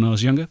school when I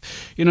was younger,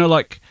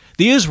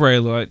 the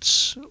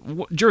Israelites,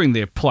 during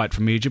their plight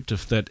from Egypt,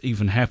 if that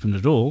even happened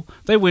at all,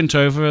 they went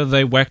over,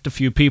 they whacked a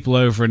few people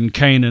over in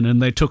Canaan,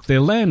 and they took their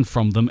land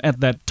from them at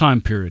that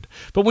time period.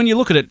 But when you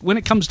look at it, when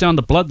it comes down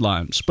to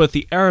bloodlines, both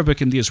the Arabic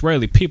and the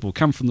Israeli people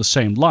come from the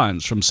same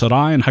lines, from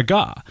Sarai and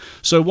Hagar.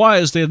 So why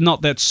is there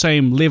not that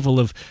same level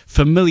of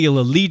familial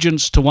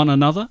allegiance to one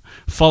another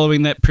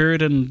following that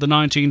period in the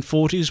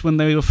 1940s when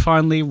they were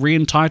finally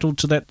re-entitled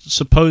to that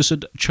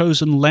supposed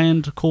chosen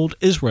land called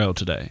Israel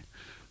today?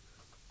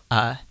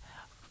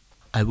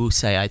 I will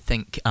say, I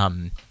think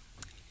it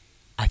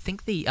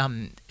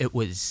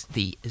was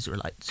the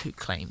Israelites who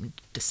claimed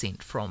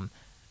descent from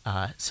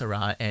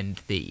Sarah,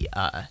 and the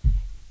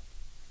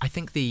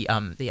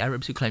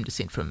Arabs who claimed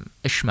descent from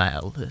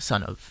Ishmael, the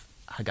son of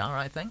Hagar.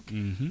 I think.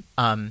 Mm-hmm.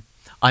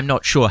 I'm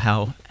not sure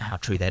how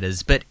true that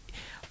is, but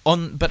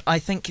I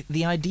think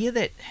the idea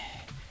that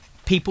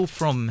people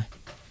from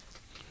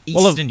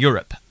Eastern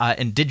Europe are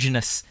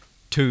indigenous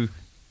to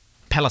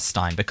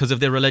Palestine because of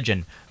their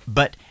religion,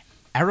 but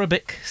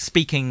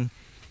Arabic-speaking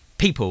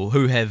people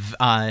who have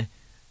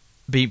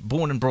been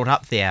born and brought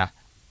up there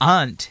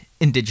aren't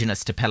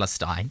indigenous to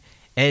Palestine,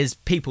 as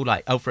people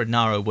like Alfred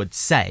Naro would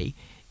say,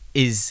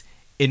 is,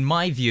 in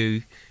my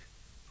view,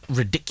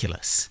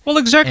 ridiculous. Well,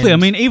 exactly.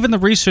 Even the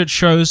research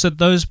shows that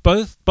those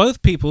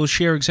both people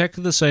share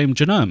exactly the same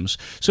genomes.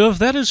 So if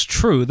that is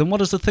true, then what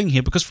is the thing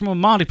here? Because from a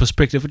Māori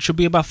perspective, it should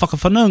be about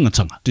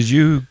whakawhanaungatanga. Did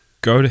you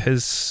go to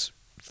his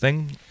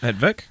thing at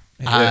Vic?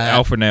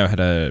 Alfred now had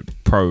a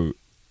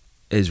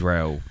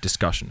pro-Israel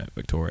discussion at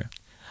Victoria.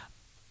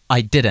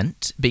 I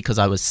didn't because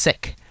I was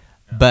sick.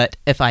 But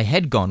if I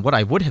had gone, what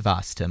I would have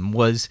asked him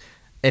was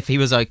if he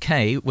was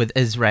okay with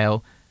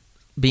Israel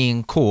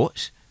being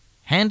caught,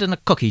 hand in a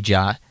cookie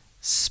jar,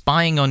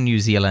 spying on New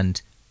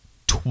Zealand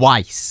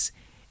twice,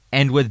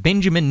 and with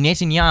Benjamin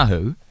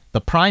Netanyahu,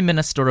 the Prime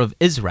Minister of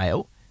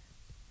Israel,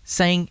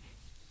 saying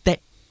that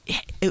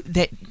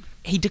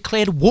he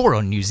declared war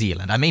on New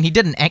Zealand. He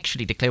didn't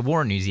actually declare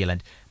war on New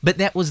Zealand, but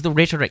that was the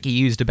rhetoric he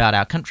used about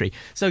our country.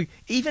 So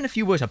even if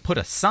you were to put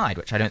aside,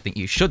 which I don't think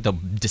you should, the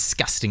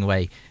disgusting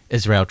way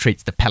Israel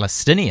treats the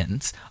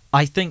Palestinians,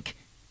 I think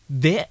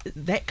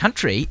that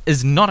country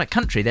is not a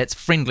country that's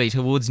friendly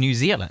towards New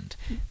Zealand.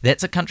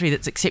 That's a country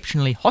that's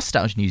exceptionally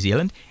hostile to New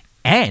Zealand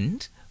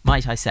and,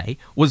 might I say,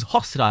 was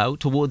hostile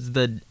towards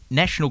the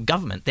national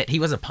government that he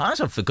was a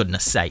part of, for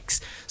goodness sakes.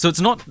 So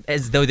it's not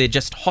as though they're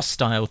just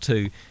hostile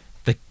to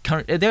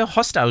they're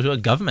hostile to a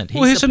government.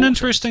 Well, here's an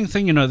interesting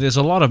thing. There's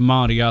a lot of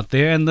Māori out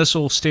there, and this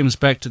all stems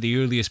back to the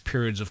earliest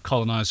periods of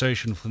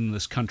colonisation within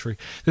this country.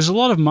 There's a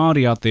lot of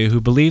Māori out there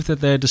who believe that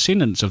they're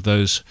descendants of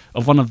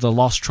one of the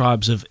lost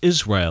tribes of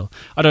Israel.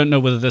 I don't know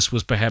whether this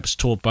was perhaps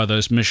taught by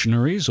those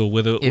missionaries or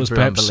whether it was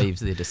perhaps... Everyone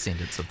believes they're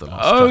descendants of the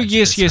lost tribes of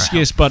Israel.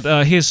 Yes.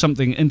 But here's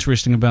something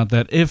interesting about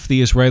that. If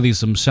the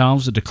Israelis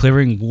themselves are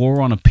declaring war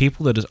on a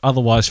people that is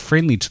otherwise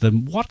friendly to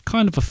them, what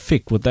kind of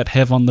effect would that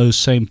have on those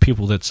same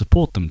people that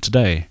support them today?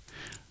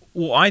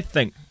 Well, I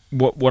think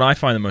what I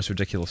find the most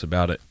ridiculous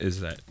about it is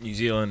that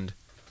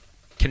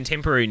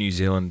contemporary New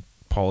Zealand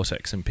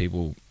politics and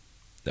people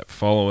that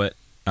follow it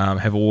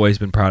have always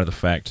been proud of the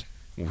fact,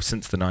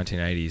 since the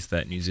 1980s,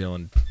 that New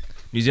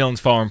Zealand's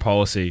foreign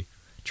policy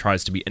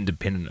tries to be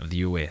independent of the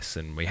US,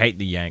 and we hate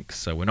the Yanks,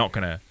 so we're not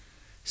going to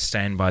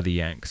stand by the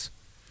Yanks.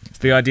 It's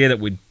the idea that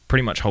we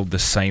pretty much hold the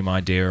same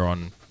idea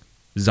on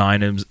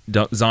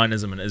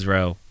Zionism and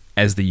Israel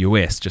as the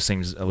US just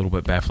seems a little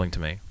bit baffling to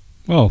me.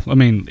 Well,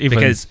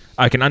 because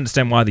I can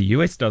understand why the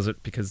US does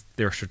it, because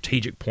they're a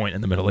strategic point in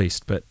the Middle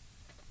East, but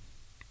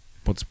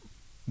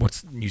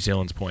what's New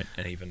Zealand's point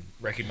in even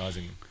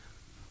recognizing them?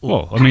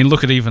 Well,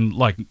 look at even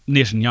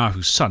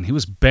Netanyahu's son. He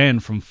was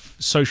banned from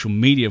social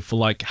media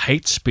for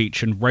hate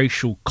speech and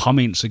racial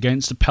comments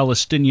against the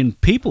Palestinian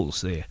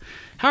peoples there.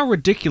 How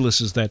ridiculous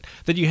is that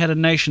you had a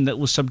nation that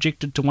was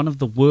subjected to one of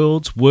the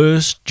world's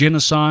worst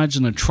genocides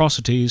and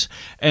atrocities,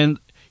 and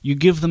you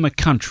give them a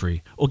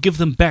country, or give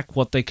them back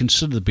what they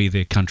consider to be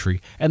their country,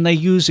 and they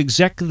use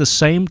exactly the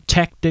same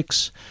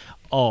tactics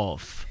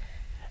of,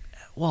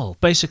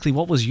 basically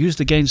what was used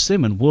against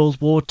them in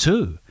World War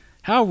II.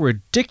 How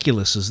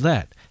ridiculous is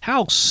that?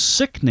 How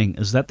sickening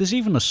is that? There's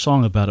even a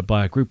song about it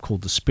by a group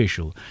called The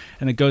Special,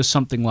 and it goes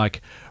something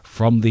like,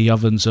 "From the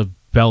ovens of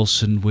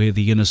Belsen where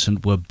the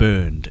innocent were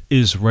burned,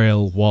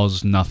 Israel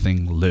was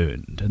nothing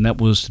learned." And that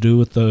was to do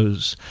with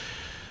those,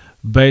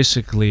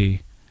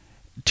 basically,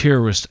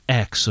 terrorist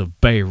acts of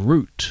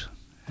Beirut.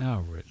 How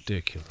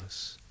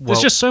ridiculous.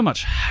 There's just so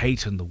much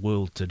hate in the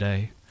world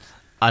today.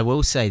 I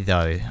will say,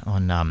 though,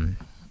 on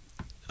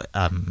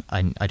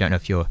I don't know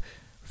if you're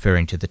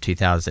referring to the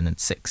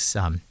 2006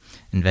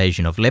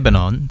 invasion of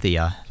Lebanon, the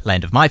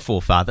land of my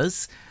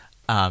forefathers,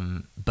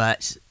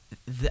 But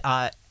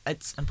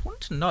it's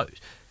important to note,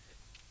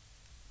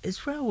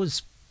 Israel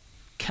was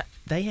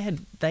they had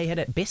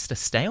at best a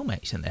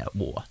stalemate in that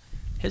war.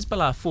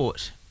 Hezbollah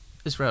fought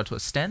Israel to a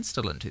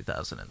standstill in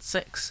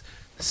 2006.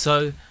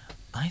 So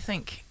I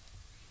think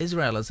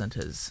Israel isn't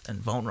as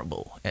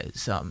invulnerable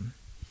as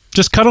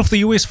Just cut off the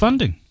US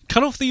funding.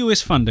 Cut off the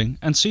US funding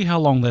and see how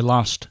long they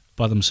last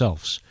by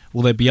themselves.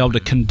 Will they be able to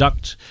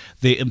conduct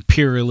their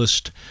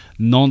imperialist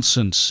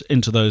nonsense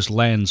into those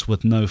lands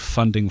with no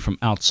funding from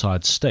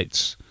outside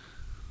states?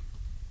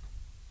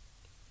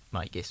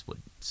 my guess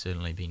would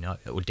certainly be no.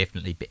 It would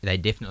definitely be, they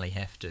definitely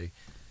have to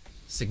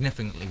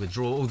significantly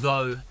withdraw,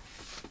 although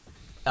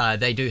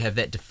they do have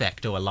that de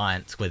facto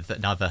alliance with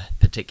another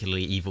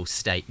particularly evil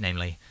state,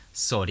 namely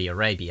Saudi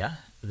Arabia,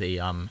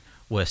 the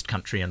worst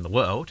country in the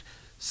world.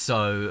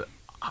 So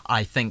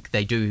I think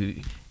they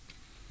do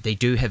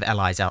have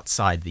allies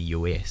outside the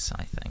US,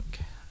 I think.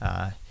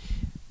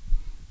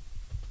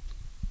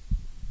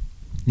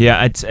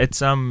 Yeah,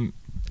 it's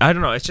I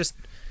don't know, it just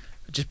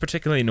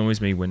particularly annoys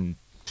me when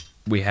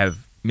we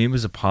have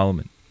members of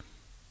parliament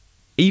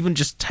even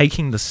just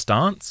taking the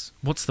stance.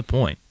 What's the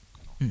point?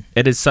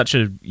 It is such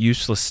a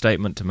useless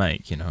statement to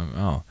make, you know.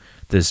 Oh,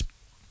 this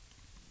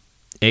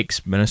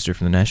ex-minister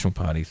from the National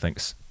Party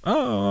thinks,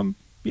 oh,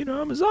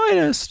 I'm a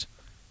Zionist.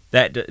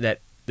 That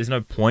there's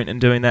no point in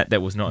doing that.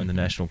 That was not in the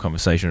national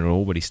conversation at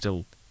all, but he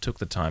still took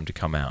the time to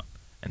come out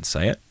and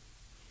say it.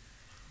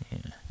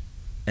 Yeah.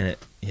 And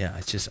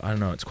it's just, I don't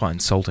know, it's quite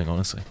insulting,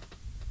 honestly.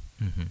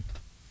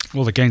 Mm-hmm.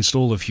 Well, against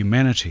all of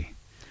humanity.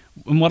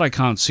 And what I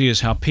can't see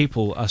is how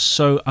people are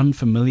so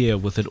unfamiliar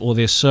with it, or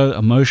they're so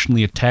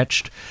emotionally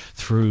attached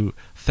through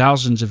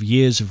thousands of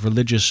years of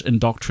religious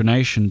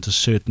indoctrination to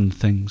certain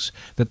things,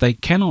 that they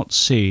cannot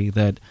see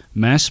that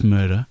mass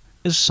murder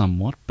is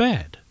somewhat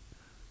bad.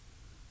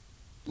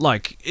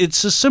 Like,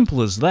 it's as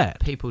simple as that.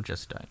 People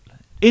just don't.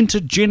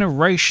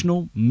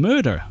 Intergenerational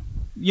murder.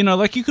 You know,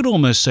 like you could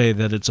almost say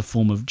that it's a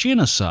form of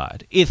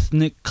genocide,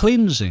 ethnic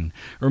cleansing,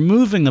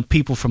 removing a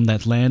people from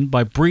that land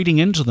by breeding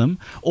into them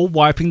or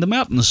wiping them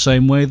out in the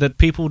same way that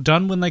people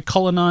done when they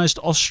colonized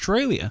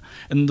Australia,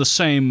 in the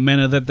same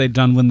manner that they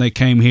done when they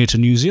came here to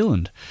New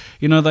Zealand.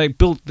 You know, they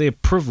built their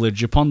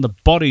privilege upon the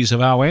bodies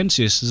of our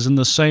ancestors in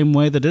the same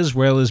way that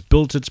Israel has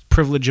built its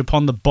privilege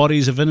upon the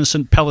bodies of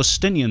innocent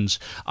Palestinians,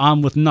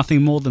 armed with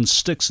nothing more than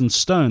sticks and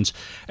stones.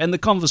 And the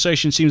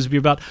conversation seems to be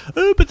about,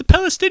 oh, but the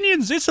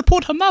Palestinians, they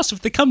support Hamas.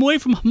 If they come away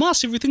from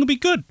Hamas, everything will be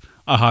good.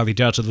 I highly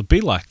doubt it'll be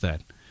like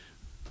that.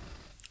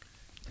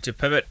 To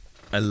pivot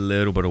a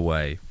little bit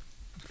away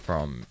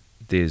from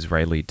the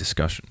Israeli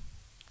discussion.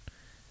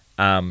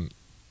 So,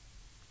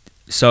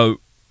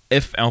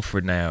 if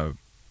Alfred now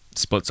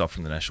splits off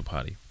from the National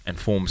Party and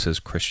forms his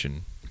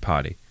Christian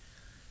party,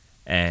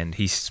 and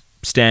he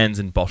stands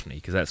in botany,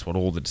 because that's what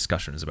all the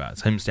discussion is about,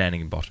 it's him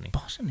standing in botany.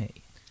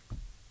 Botany?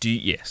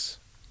 Yes.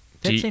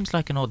 That seems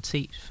like an odd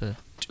seat for...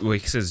 Well, he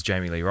says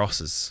Jamie Lee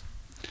Ross's.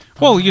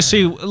 Well, you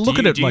see, look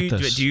at it like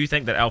this. Do you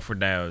think that Alfred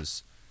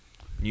Now's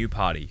new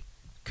party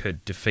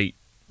could defeat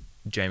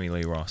Jamie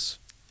Lee Ross?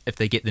 If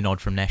they get the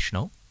nod from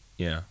National?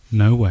 Yeah.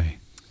 No way.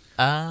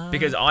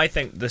 Because I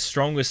think the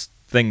strongest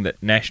thing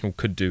that National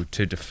could do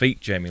to defeat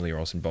Jamie Lee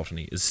Ross in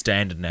botany is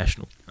stand in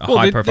National,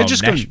 high-profile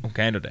national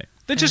candidate.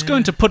 They're just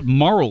going to put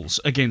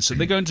morals against it.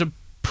 They're going to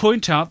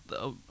point out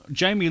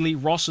Jamie Lee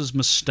Ross's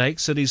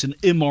mistakes, that he's an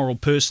immoral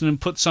person,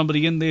 and put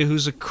somebody in there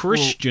who's a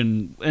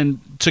Christian, and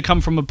to come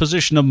from a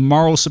position of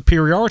moral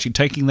superiority,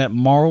 taking that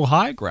moral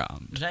high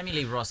ground. Jamie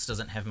Lee Ross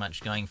doesn't have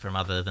much going for him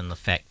other than the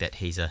fact that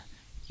he's a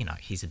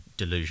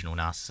delusional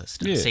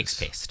narcissist and sex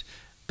pest.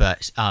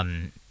 But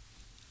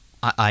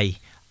I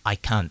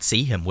can't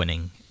see him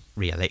winning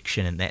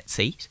re-election in that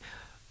seat.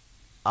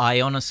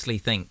 I honestly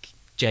think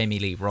Jamie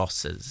Lee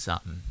Ross is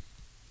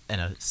in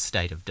a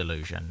state of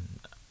delusion.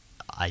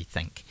 I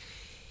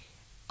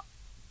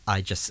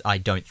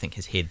don't think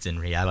his head's in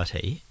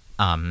reality.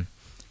 Look,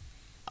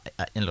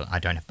 I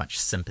don't have much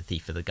sympathy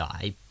for the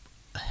guy,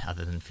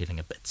 other than feeling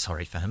a bit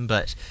sorry for him,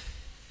 but...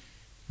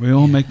 We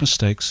all make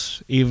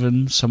mistakes.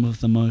 Even some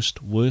of the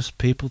most worst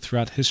people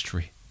throughout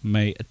history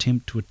may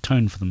attempt to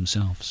atone for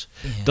themselves.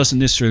 Yeah. Doesn't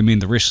necessarily mean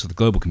the rest of the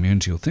global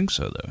community will think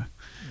so, though.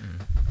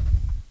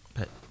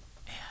 But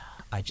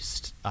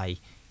I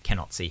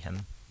cannot see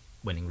him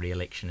winning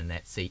re-election in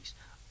that seat.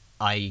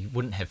 I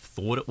wouldn't have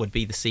thought it would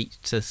be the seat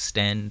to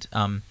stand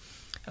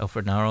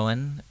Alfred Naro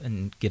in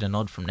and get a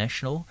nod from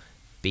National,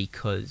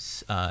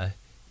 because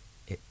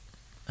it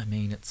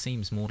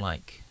seems more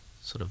like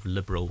sort of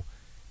liberal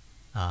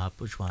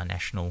bourgeois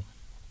national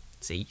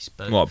seat.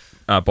 But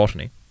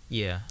Botany?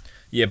 Yeah.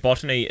 Yeah,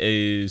 Botany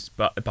is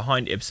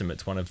behind Epsom.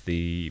 It's one of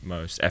the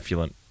most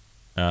affluent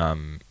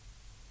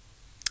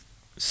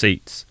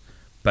seats,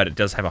 but it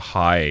does have a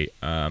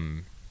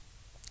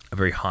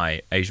very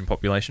high Asian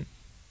population.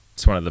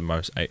 It's one of the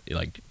most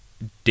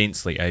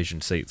densely Asian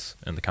seats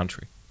in the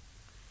country.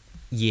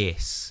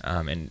 Yes.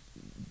 And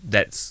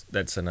that's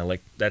a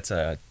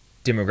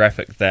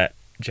demographic that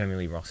Jamie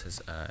Lee Ross has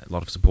a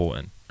lot of support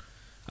in.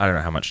 I don't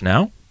know how much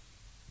now,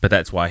 but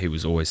that's why he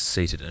was always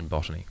seated in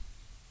Botany.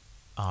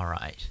 All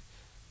right.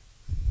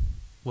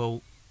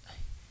 Well,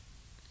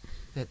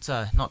 that's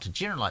not to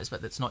generalise,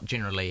 but that's not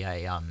generally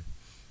a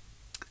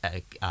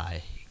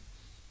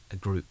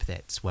group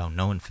that's well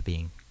known for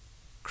being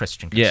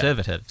Christian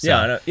conservative.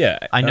 Yeah. So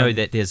I know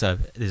that there's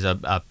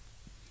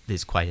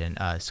quite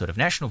a sort of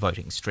national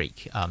voting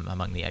streak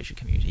among the Asian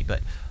community, but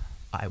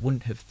I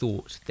wouldn't have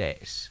thought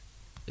that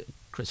the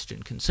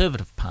Christian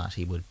Conservative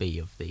Party would be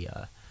of the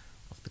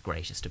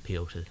greatest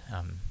appeal to the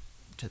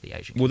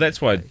Asian community. Well,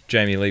 that's why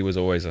Jamie Lee was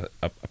always a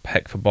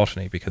pick for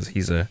botany, because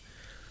he's a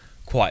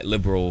quite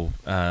liberal.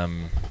 I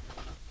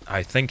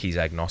think he's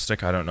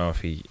agnostic. I don't know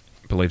if he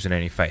believes in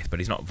any faith, but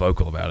he's not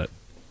vocal about it.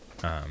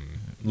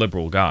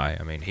 Liberal guy.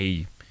 I mean,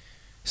 he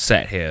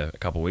sat here a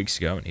couple of weeks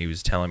ago and he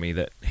was telling me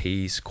that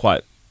he's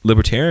quite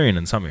libertarian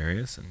in some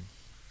areas. And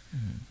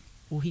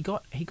well, he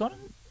got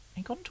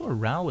into a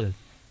row with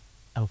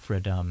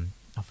Alfred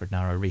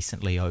Naro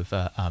recently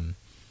over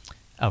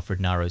Alfred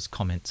Naro's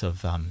comments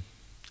of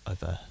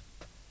over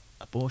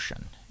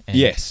abortion. And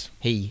yes,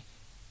 he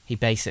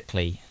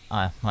basically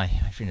my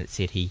friend had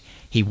said he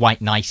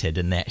white knighted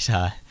in that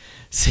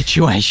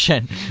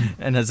situation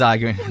in his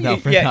argument with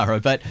Alfred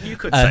Naro. But you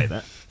could say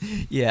that.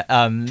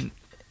 Yeah.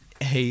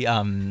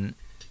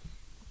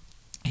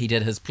 He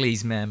did his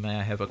 "Please, ma'am, may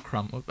I have a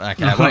crumb?"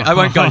 Okay, I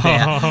won't go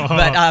there.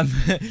 But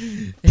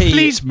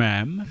Please,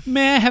 ma'am,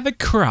 may I have a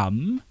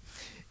crumb?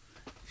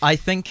 I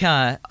think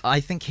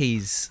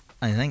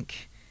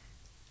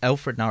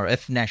Alfred Naro,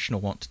 if National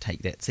want to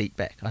take that seat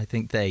back, I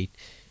think they'd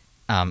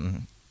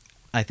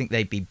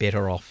be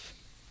better off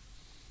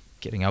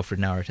getting Alfred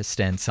Naro to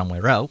stand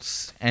somewhere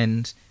else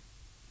and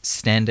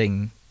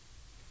standing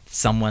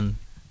someone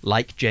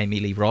like Jamie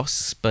Lee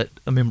Ross, but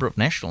a member of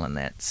National in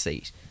that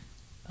seat.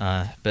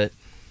 But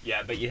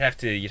you'd have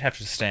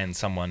to stand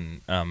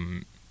someone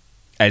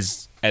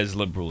as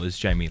liberal as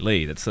Jamie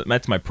Lee.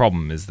 That's my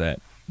problem, is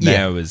that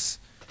Nao is,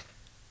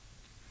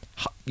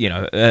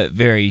 a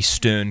very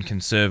stern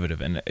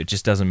conservative, and it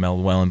just doesn't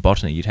meld well in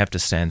botany. You'd have to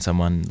stand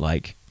someone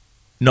like,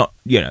 not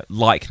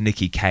like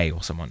Nikki Kay,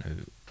 or someone who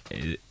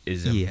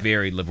is a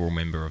very liberal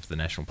member of the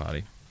National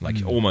Party,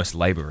 like almost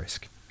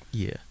Labour-esque.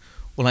 Yeah.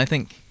 Well, I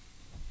think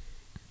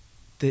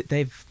that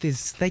they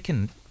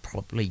can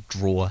probably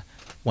draw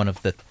one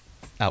of the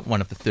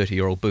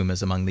 30-year-old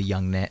boomers among the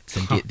young Nats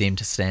and get them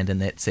to stand in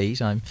that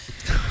seat. I mean,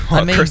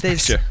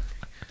 there's.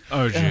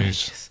 Oh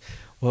jeez.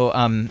 Well,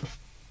 I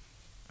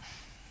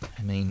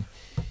mean,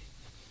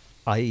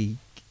 I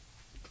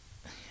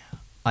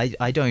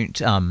don't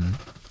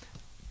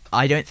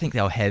think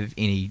they'll have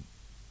any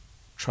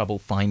trouble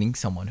finding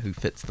someone who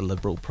fits the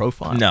Liberal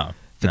profile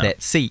for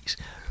that seat.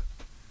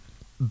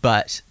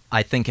 But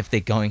I think if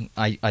they're going,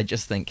 I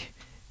just think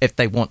if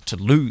they want to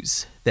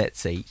lose that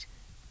seat,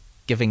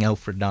 giving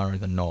Alfred Naro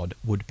the nod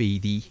would be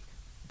the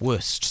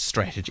worst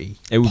strategy.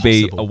 It would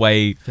be a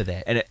way for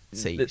that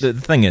seat. The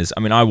thing is, I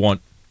mean, I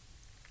want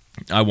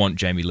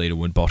Jamie Lee to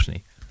win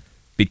botany,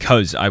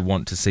 because I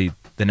want to see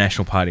the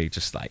National Party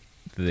just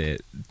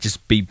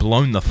be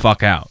blown the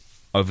fuck out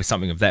over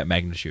something of that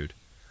magnitude.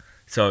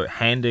 So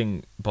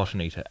handing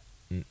botany to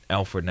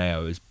Alfred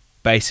Nao is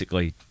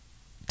basically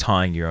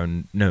tying your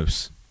own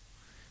noose,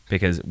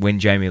 because when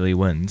Jamie Lee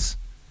wins,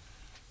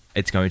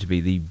 it's going to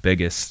be the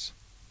biggest,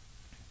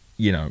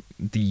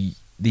 the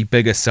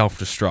biggest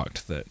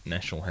self-destruct that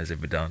National has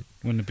ever done.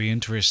 Wouldn't it be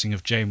interesting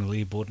if Jamie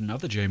Lee brought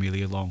another Jamie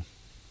Lee along?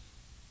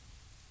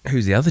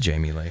 Who's the other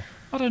Jamie Lee?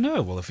 I don't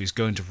know. Well, if he's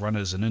going to run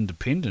as an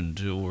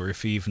independent, or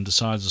if he even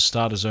decides to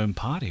start his own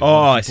party,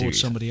 I see. Brought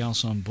somebody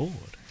else on board.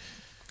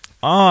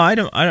 I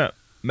don't.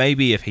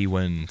 Maybe if he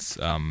wins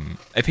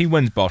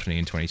botany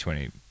in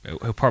 2020,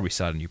 he'll probably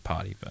start a new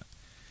party. But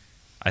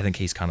I think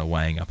he's kind of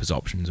weighing up his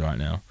options right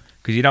now,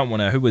 because you don't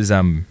want to. Who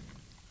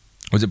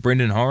was it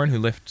Brendan Horan who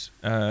left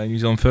New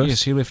Zealand First?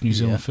 Yes, he left New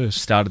Zealand First.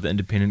 Started the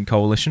Independent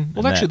Coalition.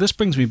 Well, actually, this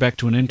brings me back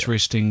to an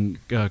interesting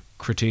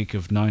critique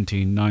of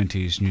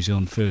 1990s New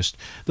Zealand First.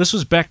 This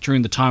was back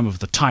during the time of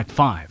the Tight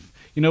Five.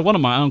 One of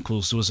my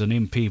uncles was an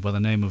MP by the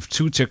name of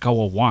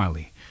Tutekawa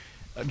Wiley.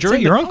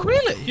 Your uncle? Oh,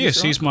 really?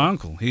 Yes, he's my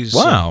uncle. He's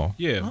wow.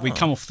 We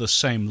come off the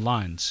same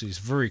lines. He's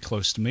very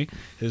close to me.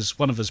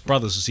 One of his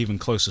brothers is even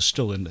closer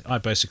still, and I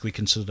basically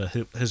consider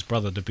his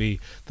brother to be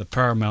the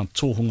paramount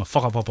tohunga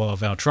whakapapa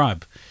of our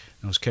tribe.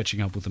 I was catching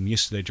up with him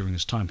yesterday during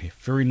his time here.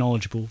 Very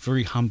knowledgeable,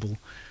 very humble,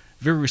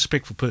 very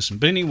respectful person.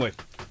 But anyway,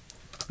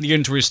 the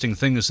interesting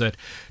thing is that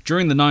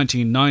during the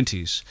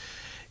 1990s,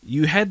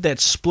 you had that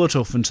split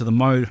off into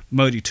the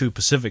Modi 2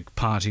 Pacific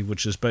Party,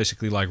 which is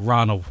basically like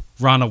Rana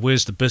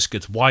Where's the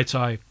Biscuits,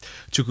 Waitai,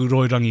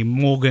 Tukuroirangi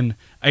Morgan,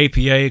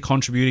 APA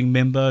contributing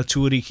member,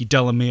 Tuariki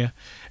Delamere,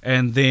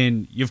 and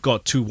then you've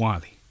got Tu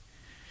Wiley.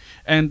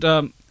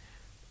 And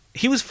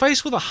he was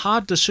faced with a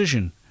hard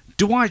decision.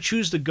 Do I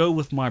choose to go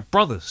with my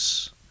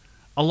brothers,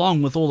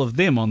 along with all of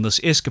them on this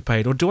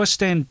escapade, or do I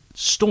stand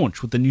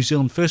staunch with the New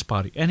Zealand First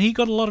Party? And he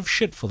got a lot of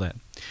shit for that.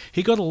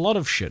 He got a lot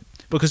of shit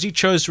because he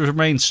chose to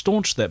remain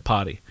staunch to that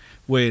party.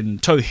 when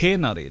Tau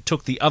Henare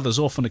took the others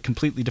off on a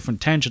completely different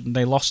tangent and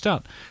they lost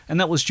out. And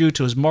that was due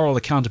to his moral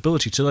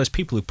accountability to those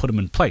people who put him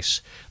in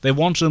place. They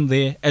wanted him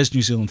there as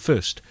New Zealand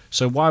First.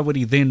 So why would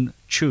he then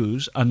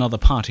choose another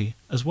party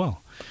as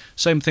well?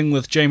 Same thing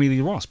with Jamie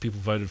Lee Ross. People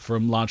voted for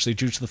him largely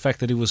due to the fact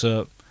that he was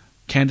a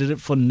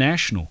candidate for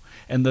National,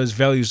 and those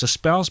values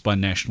espoused by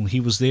National. He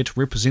was there to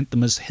represent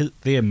them as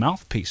their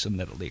mouthpiece in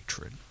that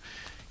electorate.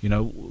 You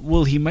know,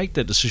 will he make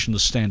that decision to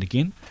stand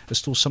again? It's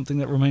still something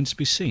that remains to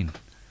be seen.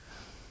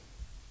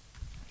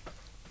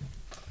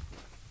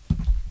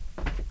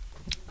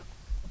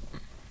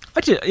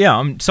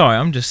 I'm sorry.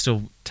 I'm just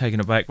still taken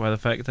aback by the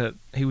fact that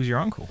he was your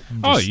uncle.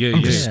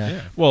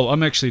 Yeah. Well,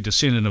 I'm actually a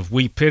descendant of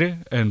Wipere,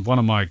 and one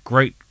of my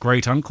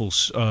great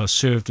uncles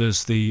served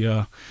as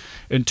the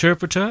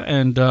interpreter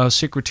and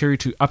secretary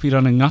to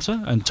Apirana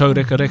Ngata and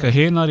Taureka Reka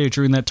Henare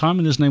during that time,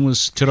 and his name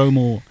was Te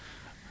Romo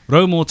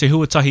Te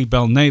Huatahi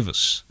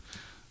Balnavis.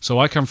 So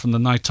I come from the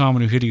Ngāi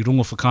Tāmanuhiri,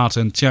 Rongo Whakata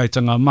and Te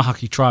Aitanga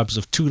Mahaki tribes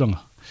of Tūranga.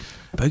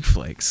 Big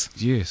flex.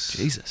 Yes.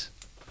 Jesus.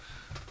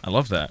 I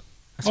love that.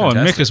 That's and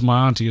fantastic. Mecca's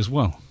my auntie as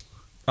well.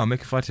 Oh,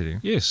 Mecca Whaitiri.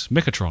 Yes,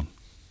 Mechatron.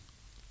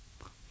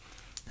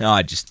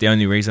 The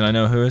only reason I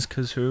know her is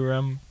because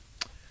her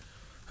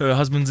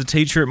husband's a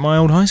teacher at my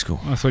old high school.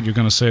 I thought you were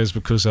going to say it's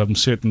because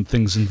certain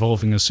things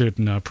involving a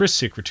certain press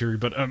secretary,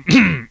 but...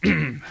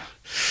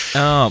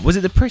 was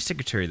it the press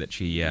secretary that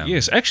she...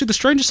 Yes, actually the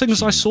strangest thing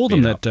is I saw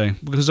them that day,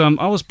 because I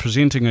was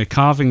presenting a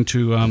carving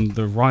to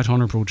the Right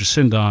Honourable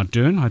Jacinda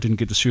Ardern. I didn't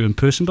get to see her in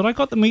person, but I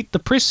got to meet the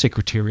press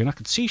secretary, and I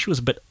could see she was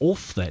a bit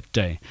off that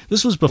day.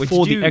 This was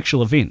before the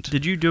actual event.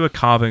 Did you do a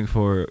carving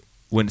for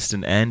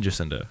Winston and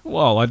Jacinda?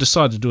 Well, I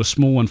decided to do a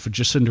small one for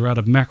Jacinda out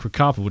of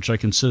macrocarpa, which I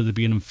consider to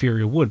be an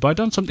inferior wood, but I've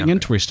done something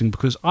interesting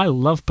because I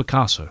love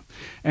Picasso.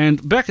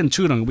 And back in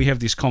Tūranga, we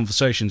have these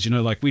conversations,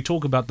 like we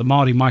talk about the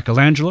Māori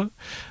Michelangelo,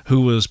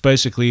 who was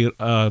basically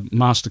a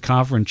master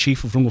carver and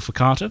chief of Rongo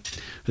Whakata.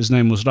 His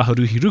name was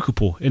Raharuhi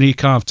Rukupo, and he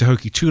carved Te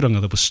Hoki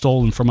Tūranga that was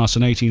stolen from us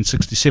in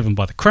 1867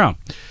 by the Crown.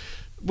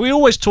 We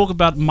always talk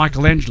about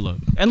Michelangelo,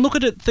 and look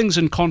at things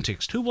in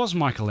context. Who was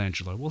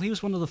Michelangelo? Well, he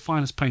was one of the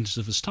finest painters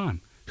of his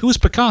time. Who was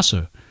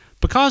Picasso?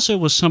 Picasso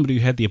was somebody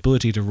who had the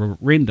ability to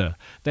render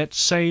that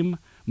same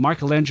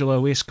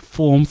Michelangelo-esque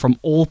form from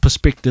all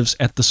perspectives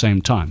at the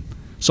same time.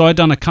 So I'd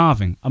done a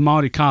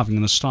Māori carving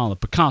in the style of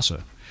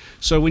Picasso.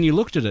 So when you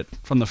looked at it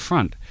from the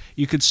front,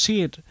 you could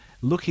see it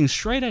looking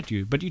straight at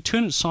you, but you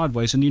turn it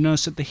sideways and you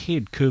notice that the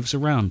head curves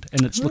around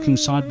and it's looking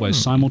sideways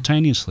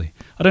simultaneously.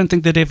 I don't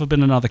think there'd ever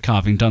been another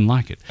carving done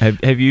like it.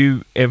 Have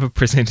you ever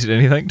presented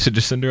anything to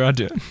Jacinda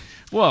Ardern?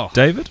 Well,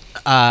 David?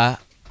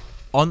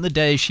 On the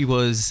day she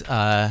was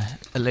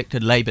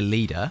elected Labour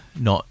leader,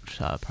 not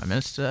Prime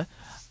Minister,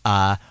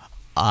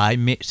 I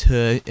met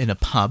her in a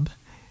pub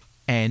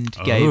and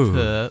gave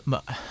her...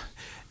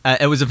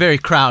 it was a very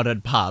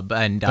crowded pub,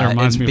 and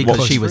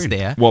because she was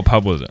there... What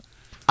pub was it?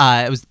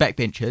 It was the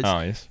Backbenchers.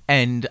 Oh, yes.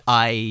 And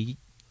I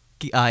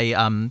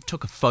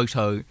took a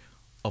photo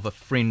of a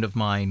friend of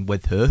mine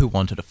with her who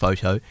wanted a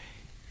photo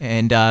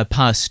and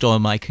passed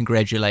on my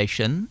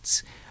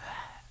congratulations.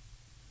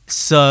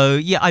 So,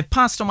 yeah, I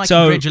passed on my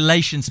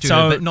congratulations to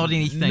her, but not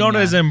anything... Not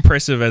as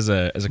impressive as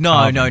a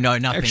carving. No,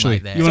 nothing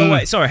like that. So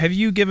wait, sorry, have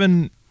you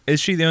given... Is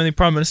she the only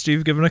Prime Minister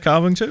you've given a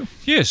carving to?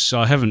 Yes,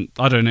 I haven't.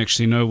 I don't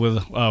actually know whether,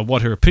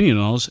 what her opinion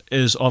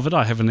is of it.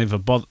 I've never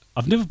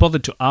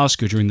bothered to ask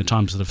her during the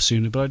times that I've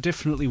seen her, but I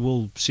definitely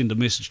will send a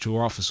message to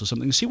her office or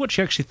something and see what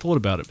she actually thought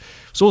about it.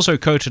 It's also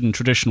coated in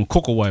traditional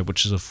kokowai,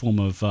 which is a form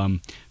of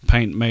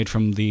paint made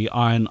from the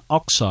iron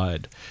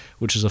oxide,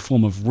 which is a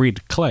form of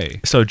red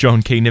clay. So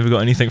John Key never got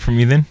anything from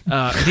you then?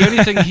 The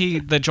only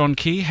thing that John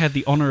Key had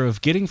the honour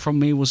of getting from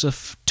me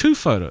was two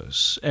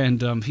photos,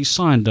 and he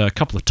signed a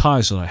couple of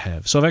ties that I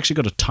have. So I've actually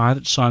got a tie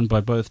that's signed by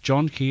both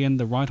John Key and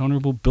the Right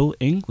Honourable Bill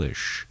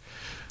English.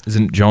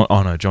 Isn't John...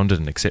 Oh, no, John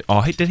didn't accept...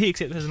 Oh, did he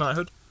accept his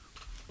knighthood?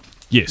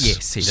 Yes,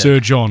 he did. Sir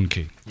John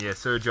Key. Yeah,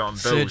 Sir John.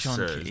 Sir Bill's John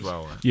Sir Key. as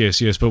well.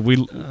 Yes, but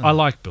I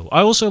like Bill.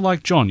 I also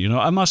like John.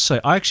 I must say,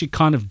 I actually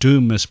kind of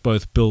do miss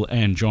both Bill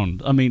and John.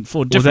 I mean,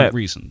 for different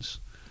reasons.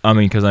 I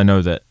mean, because I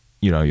know that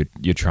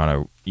you're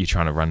trying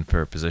to run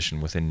for a position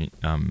within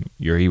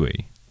your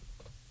iwi.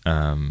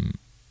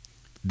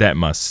 That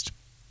must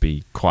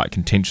be quite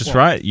contentious,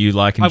 right? You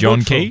liking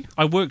John Key?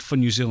 I worked for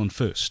New Zealand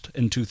First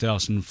in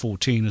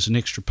 2014 as an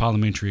extra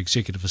parliamentary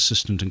executive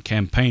assistant and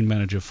campaign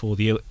manager for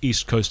the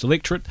East Coast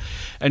electorate,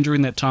 and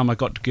during that time I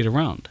got to get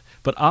around.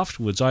 But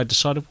afterwards I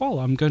decided,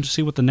 I'm going to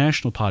see what the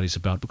National Party's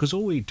about, because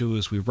all we do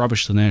is we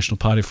rubbish the National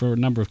Party for a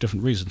number of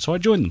different reasons. So I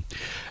joined them.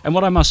 And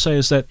what I must say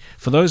is that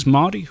for those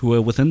Māori who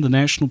are within the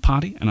National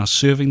Party and are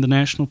serving the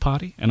National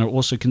Party and are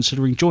also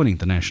considering joining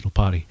the National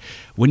Party,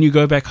 when you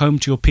go back home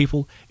to your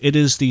people, it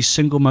is the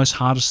single most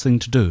hardest thing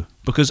to do.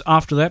 Because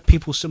after that,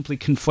 people simply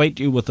conflate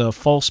you with a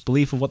false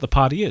belief of what the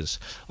party is.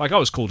 Like I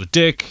was called a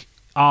dick,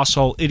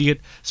 arsehole, idiot,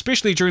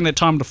 especially during that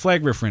time of the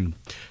flag referendum,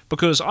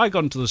 because I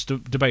got into this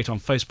debate on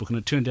Facebook and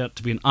it turned out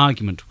to be an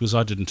argument because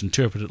I didn't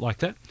interpret it like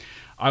that.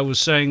 I was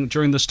saying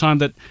during this time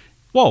that,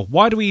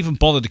 why do we even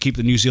bother to keep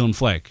the New Zealand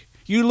flag?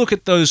 You look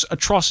at those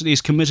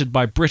atrocities committed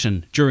by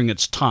Britain during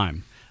its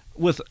time,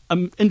 with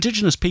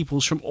indigenous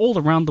peoples from all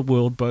around the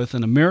world, both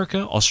in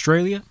America,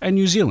 Australia, and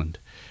New Zealand.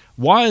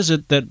 Why is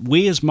it that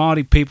we as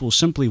Māori people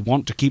simply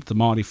want to keep the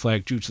Māori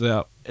flag due to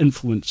their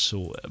influence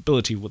or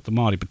ability with the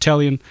Māori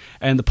Battalion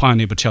and the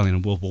Pioneer Battalion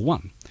in World War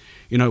One?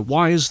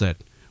 Why is that?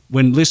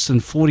 When less than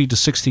 40 to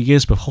 60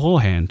 years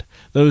beforehand,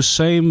 those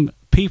same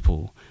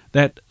people,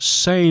 that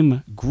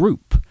same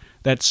group,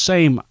 that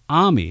same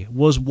army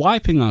was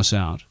wiping us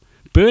out,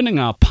 burning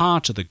our pa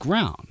to the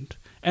ground,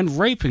 and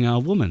raping our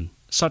women,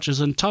 such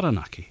as in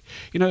Taranaki.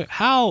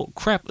 How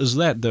crap is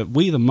that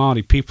we, the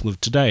Māori people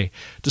of today,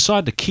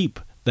 decide to keep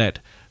that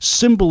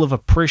symbol of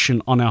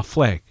oppression on our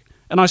flag?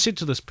 And I said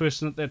to this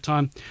person at that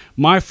time,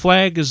 my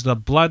flag is the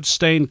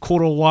blood-stained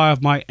korowai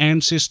of my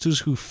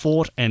ancestors who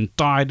fought and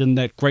died in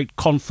that great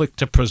conflict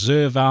to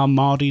preserve our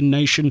Māori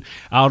nation,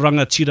 our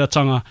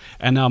rangatiratanga,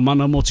 and our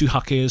mana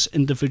motuhake as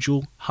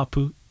individual,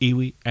 hapu,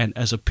 iwi, and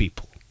as a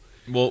people.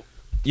 Well,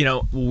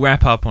 we'll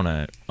wrap up on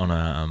a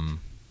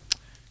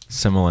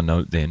similar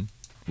note then,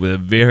 with a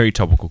very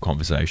topical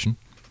conversation.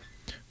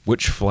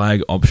 Which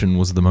flag option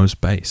was the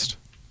most based?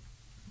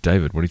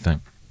 David, what do you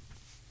think?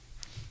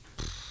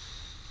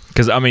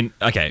 Because,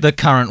 okay. The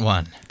current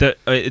one.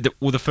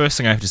 The first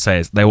thing I have to say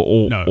is they were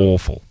all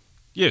awful.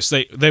 Yes,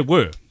 they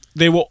were.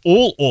 They were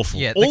all awful.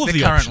 Yeah, all of the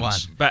the current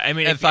options. one. But,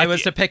 if I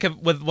was to pick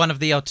with one of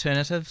the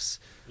alternatives...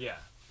 Yeah.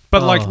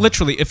 But,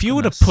 literally, if you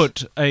were to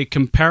put a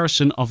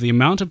comparison of the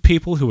amount of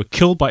people who were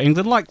killed by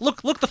England,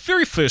 look, the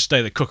very first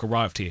day that Cook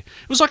arrived here,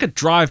 it was like a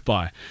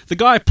drive-by. The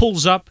guy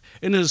pulls up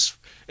in his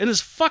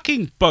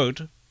fucking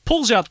boat,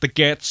 pulls out the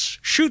gats,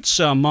 shoots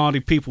our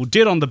Māori people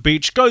dead on the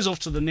beach, goes off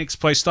to the next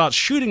place, starts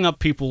shooting up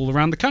people all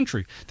around the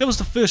country. That was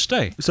the first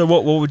day. So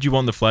what would you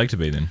want the flag to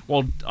be then?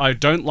 Well, I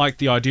don't like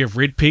the idea of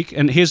Red Peak,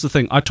 and here's the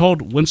thing. I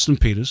told Winston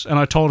Peters, and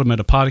I told him at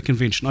a party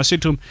convention, I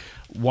said to him,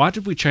 why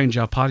did we change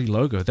our party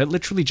logo? That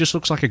literally just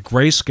looks like a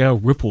grayscale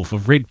ripoff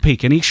of Red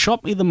Peak. And he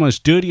shot me the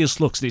most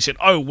dirtiest looks. And he said,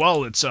 oh,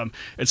 well, it's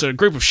a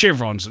group of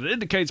chevrons and it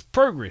indicates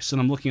progress.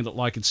 And I'm looking at it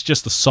like it's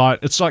just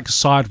it's like a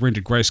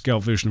side-rendered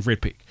grayscale version of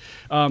Red Peak.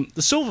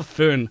 The Silver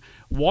Fern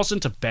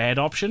wasn't a bad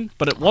option,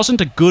 but it wasn't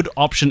a good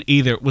option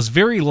either. It was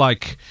very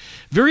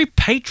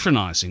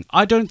patronizing.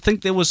 I don't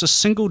think there was a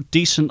single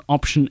decent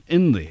option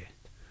in there.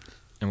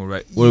 And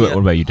what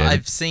about you,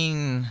 David?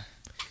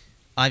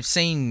 I've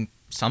seen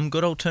some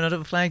good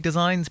alternative flag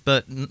designs,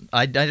 but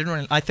I didn't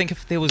really... I think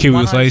if there was Kiwi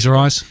one... with laser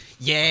eyes?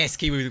 Yes,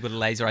 Kiwi with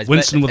laser eyes.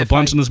 Winston with a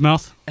blunt in his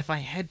mouth? If I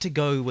had to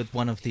go with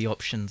one of the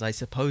options, I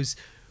suppose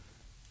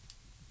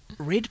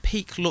Red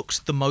Peak looks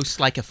the most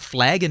like a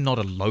flag and not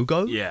a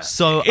logo. Yeah.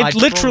 So it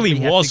literally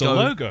was a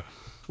logo.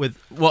 With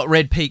what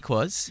Red Peak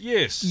was?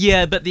 Yes.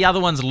 Yeah, but the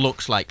other ones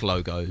looked like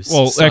logos.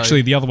 Well,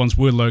 actually, the other ones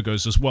were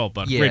logos as well,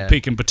 but Red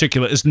Peak in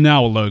particular is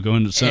now a logo,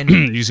 and it's a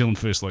New Zealand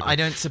First logo. I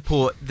don't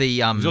support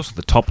the... it was also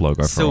the top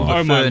logo for a while.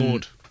 Oh, my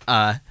lord.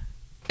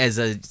 As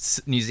a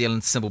New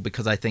Zealand symbol,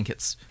 because I think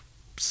it's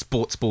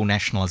sports ball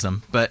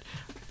nationalism. But...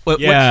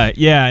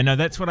 No,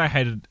 that's what I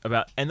hated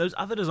about... And those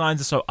other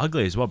designs are so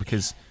ugly as well,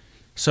 because...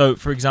 So,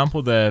 for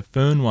example, the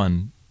Fern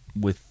one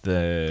with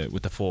the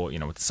four,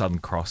 with the Southern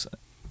Cross...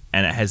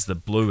 And it has the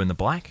blue and the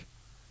black.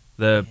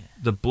 The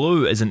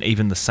blue isn't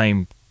even the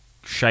same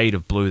shade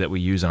of blue that we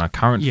use on our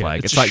current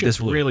flag. It's like this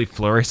blue. Really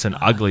fluorescent,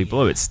 ugly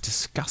blue. It's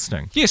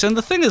disgusting. Yes, and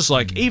the thing is,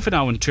 even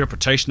our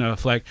interpretation of our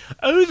flag,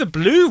 the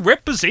blue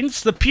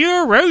represents the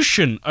pure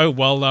ocean. Oh,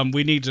 well,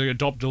 we need to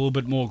adopt a little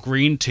bit more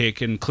green tech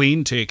and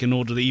clean tech in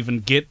order to even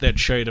get that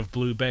shade of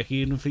blue back,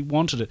 even if we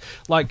wanted it.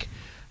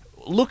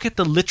 Look at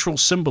the literal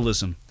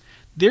symbolism.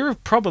 There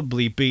have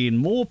probably been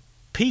more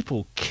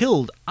people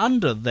killed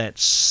under that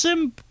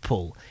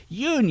simple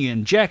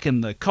Union Jack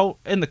in the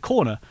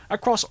corner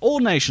across all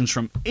nations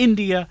from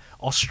India,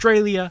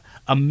 Australia,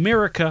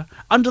 America,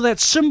 under that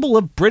symbol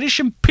of British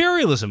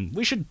imperialism.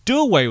 We should do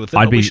away with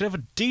it. We should have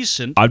a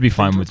decent... I'd be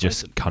fine with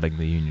just cutting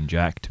the Union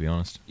Jack, to be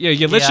honest.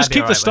 Yeah, let's just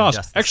keep the stars.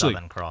 Actually,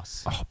 Southern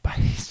Cross. Oh,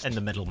 base. In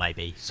the middle,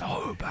 maybe.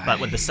 So base.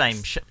 But with the same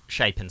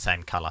shape and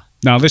same colour.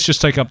 Now, let's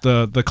just take up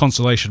the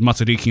constellation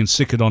Matariki and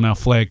stick it on our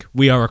flag.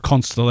 We are a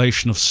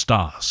constellation of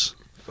stars.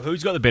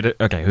 Who's got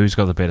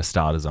the better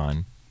star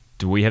design?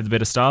 Do we have the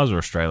better stars or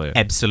Australia?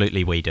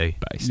 Absolutely, we do.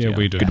 Based, yeah,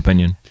 we do. Good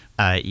opinion.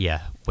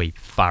 We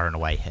far and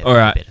away have All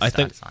right, the better I star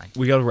think design.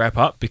 we got to wrap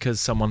up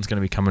because someone's going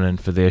to be coming in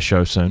for their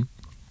show soon.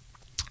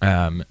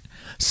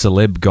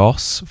 Celeb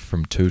Goss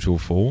from 2 till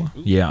 4.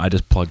 Yeah, I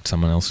just plugged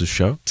someone else's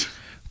show.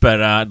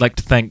 But I'd like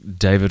to thank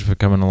David for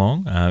coming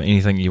along.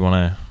 Anything you want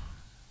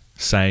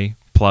to say,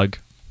 plug?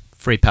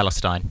 Free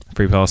Palestine.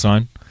 Free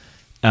Palestine.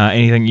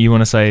 Anything you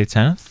want to say,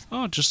 Tanith?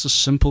 Oh, just a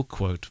simple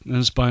quote. And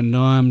it's by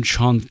Noam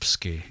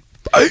Chomsky.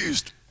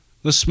 Based.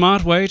 The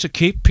smart way to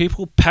keep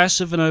people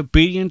passive and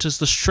obedient is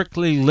to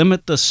strictly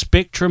limit the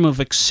spectrum of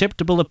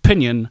acceptable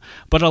opinion,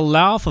 but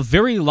allow for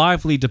very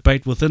lively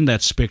debate within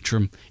that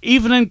spectrum,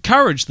 even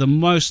encourage the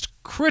most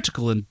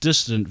critical and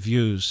dissident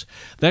views.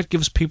 That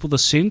gives people the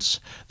sense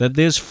that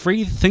there's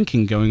free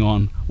thinking going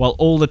on, while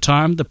all the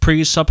time the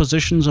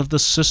presuppositions of the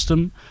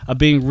system are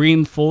being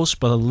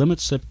reinforced by the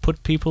limits that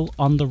put people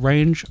on the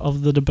range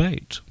of the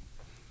debate.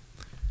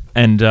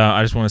 And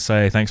I just want to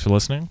say thanks for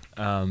listening.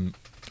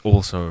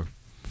 Also,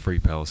 Free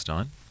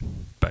Palestine,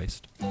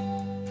 based.